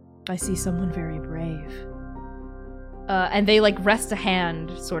 I see someone very brave. And they like rest a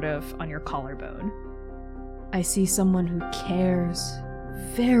hand sort of on your collarbone. I see someone who cares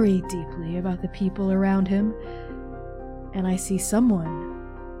very deeply about the people around him. And I see someone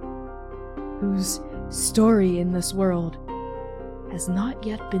whose story in this world has not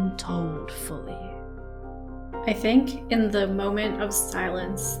yet been told fully. I think in the moment of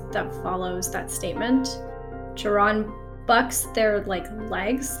silence that follows that statement, Jiran bucks their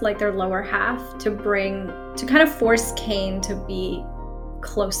legs, like their lower half, to kind of force Kane to be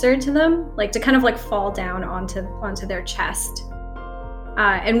closer to them, like to kind of like fall down onto their chest,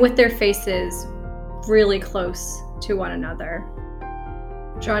 and with their faces really close to one another.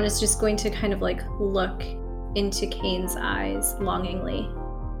 Jiran is just going to kind of like look into Kane's eyes longingly.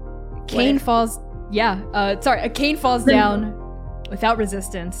 Kane falls down without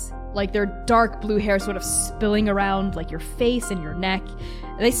resistance, like their dark blue hair sort of spilling around like your face and your neck.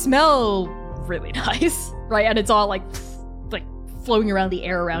 And they smell really nice, right? And it's all like flowing around the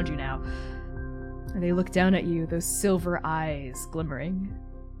air around you now. And they look down at you, those silver eyes glimmering.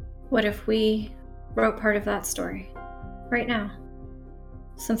 What if we wrote part of that story right now?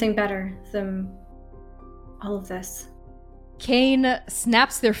 Something better than all of this. Kane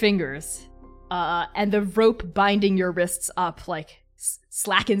snaps their fingers, and the rope binding your wrists up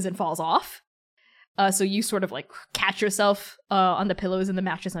slackens and falls off. So you sort of catch yourself on the pillows and the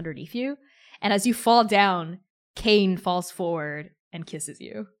mattress underneath you. And as you fall down, Kane falls forward and kisses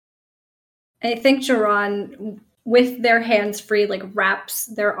you. I think Jiran, with their hands free, wraps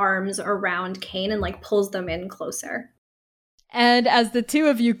their arms around Kane and pulls them in closer. And as the two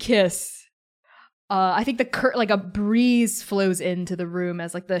of you kiss, I think a breeze flows into the room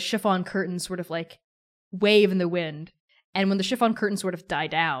as the chiffon curtains sort of wave in the wind. And when the chiffon curtains sort of die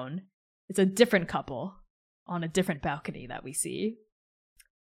down, it's a different couple on a different balcony that we see.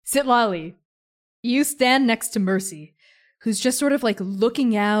 Sitlali, you stand next to Mercy, who's just sort of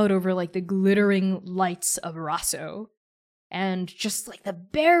looking out over the glittering lights of Raso, and just the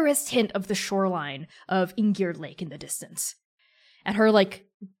barest hint of the shoreline of Ingir Lake in the distance. And her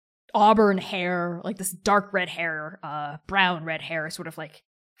auburn hair, this dark red hair, brown red hair, sort of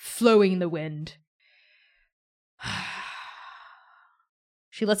flowing in the wind.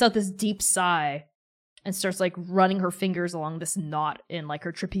 She lets out this deep sigh and starts running her fingers along this knot in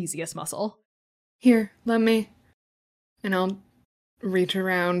her trapezius muscle. Here, let me. And I'll reach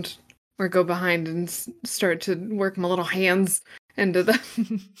around or go behind and start to work my little hands into the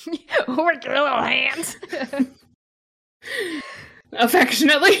Work your little hands.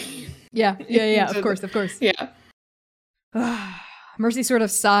 affectionately. Yeah. Of course. Yeah. Mercy sort of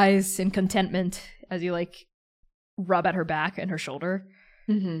sighs in contentment as you like rub at her back and her shoulder.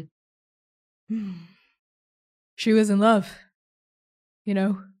 Mm-hmm. She was in love, you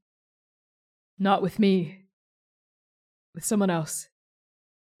know, not with me, with someone else.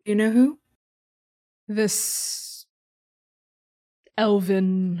 You know who? This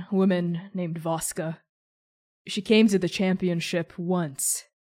elven woman named Voska. She came to the championship once,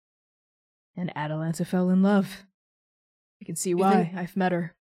 and Atalanta fell in love. I can see why. I've met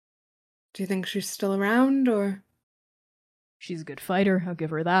her. Do you think she's still around, or? She's a good fighter, I'll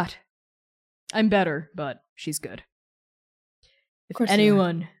give her that. I'm better, but she's good. If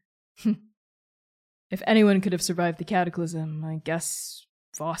anyone could have survived the cataclysm, I guess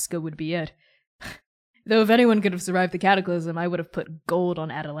Voska would be it. Though if anyone could have survived the cataclysm, I would have put gold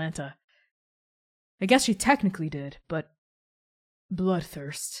on Atalanta. I guess she technically did, but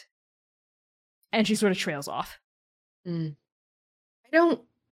bloodthirst. And she sort of trails off. I don't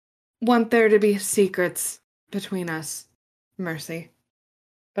want there to be secrets between us, Mercy.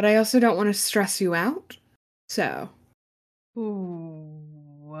 But I also don't want to stress you out, so.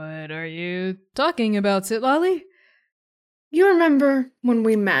 What are you talking about, Sitlali? You remember when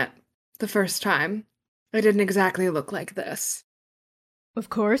we met the first time? I didn't exactly look like this. Of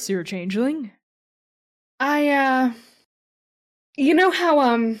course, you're a changeling. You know how,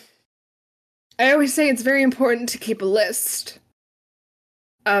 I always say it's very important to keep a list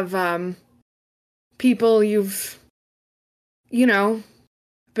of, people you've,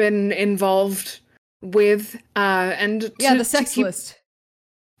 been involved with, and yeah, the sex list.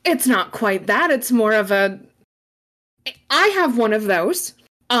 It's not quite that. It's more of a. I have one of those.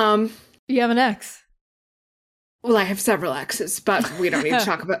 You have an ex. Well, I have several exes, but we don't need to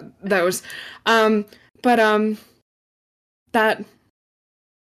talk about those. That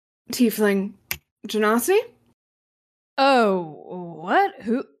tiefling Genasi? Oh, what?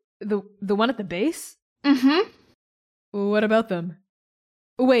 Who? The one at the base? Mm-hmm. What about them?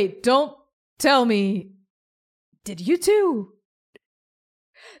 Wait, don't tell me. Did you two?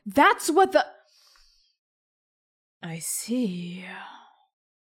 That's what the... I see.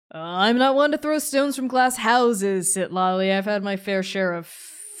 I'm not one to throw stones from glass houses, Sitlali. I've had my fair share of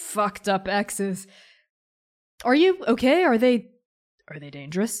fucked up exes. Are you okay? Are they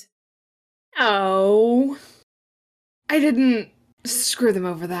dangerous? Oh. I didn't screw them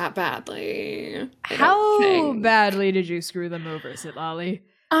over that badly. How badly did you screw them over, Sitlali?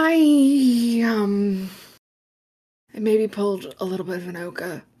 I maybe pulled a little bit of an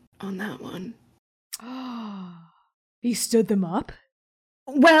Oka on that one. You stood them up?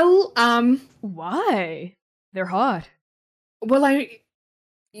 Well, why? They're hot. Well,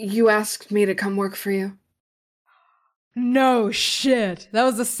 you asked me to come work for you. No shit. That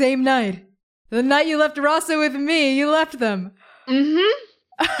was the same night. The night you left Rasa with me, you left them.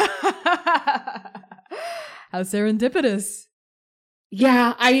 Mm-hmm. How serendipitous.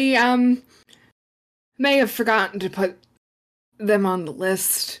 Yeah, I, may have forgotten to put them on the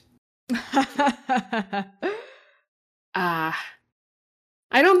list. I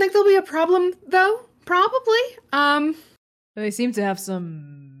don't think there'll be a problem, though. Probably. They seem to have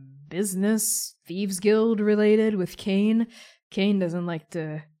some business, Thieves Guild related with Kane. Kane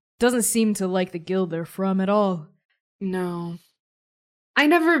doesn't seem to like the guild they're from at all. No. I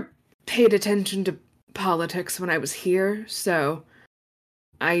never paid attention to politics when I was here, so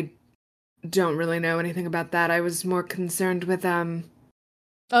I don't really know anything about that. I was more concerned with,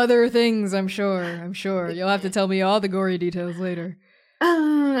 other things, I'm sure. You'll have to tell me all the gory details later.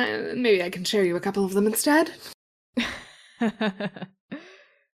 Maybe I can share you a couple of them instead. But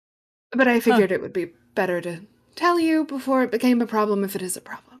I figured it would be better to tell you before it became a problem if it is a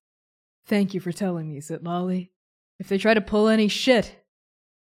problem. Thank you for telling me, Sitlali. If they try to pull any shit,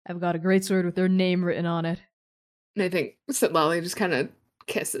 I've got a great sword with their name written on it. And I think Sitlali just kind of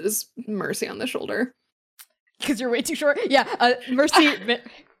kisses Mercy on the shoulder. Because you're way too short? Yeah,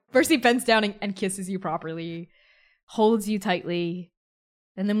 Mercy bends down and kisses you properly, holds you tightly,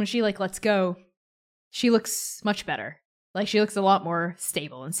 and then when she, lets go, she looks much better. She looks a lot more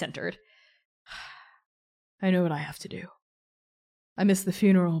stable and centered. I know what I have to do. I missed the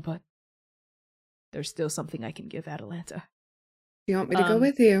funeral, but there's still something I can give Atalanta. You want me to go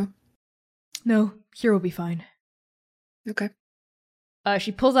with you? No, here will be fine. Okay.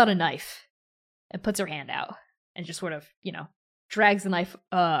 She pulls out a knife and puts her hand out and just sort of, drags the knife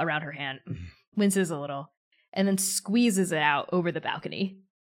around her hand, winces a little, and then squeezes it out over the balcony.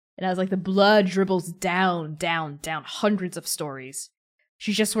 And as like the blood dribbles down, hundreds of stories,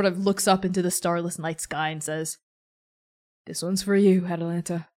 she just sort of looks up into the starless night sky and says, "This one's for you,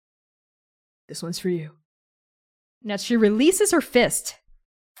 Atalanta. This one's for you." Now she releases her fist.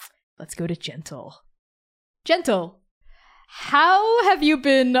 Let's go to Gentle. Gentle, how have you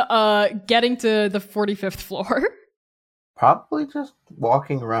been getting to the 45th floor? Probably just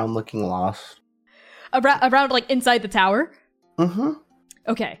walking around looking lost. Around like inside the tower? Mm-hmm.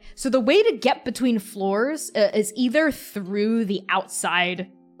 Okay, so the way to get between floors is either through the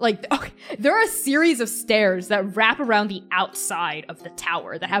outside. There are a series of stairs that wrap around the outside of the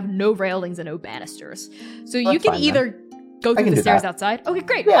tower that have no railings and no banisters. So you can either go through the stairs outside. Okay,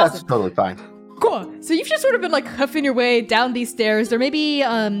 great. Yeah, awesome. that's totally fine. Cool. So you've just sort of been like huffing your way down these stairs. They're maybe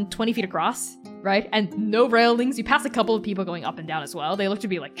 20 feet across, right? And no railings. You pass a couple of people going up and down as well. They look to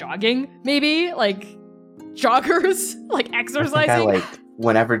be like jogging, maybe like joggers, like exercising.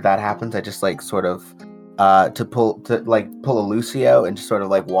 Whenever that happens, I just like sort of pull a Lucio and just sort of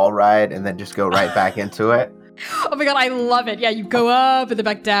like wall ride and then just go right back into it. Oh my god, I love it. Yeah, you go up and then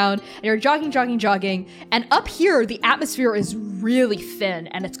back down, and you're jogging. And up here, the atmosphere is really thin,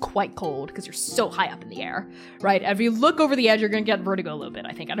 and it's quite cold because you're so high up in the air, right? And if you look over the edge, you're going to get vertigo a little bit,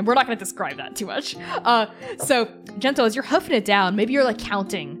 I think. And we're not going to describe that too much. So, Gentle, as you're huffing it down, maybe you're like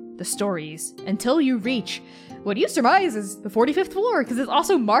counting the stories until you reach what you surmise is the 45th floor, because it's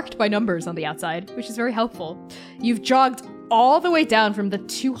also marked by numbers on the outside, which is very helpful. You've jogged all the way down from the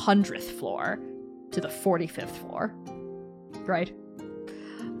 200th floor to the 45th floor, right?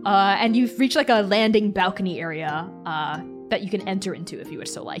 And you've reached like a landing balcony area that you can enter into if you would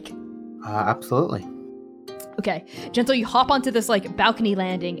so like. Absolutely. Okay, Gentle, you hop onto this like balcony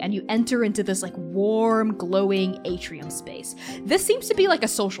landing and you enter into this like warm, glowing atrium space. This seems to be like a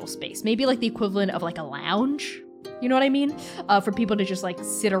social space, maybe like the equivalent of like a lounge. You know what I mean? For people to just like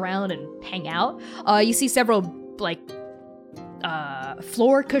sit around and hang out. You see several like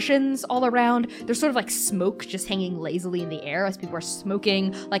floor cushions all around. There's sort of like smoke just hanging lazily in the air as people are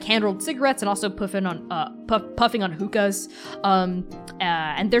smoking like hand-rolled cigarettes and also puffing on hookahs.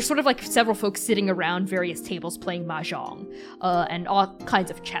 And there's sort of like several folks sitting around various tables playing mahjong and all kinds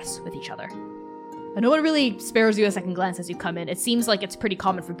of chess with each other. And no one really spares you a second glance as you come in. It seems like it's pretty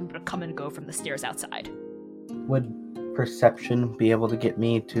common for people to come and go from the stairs outside. Would perception be able to get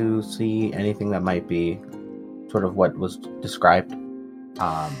me to see anything that might be sort of what was described?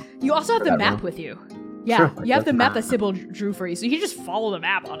 You also have the map room with you. Yeah, sure, you have the map that Sybil drew for you, so you can just follow the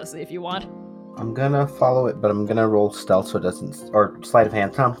map, honestly, if you want. I'm gonna follow it, but I'm gonna roll stealth so it doesn't, or sleight of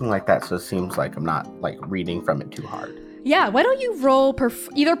hand, something like that, so it seems like I'm not like reading from it too hard. Yeah, why don't you roll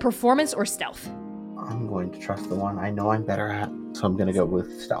either performance or stealth? I'm going to trust the one I know I'm better at, so I'm gonna go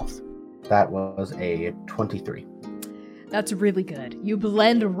with stealth. That was a 23. That's really good. You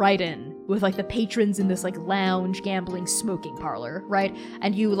blend right in with like the patrons in this like lounge, gambling, smoking parlor, right?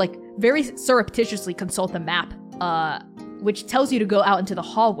 And you like very surreptitiously consult the map, which tells you to go out into the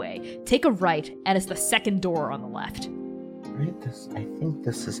hallway, take a right, and it's the second door on the left. Right, I think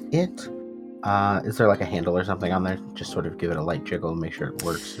this is it. Is there like a handle or something on there? Just sort of give it a light jiggle and make sure it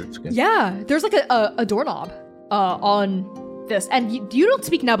works. It's good. Yeah, there's like a doorknob on this. And you don't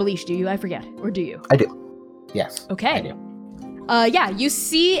speak Nabalish, do you? I forget. Or do you? I do. Yes. Okay. I do. Yeah, you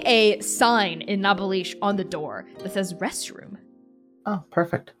see a sign in Nabalish on the door that says restroom. Oh,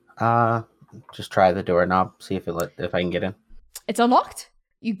 perfect. Just try the doorknob, see if I can get in. It's unlocked.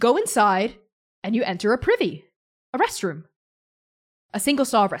 You go inside and you enter a privy, a restroom, a single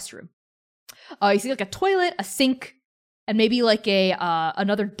stall restroom. You see like a toilet, a sink, and maybe like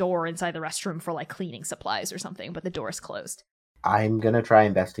another door inside the restroom for like cleaning supplies or something, but the door is closed. I'm gonna try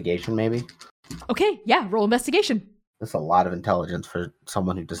investigation, maybe. Okay, yeah, roll investigation. That's a lot of intelligence for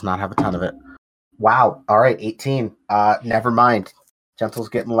someone who does not have a ton of it. Wow. All right, 18. Never mind. Gentle's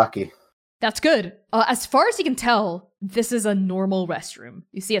getting lucky. That's good. As far as you can tell, this is a normal restroom.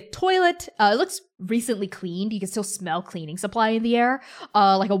 You see a toilet. It looks recently cleaned. You can still smell cleaning supply in the air.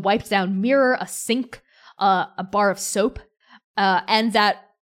 Like a wiped down mirror, a sink, a bar of soap, and that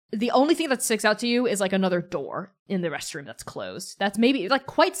the only thing that sticks out to you is like another door in the restroom that's closed. That's maybe like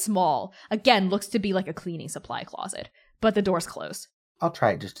quite small. Again, looks to be like a cleaning supply closet, but the door's closed. I'll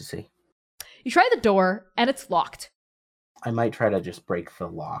try it just to see. You try the door and it's locked. I might try to just break the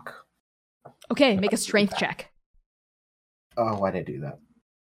lock. Okay, make a strength check. Oh, why did I do that?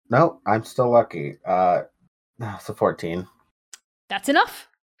 No, I'm still lucky. It's a 14. That's enough.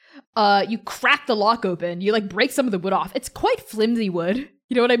 You crack the lock open. You like break some of the wood off. It's quite flimsy wood.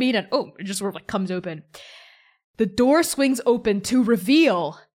 You know what I mean? And it just sort of like comes open. The door swings open to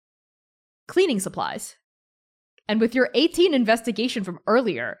reveal cleaning supplies. And with your 18 investigation from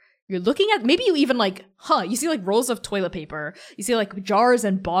earlier, you're looking at, maybe you even like, you see like rolls of toilet paper. You see like jars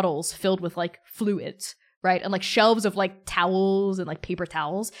and bottles filled with like fluids, right? And like shelves of like towels and like paper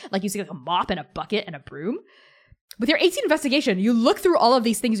towels. Like you see like a mop and a bucket and a broom. With your 18 investigation, you look through all of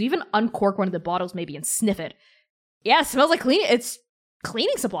these things. You even uncork one of the bottles maybe and sniff it. Yeah, it smells like cleaning. It's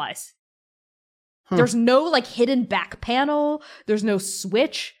cleaning supplies. There's no like hidden back panel. There's no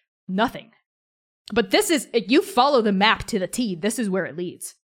switch. Nothing. But this is, you follow the map to the T. This is where it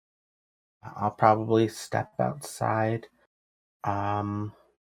leads. I'll probably step outside. And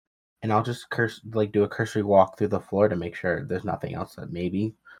I'll just do a cursory walk through the floor to make sure there's nothing else that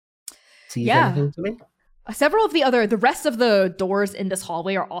maybe sees anything to me. Several of the rest of the doors in this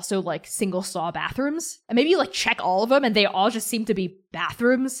hallway are also like single stall bathrooms. And maybe you like check all of them and they all just seem to be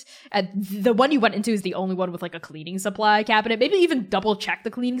bathrooms. And the one you went into is the only one with like a cleaning supply cabinet. Maybe even double check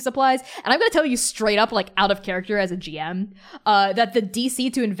the cleaning supplies. And I'm going to tell you straight up, like out of character as a GM, that the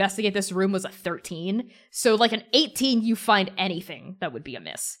DC to investigate this room was a 13. So like an 18, you find anything that would be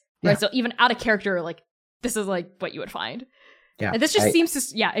amiss. Right? So even out of character, like this is like what you would find. Yeah. And this just seems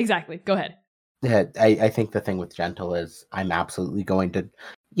to, yeah, exactly. Go ahead. Yeah, I think the thing with Gentle is I'm absolutely going to,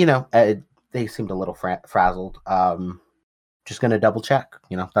 they seemed a little frazzled. Just going to double check,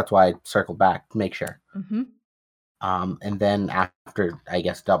 that's why I circled back to make sure. Mm-hmm. And then after, I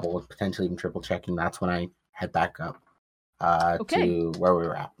guess, double and potentially even triple checking, that's when I head back up to where we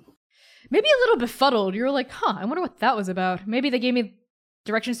were at. Maybe a little befuddled. You're like, I wonder what that was about. Maybe they gave me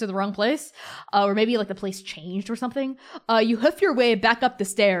directions to the wrong place. Or maybe like the place changed or something. You hoof your way back up the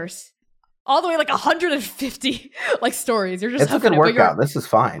stairs. All the way like 150 like stories. You're just it's a good workout. This is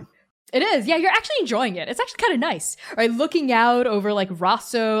fine. It is. Yeah, you're actually enjoying it. It's actually kind of nice. Right, looking out over like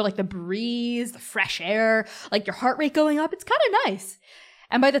Rosso, like the breeze, the fresh air, like your heart rate going up. It's kind of nice.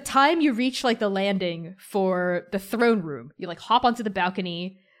 And by the time you reach like the landing for the throne room, you like hop onto the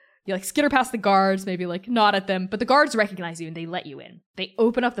balcony. You like skitter past the guards, maybe like nod at them, but the guards recognize you and they let you in. They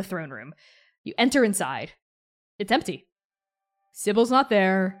open up the throne room. You enter inside. It's empty. Sybil's not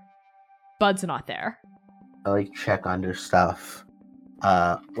there. Bud's not there. I like check under stuff.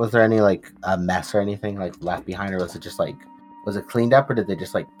 Was there any like a mess or anything like left behind, or was it just like, was it cleaned up, or did they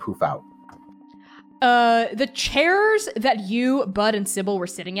just like poof out? The chairs that you, Bud, and Sybil were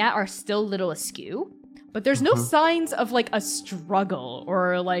sitting at are still a little askew, but there's no signs of like a struggle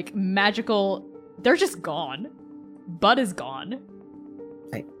or like magical. They're just gone. Bud is gone.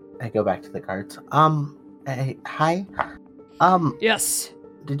 I go back to the guards. Hi. Yes.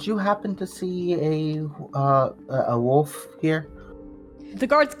 Did you happen to see a wolf here? The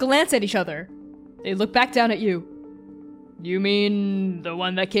guards glance at each other. They look back down at you. You mean the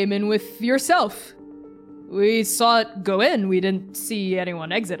one that came in with yourself? We saw it go in. We didn't see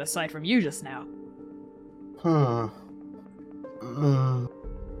anyone exit aside from you just now.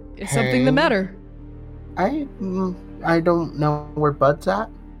 Is something the matter? I don't know where Bud's at.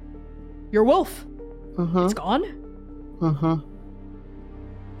 Your wolf. Mm-hmm. It's gone? Mm-hmm.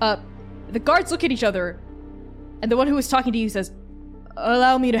 The guards look at each other, and the one who was talking to you says,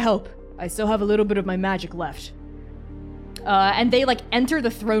 "Allow me to help. I still have a little bit of my magic left." And they like enter the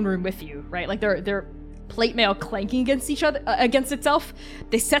throne room with you, right? Like their plate mail clanking against each other, against itself.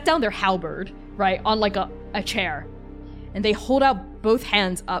 They set down their halberd, right, on like a chair, and they hold out both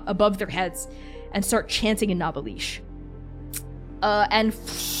hands up above their heads and start chanting in Nabalish. And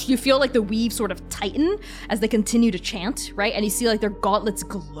you feel like the weave sort of tighten as they continue to chant, right? And you see like their gauntlets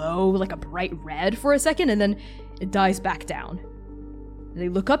glow like a bright red for a second, and then it dies back down. And they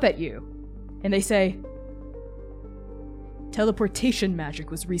look up at you, and they say, "Teleportation magic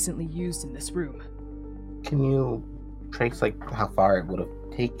was recently used in this room." Can you trace like how far it would have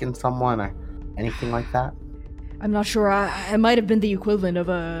taken someone or anything like that? I'm not sure. I might have been the equivalent of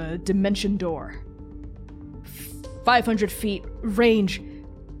a dimension door. 500 feet range.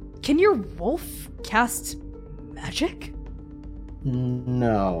 Can your wolf cast magic?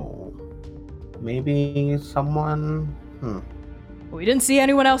 No. Maybe someone... We didn't see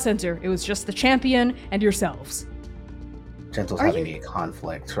anyone else enter. It was just the champion and yourselves. Gentle's having a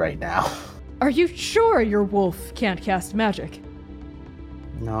conflict right now. Are you sure your wolf can't cast magic?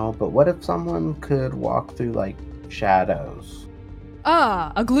 No, but what if someone could walk through, like, shadows?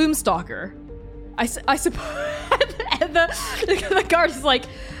 Ah, a gloomstalker. I suppose... and the guard is like...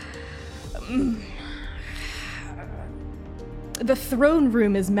 The throne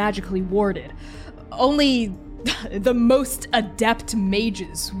room is magically warded. Only the most adept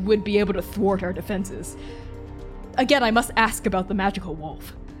mages would be able to thwart our defenses. Again, I must ask about the magical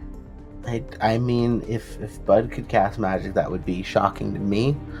wolf. I mean, if Bud could cast magic, that would be shocking to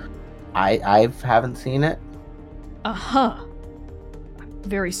me. I haven't seen it. Uh-huh. I'm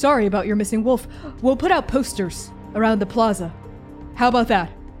very sorry about your missing wolf. We'll put out posters around the plaza. How about that?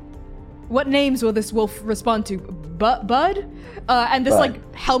 What names will this wolf respond to? Bud? And this, Bud.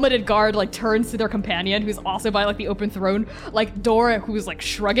 like, helmeted guard, like, turns to their companion, who's also by, like, the open throne, like, Dora, who's, like,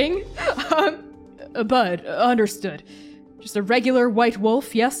 shrugging. Bud, understood. Just a regular white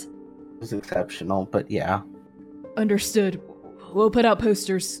wolf, yes? It was exceptional, but yeah. Understood. We'll put out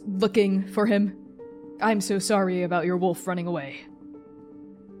posters looking for him. I'm so sorry about your wolf running away.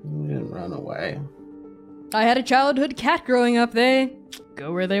 You didn't run away. I had a childhood cat growing up. They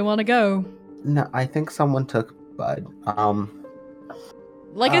go where they want to go. No, I think someone took Bud.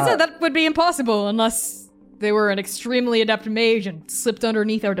 Like I said, that would be impossible unless they were an extremely adept mage and slipped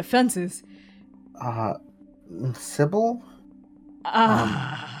underneath our defenses. Sybil?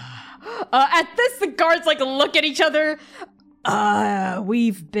 At this, the guards, like, look at each other.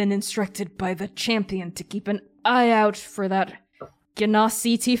 We've been instructed by the champion to keep an eye out for that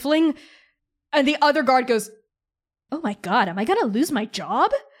Genasi tiefling. And the other guard goes, oh my god, am I gonna lose my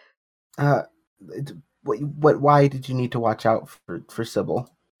job? Why did you need to watch out for Sybil?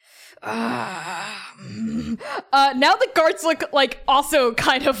 Now the guards look like also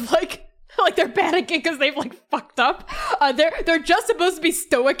kind of like they're panicking because they've like fucked up. They're just supposed to be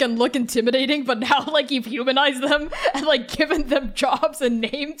stoic and look intimidating, but now like you've humanized them and like given them jobs and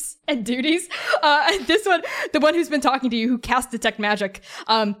names and duties. And this one, the one who's been talking to you, who cast detect magic,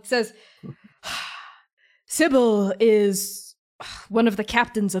 says, Sybil is one of the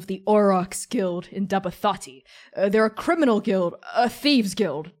captains of the Aurochs Guild in Dabathati. They're a criminal guild, a thieves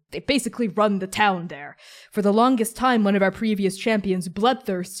guild. They basically run the town there. For the longest time, one of our previous champions,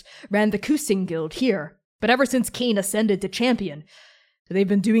 Bloodthirst, ran the Kusing Guild here. But ever since Kane ascended to champion, they've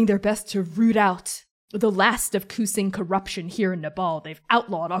been doing their best to root out the last of Kusing corruption here in Nabal. They've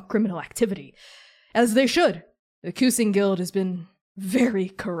outlawed all criminal activity. As they should. The Kusing Guild has been very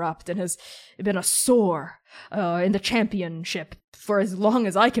corrupt and has been a sore in the championship for as long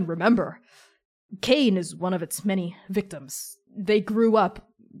as I can remember. Kane is one of its many victims. They grew up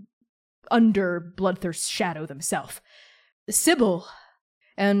under Bloodthirst's shadow themselves. Sybil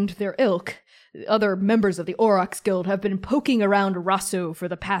and their ilk, other members of the Aurochs Guild, have been poking around Rasso for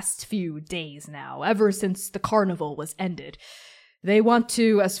the past few days now, ever since the carnival was ended. They want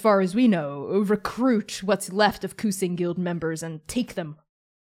to, as far as we know, recruit what's left of Kusing Guild members and take them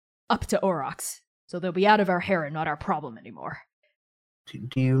up to Aurochs, so they'll be out of our hair and not our problem anymore.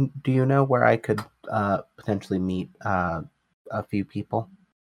 Do you know where I could potentially meet a few people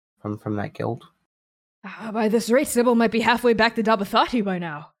from that guild? By this rate, Sybil might be halfway back to Dabathati by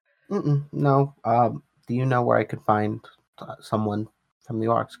now. No. Do you know where I could find someone from the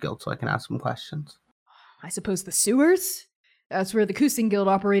Aurochs Guild so I can ask some questions? I suppose the sewers? That's where the Kusing Guild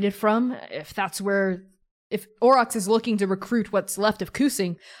operated from. If Aurochs is looking to recruit what's left of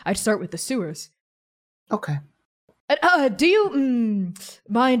Kusing, I'd start with the sewers. Okay. Do you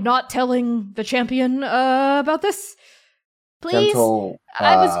mind not telling the champion about this? Please? Gentle,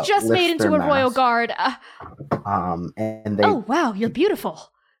 I was just lifts made into their a royal mask. guard. And they Oh, wow, you're beautiful.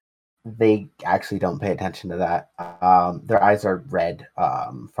 they actually don't pay attention to that. Their eyes are red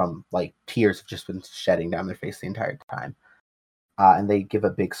from like tears have just been shedding down their face the entire time. And they give a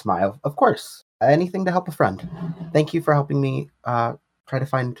big smile. Of course, anything to help a friend. Thank you for helping me try to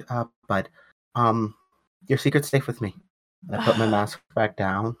find Bud. Your secret's safe with me. And I put my mask back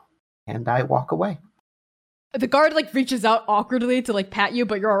down and I walk away. The guard, like, reaches out awkwardly to, like, pat you,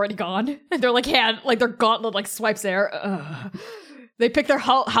 but you're already gone. And they're, like, their gauntlet, like, swipes air. They pick their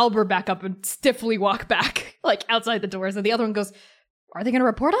halberd back up and stiffly walk back, like, outside the doors. And the other one goes, are they gonna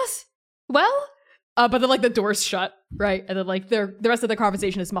report us? Well? But then, like, the door's shut, right? And then, like, the rest of the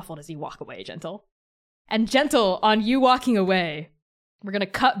conversation is muffled as you walk away, Gentle. And Gentle, on you walking away, we're gonna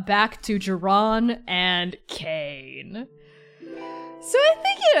cut back to Jiran and Kane. So I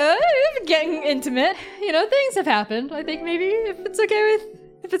think, we're getting intimate. Things have happened. I think maybe if it's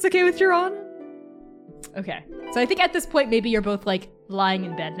okay with Jiran. Okay. So I think at this point, maybe you're both, like, lying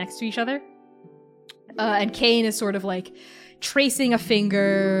in bed next to each other. And Kane is sort of, like, tracing a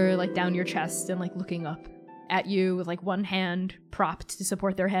finger, like, down your chest and, like, looking up at you with, like, one hand propped to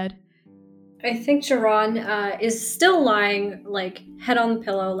support their head. I think Jiran is still lying, like, head on the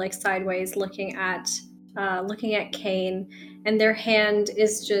pillow, like, sideways, looking at Kane, and their hand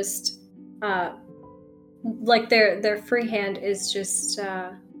is just, like, their free hand is just,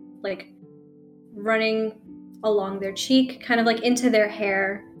 like, running along their cheek, kind of, like, into their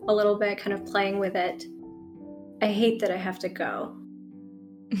hair a little bit, kind of playing with it. I hate that I have to go.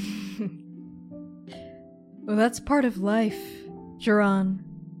 Well, that's part of life, Jiran.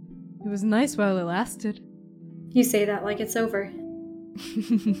 It was nice while it lasted. You say that like it's over.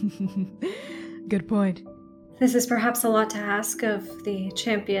 Good point. This is perhaps a lot to ask of the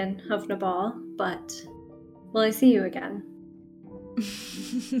champion of Nabal, but will I see you again?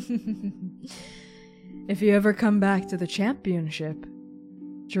 If you ever come back to the championship,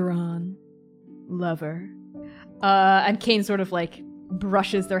 Duran, lover. And Kane sort of like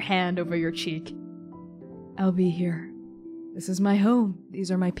brushes their hand over your cheek. I'll be here. This is my home.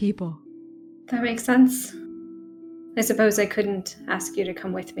 These are my people. That makes sense. I suppose I couldn't ask you to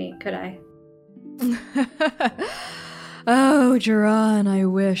come with me, could I? Oh, Duran, I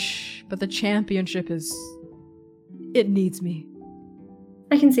wish. But the championship is... It needs me.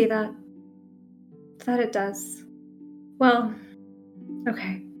 I can see that. That it does. Well,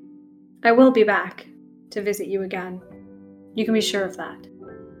 okay. I will be back to visit you again. You can be sure of that.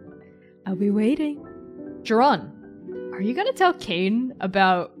 I'll be waiting. Duran, are you gonna tell Kane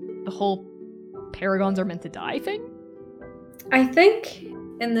about the whole Paragons are meant to die thing? I think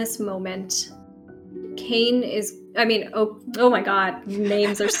in this moment, Kane is... oh my god,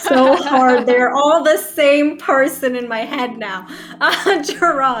 names are so hard. They're all the same person in my head now.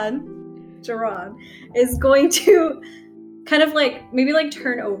 Duran is going to kind of like, maybe like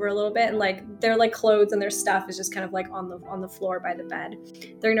turn over a little bit, and like their like clothes and their stuff is just kind of like on the floor by the bed.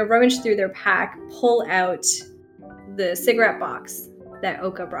 They're gonna rummage through their pack, pull out the cigarette box that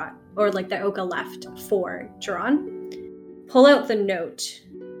Oka brought, or like that Oka left for Duran, pull out the note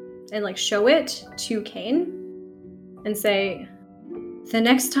and like show it to Kane and say, the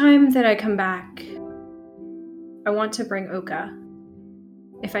next time that I come back, I want to bring Oka,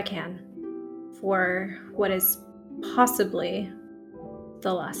 if I can, for what is possibly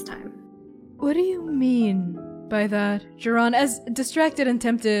the last time. What do you mean by that, Duran? As distracted and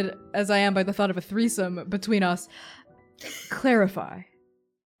tempted as I am by the thought of a threesome between us, clarify.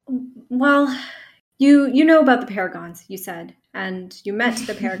 Well, you know about the Paragons, you said, and you met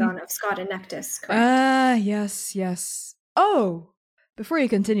the Paragon of Scott and Nectus, correct? Yes. Oh, before you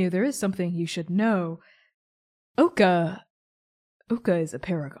continue, there is something you should know. Oka is a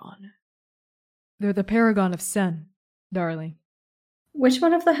Paragon. They're the Paragon of Sen, darling. Which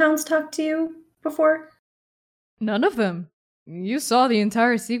one of the hounds talked to you before? None of them. You saw the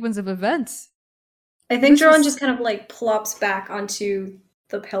entire sequence of events. I think Duran just kind of like plops back onto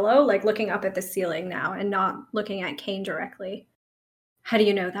the pillow, like looking up at the ceiling now and not looking at Kane directly. How do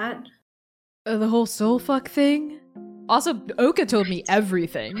you know that? The whole soul fuck thing? Also, Oka told me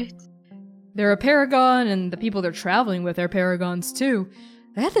everything. Right. They're a Paragon, and the people they're traveling with are Paragons too.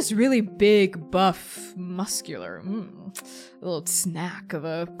 They had this really big, buff, muscular, little snack of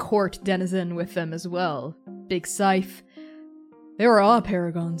a court denizen with them as well. Big scythe. They were all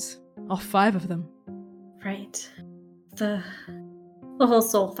Paragons. All 5 of them. Right. The whole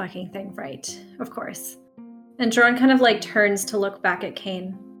soul fucking thing, right. Of course. And Duran kind of like turns to look back at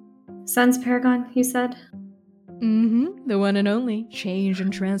Kane. Sen's Paragon, you said? Mm-hmm. The one and only. Change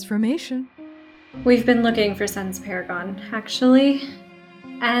and transformation. We've been looking for Sen's Paragon, actually.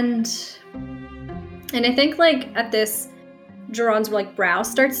 And I think like at this, Duran's like brow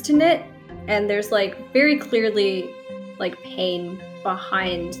starts to knit, and there's like very clearly like pain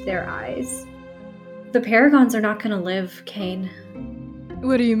behind their eyes. The Paragons are not gonna live, Kane.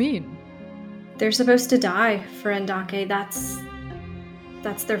 What do you mean? They're supposed to die for Endake.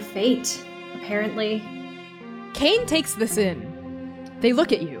 That's their fate, apparently. Kane takes this in. They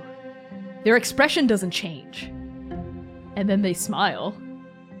look at you. Their expression doesn't change. And then they smile.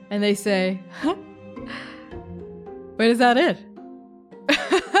 And they say, huh? Wait, is that it?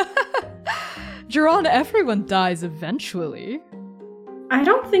 Duran, everyone dies eventually. I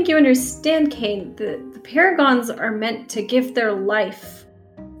don't think you understand, Kane. The Paragons are meant to give their life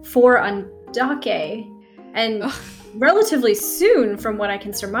for Endake. And relatively soon, from what I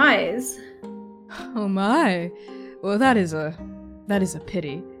can surmise. Oh my. Well, that is a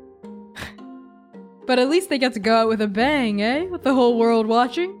pity. But at least they get to go out with a bang, eh? With the whole world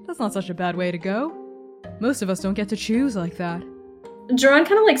watching. That's not such a bad way to go. Most of us don't get to choose like that. Duran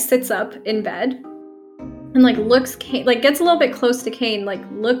kind of like sits up in bed and like looks Kane, like gets a little bit close to Kane, like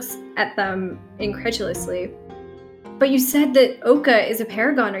looks at them incredulously. But you said that Oka is a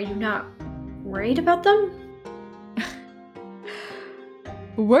Paragon. Are you not worried about them?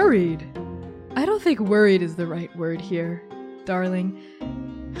 Worried? I don't think worried is the right word here, darling.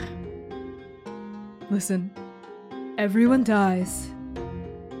 Listen, everyone dies.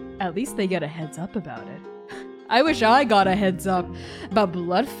 At least they get a heads up about it. I wish I got a heads up about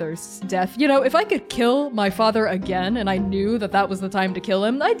Bloodthirst's death. You know, if I could kill my father again and I knew that that was the time to kill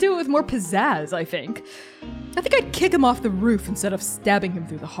him, I'd do it with more pizzazz, I think. I think I'd kick him off the roof instead of stabbing him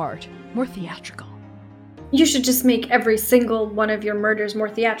through the heart. More theatrical. you should just make every single one of your murders more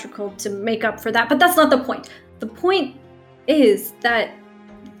theatrical to make up for that. But that's not the point. The point is that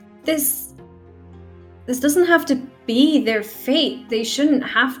this doesn't have to be their fate. They shouldn't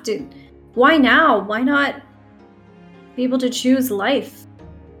have to. Why now? Why not be able to choose life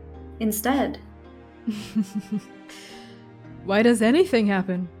instead? Why does anything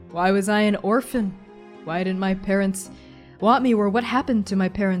happen? Why was I an orphan? Why didn't my parents want me, or what happened to my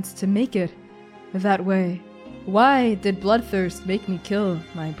parents to make it that way? Why did bloodthirst make me kill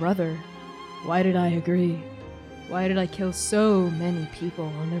my brother? Why did I agree? Why did I kill so many people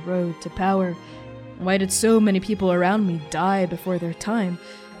on the road to power? Why did so many people around me die before their time?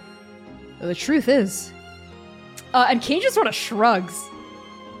 The truth is... and Kane just sort of shrugs.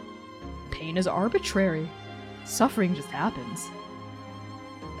 Pain is arbitrary. Suffering just happens.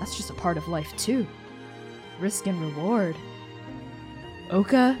 That's just a part of life too. Risk and reward.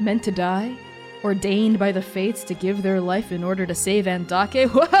 Oka meant to die? Ordained by the fates to give their life in order to save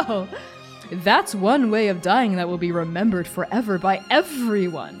Andake? Well, that's one way of dying that will be remembered forever by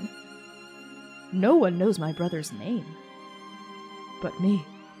everyone. No one knows my brother's name. But me.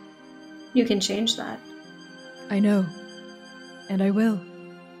 You can change that. I know. And I will.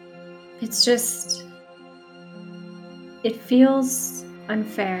 It's just... It feels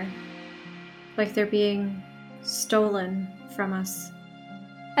unfair. Like they're being stolen from us.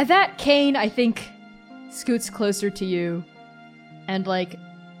 At that, Kane, I think, scoots closer to you and, like,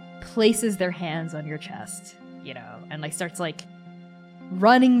 places their hands on your chest, you know, and, like, starts, like,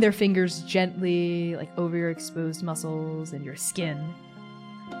 running their fingers gently, like, over your exposed muscles and your skin.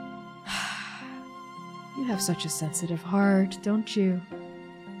 You have such a sensitive heart, don't you,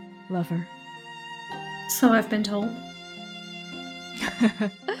 lover? So I've been told.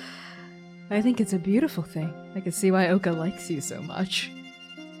 I think it's a beautiful thing. I can see why Oka likes you so much.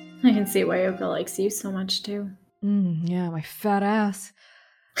 I can see why Oka likes you so much, too. Yeah, my fat ass.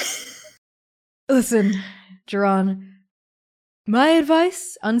 Listen, Jiran, my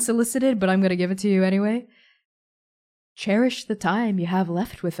advice, unsolicited, but I'm gonna give it to you anyway. Cherish the time you have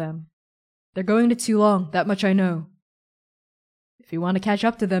left with them. They're going to too long, that much I know. If you want to catch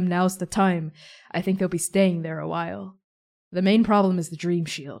up to them, now's the time. I think they'll be staying there a while. The main problem is the Dream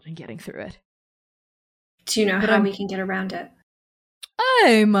Shield and getting through it. Do you know how we can get around it?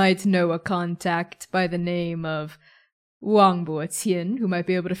 I might know a contact by the name of Wang Botian who might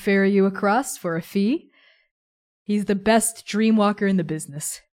be able to ferry you across for a fee. He's the best dreamwalker in the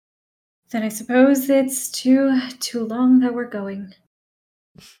business. Then I suppose it's too long that we're going.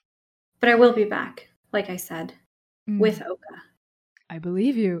 But I will be back, like I said, with Oka. I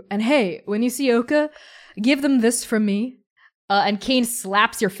believe you. And hey, when you see Oka, give them this from me. And Kane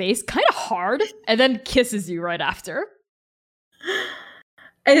slaps your face kind of hard and then kisses you right after.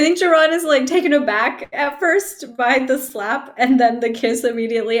 I think Jiran is like taken aback at first by the slap and then the kiss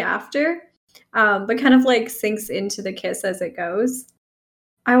immediately after. But kind of like sinks into the kiss as it goes.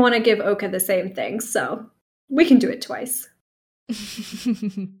 I want to give Oka the same thing, so we can do it twice.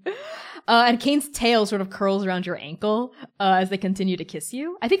 And Kane's tail sort of curls around your ankle as they continue to kiss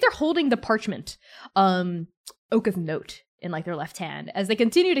you. I think they're holding the parchment, Oka's note, in like their left hand as they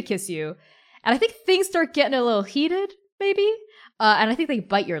continue to kiss you. And I think things start getting a little heated, maybe. And I think they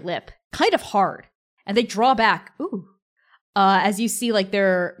bite your lip kind of hard. And they draw back, as you see like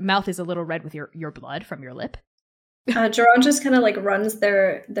their mouth is a little red with your blood from your lip. Jiran just kind of like runs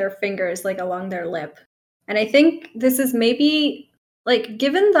their fingers like along their lip. And I think this is maybe like,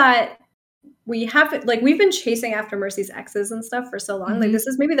 given that we've been chasing after Mercy's exes and stuff for so long, like this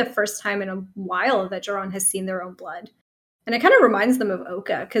is maybe the first time in a while that Jiran has seen their own blood. And it kind of reminds them of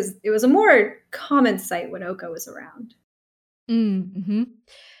Oka, because it was a more common sight when Oka was around.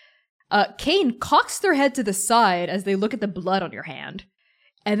 Kane cocks their head to the side as they look at the blood on your hand.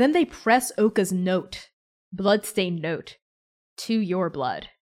 And then they press Oka's note, bloodstained note, to your blood.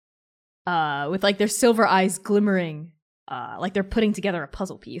 With like their silver eyes glimmering, like they're putting together a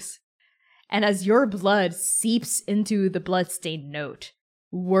puzzle piece. And as your blood seeps into the bloodstained note,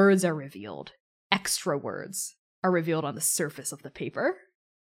 words are revealed. Extra words are revealed on the surface of the paper.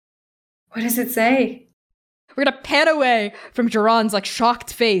 What does it say? We're gonna pan away from Jiran's like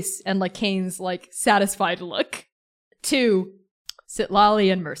shocked face and like Kane's like satisfied look to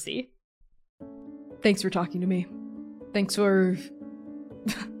Sitlali and Mercy. Thanks for talking to me. Thanks for...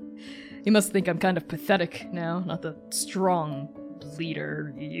 You must think I'm kind of pathetic now, not the strong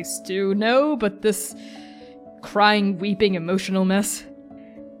leader you used to know, but this crying, weeping, emotional mess.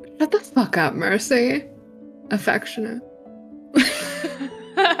 Shut the fuck up, Mercy. Affectionate.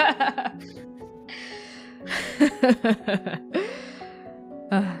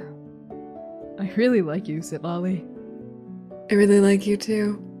 I really like you, Sitlali. I really like you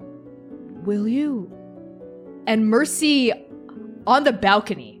too. Will you? And Mercy on the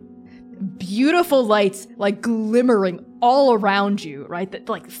balcony. Beautiful lights like glimmering all around you, right? That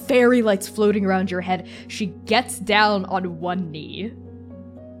like fairy lights floating around your head. She gets down on one knee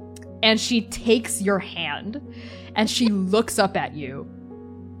and she takes your hand and she looks up at you.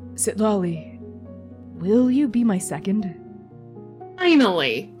 Sitlali, will you be my second?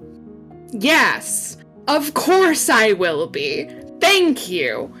 Finally. Yes. Of course I will be. Thank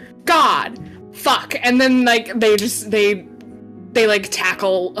you. God. Fuck. And then like they like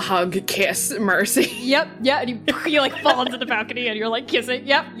tackle, hug, kiss Mercy. Yep, yeah, and you like fall into the balcony and you're like kissing.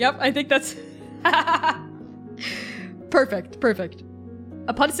 Yep, I think that's perfect.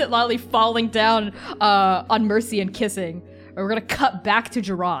 Upon Sitlali falling down on Mercy and kissing, we're gonna cut back to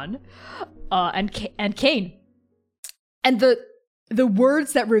Jiran and Kane. And the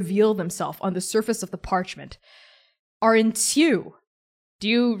words that reveal themselves on the surface of the parchment are in Tew. Do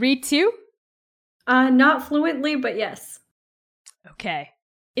you read Tew? Not fluently, but yes. Okay.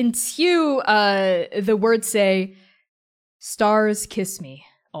 In Tew, the words say, "Stars kiss me,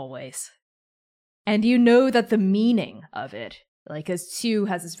 always." And you know that the meaning of it, like as Tew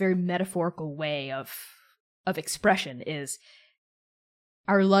has this very metaphorical way of expression, is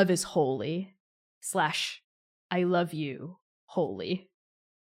our love is holy, / I love you, holy.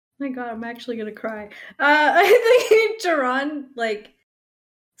 Oh my god, I'm actually gonna cry. I think Jiran, like,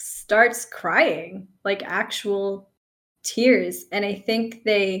 starts crying, like actual tears, and I think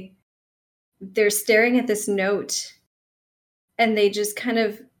they're staring at this note and they just kind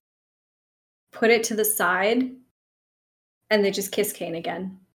of put it to the side and they just kiss Kane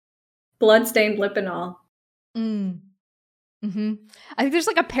again, bloodstained lip and all. I think there's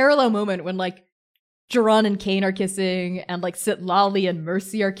like a parallel moment when like Jiran and Kane are kissing and like Sitlali and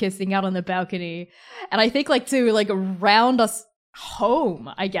Mercy are kissing out on the balcony, and I think like to like round us home,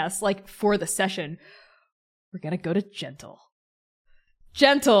 I guess, like for the session, we're gonna go to Gentle,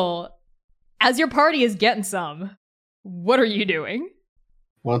 as your party is getting some, what are you doing?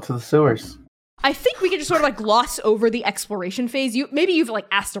 Went to the sewers. I think we can just sort of like gloss over the exploration phase. Maybe you've like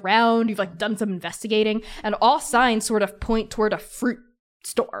asked around, you've like done some investigating, and all signs sort of point toward a fruit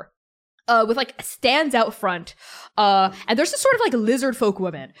store. With like stands out front. And there's this sort of like lizard folk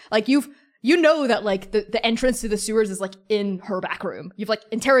woman. Like you know that like the entrance to the sewers is like in her back room. You've like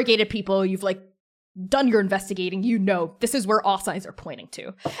interrogated people, you've like done your investigating, you know this is where all signs are pointing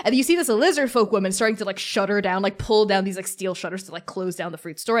to. And you see this lizard folk woman starting to like shutter down, like pull down these like steel shutters to like close down the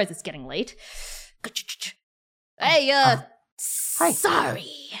fruit store as it's getting late. Hey, hi.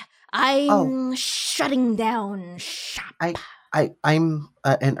 Sorry. I'm shutting down shop. I'm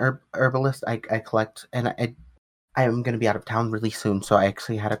an herbalist. I collect, and I am going to be out of town really soon, so I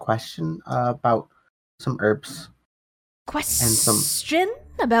actually had a question about some herbs. Question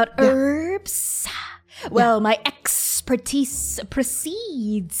about herbs? Well, my expertise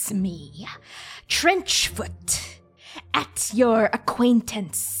precedes me. Trenchfoot, at your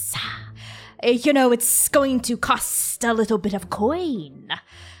acquaintance. You know, it's going to cost a little bit of coin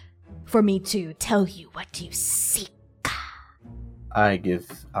for me to tell you what you seek. I give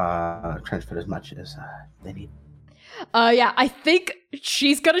Trenchfoot as much as they need. Yeah, I think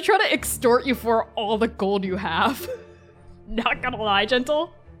she's gonna try to extort you for all the gold you have. Not gonna lie,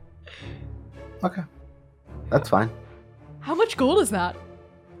 Gentle. Okay. That's fine. How much gold is that?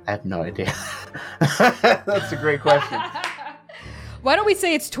 I have no idea. That's a great question. Why don't we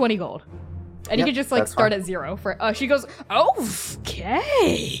say it's 20 gold? And you can just like start fine. at 0 for she goes,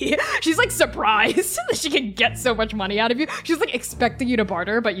 okay. She's like surprised that she can get so much money out of you. She's like expecting you to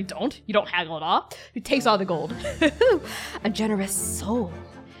barter, but you don't. You don't haggle at all. She takes all the gold. A generous soul.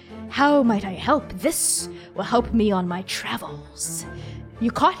 How might I help? This will help me on my travels.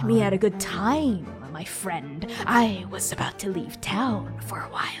 You caught me at a good time, my friend. I was about to leave town for a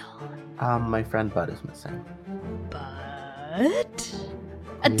while. My friend Bud is missing. Bud?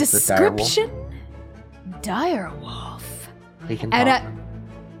 A He's the description? Direwolf. He can And talk.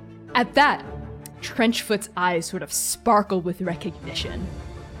 at that, Trenchfoot's eyes sort of sparkle with recognition.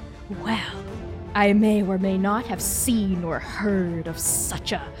 Well, I may or may not have seen or heard of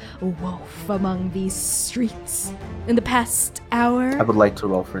such a wolf among these streets in the past hour. I would like to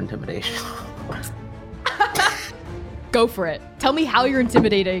roll for intimidation. Go for it. Tell me how you're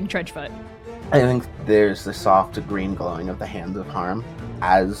intimidating Trenchfoot. I think there's the soft green glowing of the hands of harm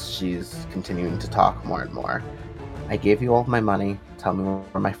as she's continuing to talk more and more. I gave you all of my money. Tell me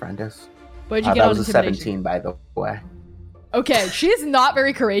where my friend is. What did you get That on was a intimidation? 17, by the way. Okay, she is not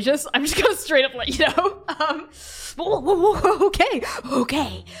very courageous. I'm just gonna straight up let you know.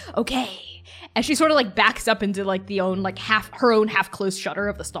 Okay. And she sort of like backs up into like her own half closed shutter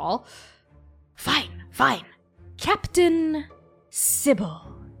of the stall. Fine. Captain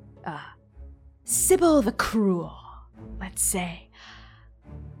Sybil. Sybil the Cruel, let's say.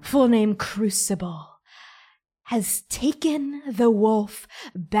 Full name Crucible. Has taken the wolf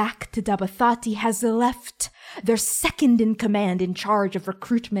back to Dabathati, has left their second in command in charge of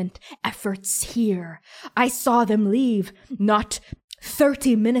recruitment efforts here. I saw them leave not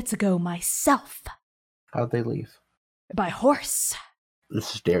 30 minutes ago myself. How'd they leave? By horse.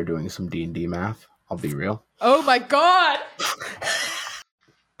 This is Dare doing some D&D math. I'll be real. Oh my god!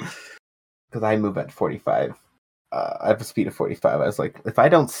 Because I move at 45. I have a speed of 45. I was like, if I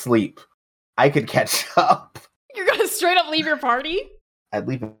don't sleep, I could catch up. You're gonna straight up leave your party? I'd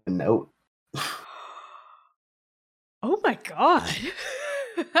leave a note. Oh my god.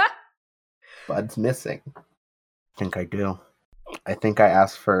 Bud's missing. I think I do. I think I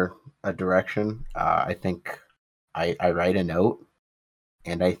asked for a direction. I think I write a note.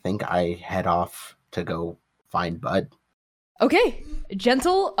 And I think I head off to go find Bud. Okay.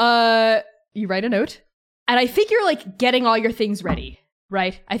 Gentle, you write a note. And I think you're like getting all your things ready.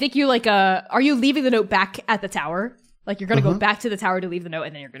 Right? I think you like, are you leaving the note back at the tower? Like you're gonna go back to the tower to leave the note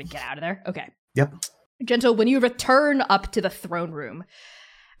and then you're gonna get out of there? Okay. Yep. Gentle, when you return up to the throne room,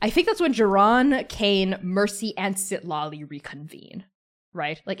 I think that's when Jiran, Kane, Mercy, and Sitlali reconvene.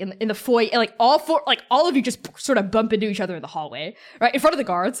 Right? Like in the foyer, like all of you just sort of bump into each other in the hallway, right? In front of the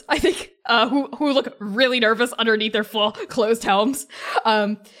guards, I think, who look really nervous underneath their full closed helms.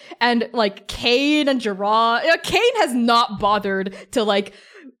 And like Kane and Jiran, Kane has not bothered to like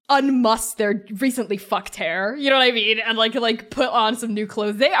unmuss their recently fucked hair, you know what I mean? And like put on some new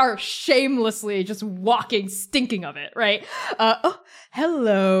clothes. They are shamelessly just walking, stinking of it, right? Oh,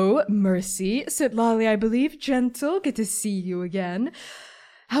 hello, Mercy. Sitlali, I believe. Gentle, good to see you again.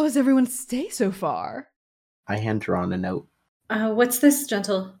 How was everyone's stay so far? I hand Jiran a note. What's this,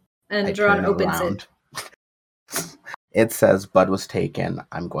 Gentle? And I Jiran turn opens around. it. It says, Bud was taken.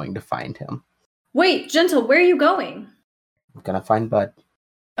 I'm going to find him. Wait, Gentle, where are you going? I'm gonna find Bud.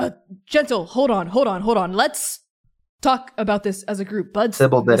 Gentle, hold on. Let's talk about this as a group. Bud's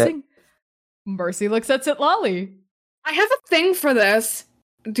Sybil did missing. Mercy looks at Sitlali. I have a thing for this.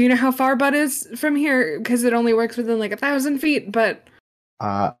 Do you know how far Bud is from here? Because it only works within like 1,000 feet, but...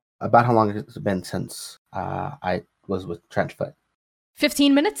 About how long has it been since I was with Trenchfoot?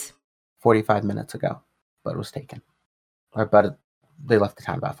 15 minutes? 45 minutes ago. Bud was taken. Or Bud, they left the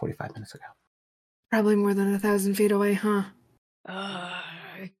town about 45 minutes ago. Probably more than 1,000 feet away, huh?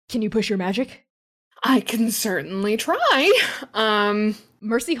 Can you push your magic? I can certainly try.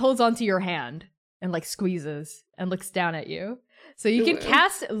 Mercy holds onto your hand and like squeezes and looks down at you. So you can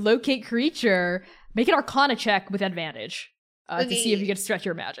cast Locate Creature, make an Arcana check with advantage to see if you can stretch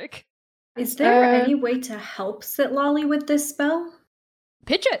your magic. Is there any way to help Sitlali with this spell?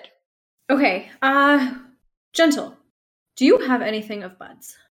 Pitch it. Okay, Gentle, do you have anything of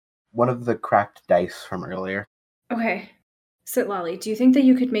Bud's? One of the cracked dice from earlier. Okay. Sitlali, do you think that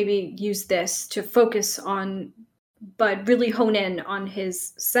you could maybe use this to focus on Bud, really hone in on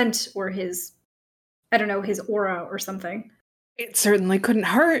his scent or his, I don't know, his aura or something? It certainly couldn't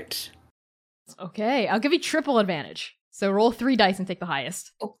hurt. Okay, I'll give you triple advantage. So roll 3 dice and take the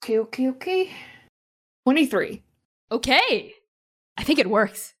highest. Okay. 23. Okay. I think it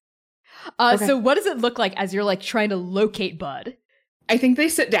works. Okay. So what does it look like as you're like trying to locate Bud? I think they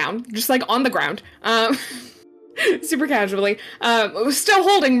sit down, just like on the ground, super casually, still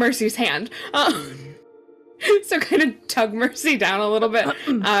holding Mercy's hand. So kind of tug Mercy down a little bit,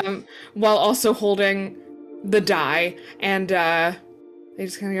 while also holding the die, and they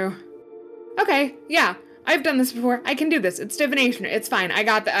just kind of go, okay, yeah, I've done this before, I can do this, it's divination, it's fine,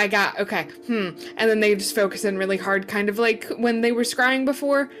 okay, and then they just focus in really hard, kind of like when they were scrying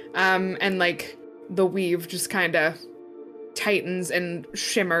before, and like the weave just kind of tightens and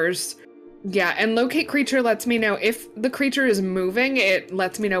shimmers. Yeah, and Locate Creature lets me know if the creature is moving, it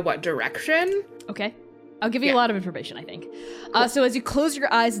lets me know what direction. Okay. I'll give you a lot of information, I think. So as you close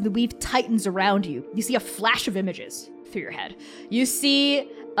your eyes and the weave tightens around you, you see a flash of images through your head. You see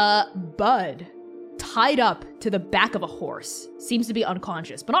Bud tied up to the back of a horse. Seems to be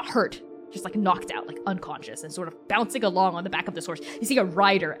unconscious, but not hurt. Just like knocked out, like unconscious, and sort of bouncing along on the back of this horse. You see a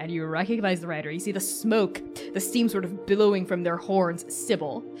rider, and you recognize the rider. You see the smoke, the steam sort of billowing from their horns.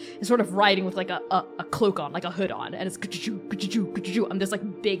 Sybil is sort of riding with like a cloak on, like a hood on, and it's on this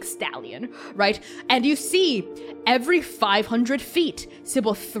like big stallion, right? And you see every 500 feet,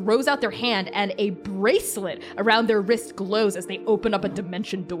 Sybil throws out their hand, and a bracelet around their wrist glows as they open up a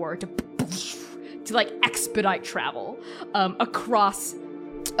dimension door to like expedite travel across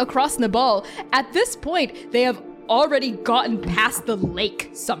across Nabal. At this point, they have already gotten past the lake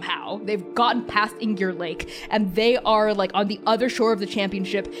somehow. They've gotten past Ingir Lake, and they are like on the other shore of the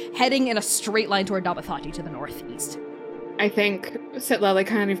championship, heading in a straight line toward Dabathati to the northeast. I think Sitlali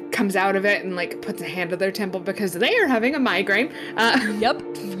kind of comes out of it and like puts a hand to their temple because they are having a migraine.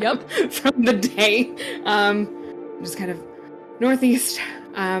 Yep. From the day. Just kind of northeast.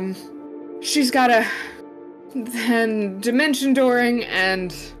 She's got a dimension dooring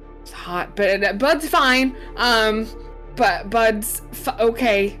and it's hot, but Bud's fine. But Bud's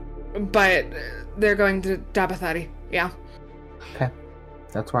okay. But they're going to Dabathati. Yeah. Okay.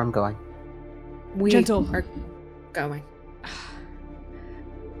 That's where I'm going. We Gentle. are going.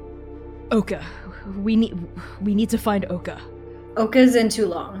 Oka. We need to find Oka. Oka's in too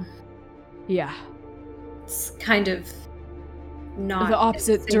long. Yeah. It's kind of not The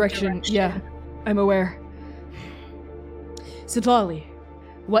opposite in the same direction. Yeah. I'm aware. Sitlali,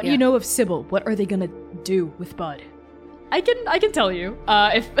 what Yeah. you know of Sybil, what are they gonna do with Bud? I can tell you,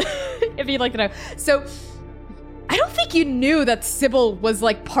 if if you'd like to know. So, I don't think you knew that Sybil was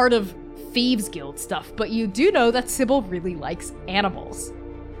like part of Thieves Guild stuff, but you do know that Sybil really likes animals.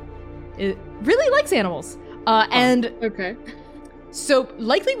 It really likes animals. And Okay. so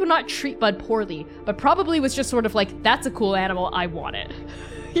likely would not treat Bud poorly, but probably was just sort of like, that's a cool animal, I want it.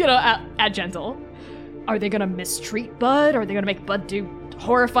 You know, at Gentle. Are they gonna mistreat Bud? Are they gonna make Bud do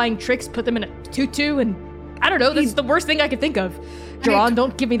horrifying tricks, put them in a tutu, and I don't know, that's the worst thing I could think of. Jaron,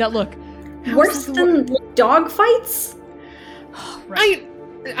 don't give me that look. Worse than dog fights? Right.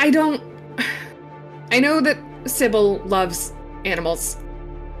 I don't. I know that Sybil loves animals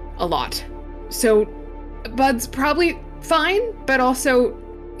a lot. So Bud's probably fine, but also,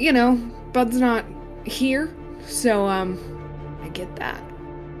 you know, Bud's not here. So, I get that.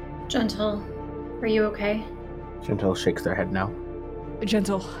 Gentle, are you okay? Gentle shakes their head no.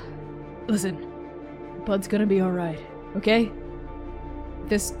 Gentle, listen, Bud's gonna be alright, okay?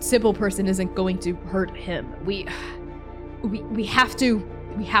 This Sybil person isn't going to hurt him. We have to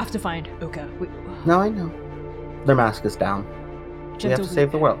find Oka. No, I know. Their mask is down. Gentle, we have to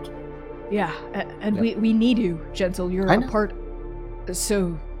save the world. Yeah, and Yep. we need you, Gentle. You're I a know. part.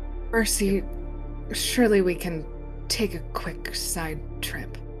 So, Mercy, surely we can take a quick side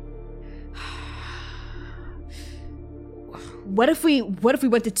trip. what if we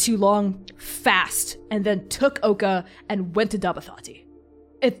went to too long fast and then took Oka and went to Dabathati?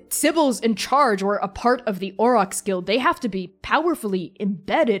 If Sybil's in charge or a part of the Aurochs Guild, they have to be powerfully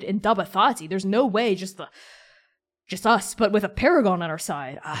embedded in Dabathati. There's no way just us, but with a Paragon on our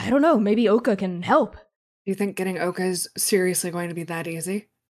side. I don't know, maybe Oka can help. Do you think getting Oka is seriously going to be that easy?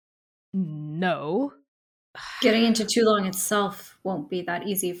 No. Getting into too long itself won't be that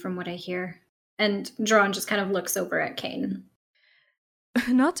easy from what I hear. And Dron just kind of looks over at Kane.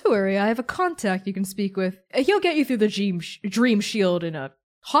 Not to worry, I have a contact you can speak with. He'll get you through the dream shield in a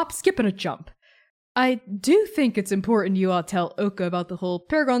hop, skip, and a jump. I do think it's important you all tell Oka about the whole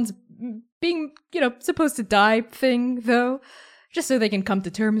Paragons being, supposed to die thing, though, just so they can come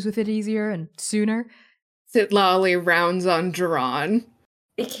to terms with it easier and sooner. Sitlali rounds on Duran.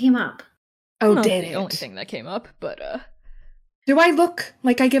 It came up. Oh, Not did the it? only thing that came up, but, Do I look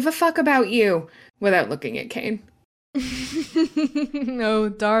like I give a fuck about you without looking at Kane? Oh,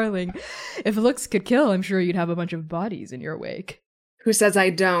 darling. If looks could kill, I'm sure you'd have a bunch of bodies in your wake. Who says I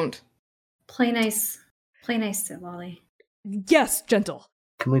don't? Play nice, Sitlali. Yes, Gentle.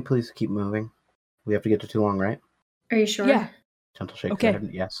 Can we please keep moving? We have to get to too long, right? Are you sure? Yeah. Gentle shakes Okay. their head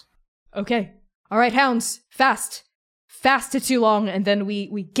yes. Okay. All right, hounds. Fast to too long, and then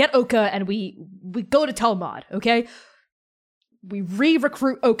we get Oka and we go to Talmud, okay? We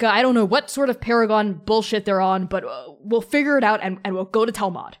re-recruit Oka. I don't know what sort of Paragon bullshit they're on, but we'll figure it out and we'll go to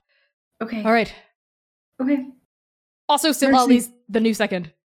Talmud. Okay. All right. Okay. Also, Sitlali's the new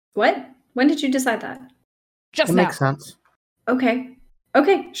second. What? When did you decide that? Just It now. makes sense. Okay.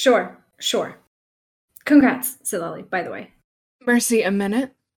 Okay, sure. Congrats, Sitlali, by the way. Mercy, a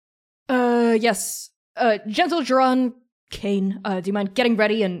minute? Yes. Gentle Duran, Kane, do you mind getting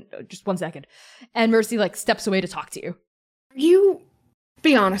ready and just 1 second? And Mercy, steps away to talk to you. You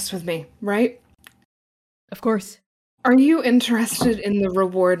be honest with me, right? Of course. Are you interested in the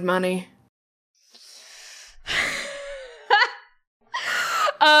reward money?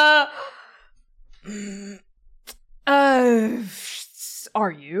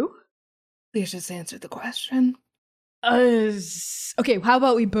 Are you? Please just answer the question. Okay, how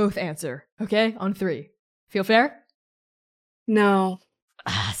about we both answer, okay? On 3. Feel fair? No.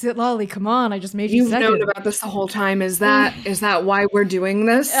 Sitlali, come on, I just made you You've second. known about this the whole time. Is that why we're doing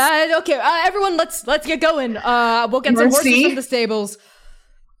this? Okay, everyone, let's get going. We'll get some horses Mercy? from the stables.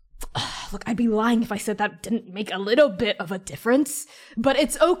 Look, I'd be lying if I said that didn't make a little bit of a difference. But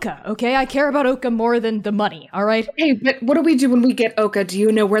it's Oka, okay? I care about Oka more than the money, all right? Hey, but what do we do when we get Oka? Do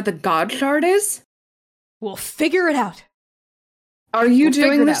you know where the God Shard is? We'll figure it out. Are you We'll figure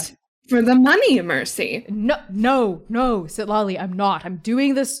doing it this for the money, Mercy? No, Sitlali, I'm not. I'm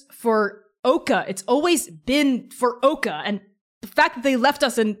doing this for Oka. It's always been for Oka, and the fact that they left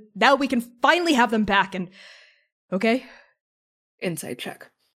us and now we can finally have them back and... Okay? Insight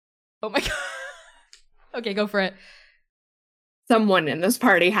check. Oh my god. Okay, go for it. Someone in this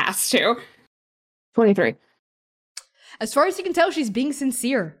party has to. 23. As far as you can tell, she's being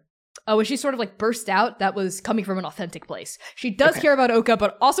sincere. When she sort of like burst out, that was coming from an authentic place. She does care about Oka,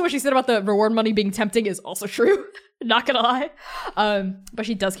 but also what she said about the reward money being tempting is also true. Not gonna lie. But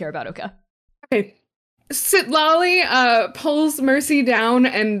she does care about Oka. Okay. Sitlali pulls Mercy down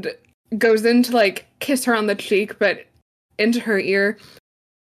and goes in to like kiss her on the cheek, but into her ear.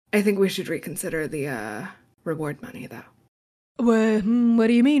 I think we should reconsider the reward money, though. What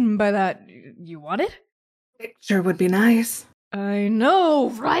do you mean by that? You want it? It sure would be nice. I know,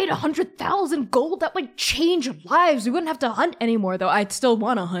 right? 100,000 gold? That might change lives. We wouldn't have to hunt anymore, though. I'd still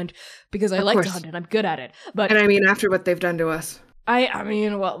want to hunt because I Of like course. to hunt and I'm good at it. But And I mean, after what they've done to us. I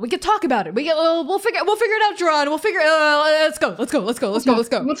mean, well, we could talk about it. We'll figure it out, Jerron. We'll figure. Let's go. Let's go.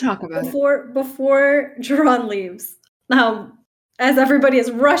 We'll talk about it. Before Jerron leaves, as everybody is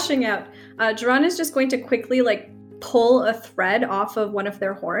rushing out, Jerron is just going to quickly like pull a thread off of one of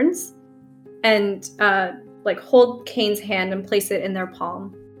their horns and like hold Kane's hand and place it in their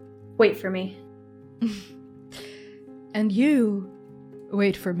palm. Wait for me. And you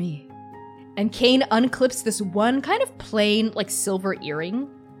wait for me. And Kane unclips this one kind of plain, like, silver earring,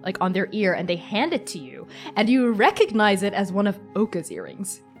 like, on their ear, and they hand it to you. And you recognize it as one of Oka's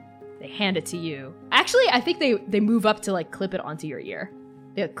earrings. They hand it to you. Actually, I think they move up to, like, clip it onto your ear.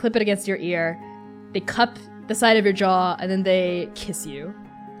 They clip it against your ear. They cup the side of your jaw, and then they kiss you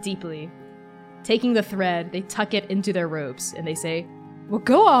deeply. Taking the thread, they tuck it into their robes, and they say, well,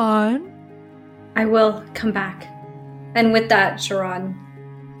 go on. I will come back. And with that, Jerron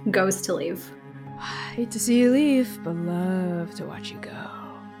goes to leave. Hate to see you leave, but love to watch you go.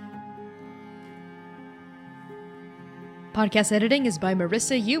 Podcast editing is by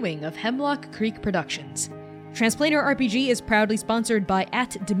Marissa Ewing of Hemlock Creek Productions. Transplanar RPG is proudly sponsored by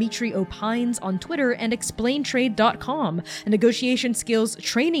 @DimitriOpines on Twitter and ExplainTrade.com, a negotiation skills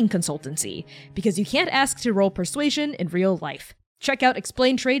training consultancy, because you can't ask to roll persuasion in real life. Check out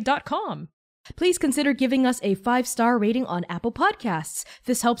ExplainTrade.com. Please consider giving us a 5-star rating on Apple Podcasts.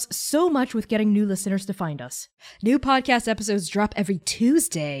 This helps so much with getting new listeners to find us. New podcast episodes drop every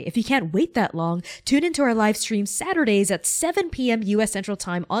Tuesday. If you can't wait that long, tune into our live stream Saturdays at 7 p.m. US Central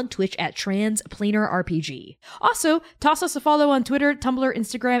Time on Twitch at Transplanar RPG. Also, toss us a follow on Twitter, Tumblr,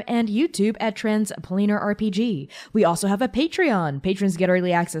 Instagram, and YouTube at Transplanar RPG. We also have a Patreon. Patrons get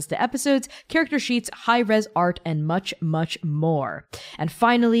early access to episodes, character sheets, high-res art, and much, much more. And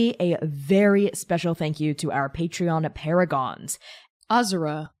finally, a very special thank you to our Patreon paragons: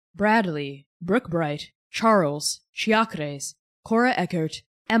 Azura, Bradley, Brooke Bright, Charles, Chiacres, Cora Eckert,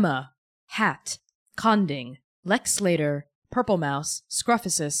 Emma, Hat, Conding, Lex Slater, Purple Mouse,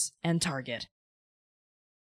 Scruffusus, and Target.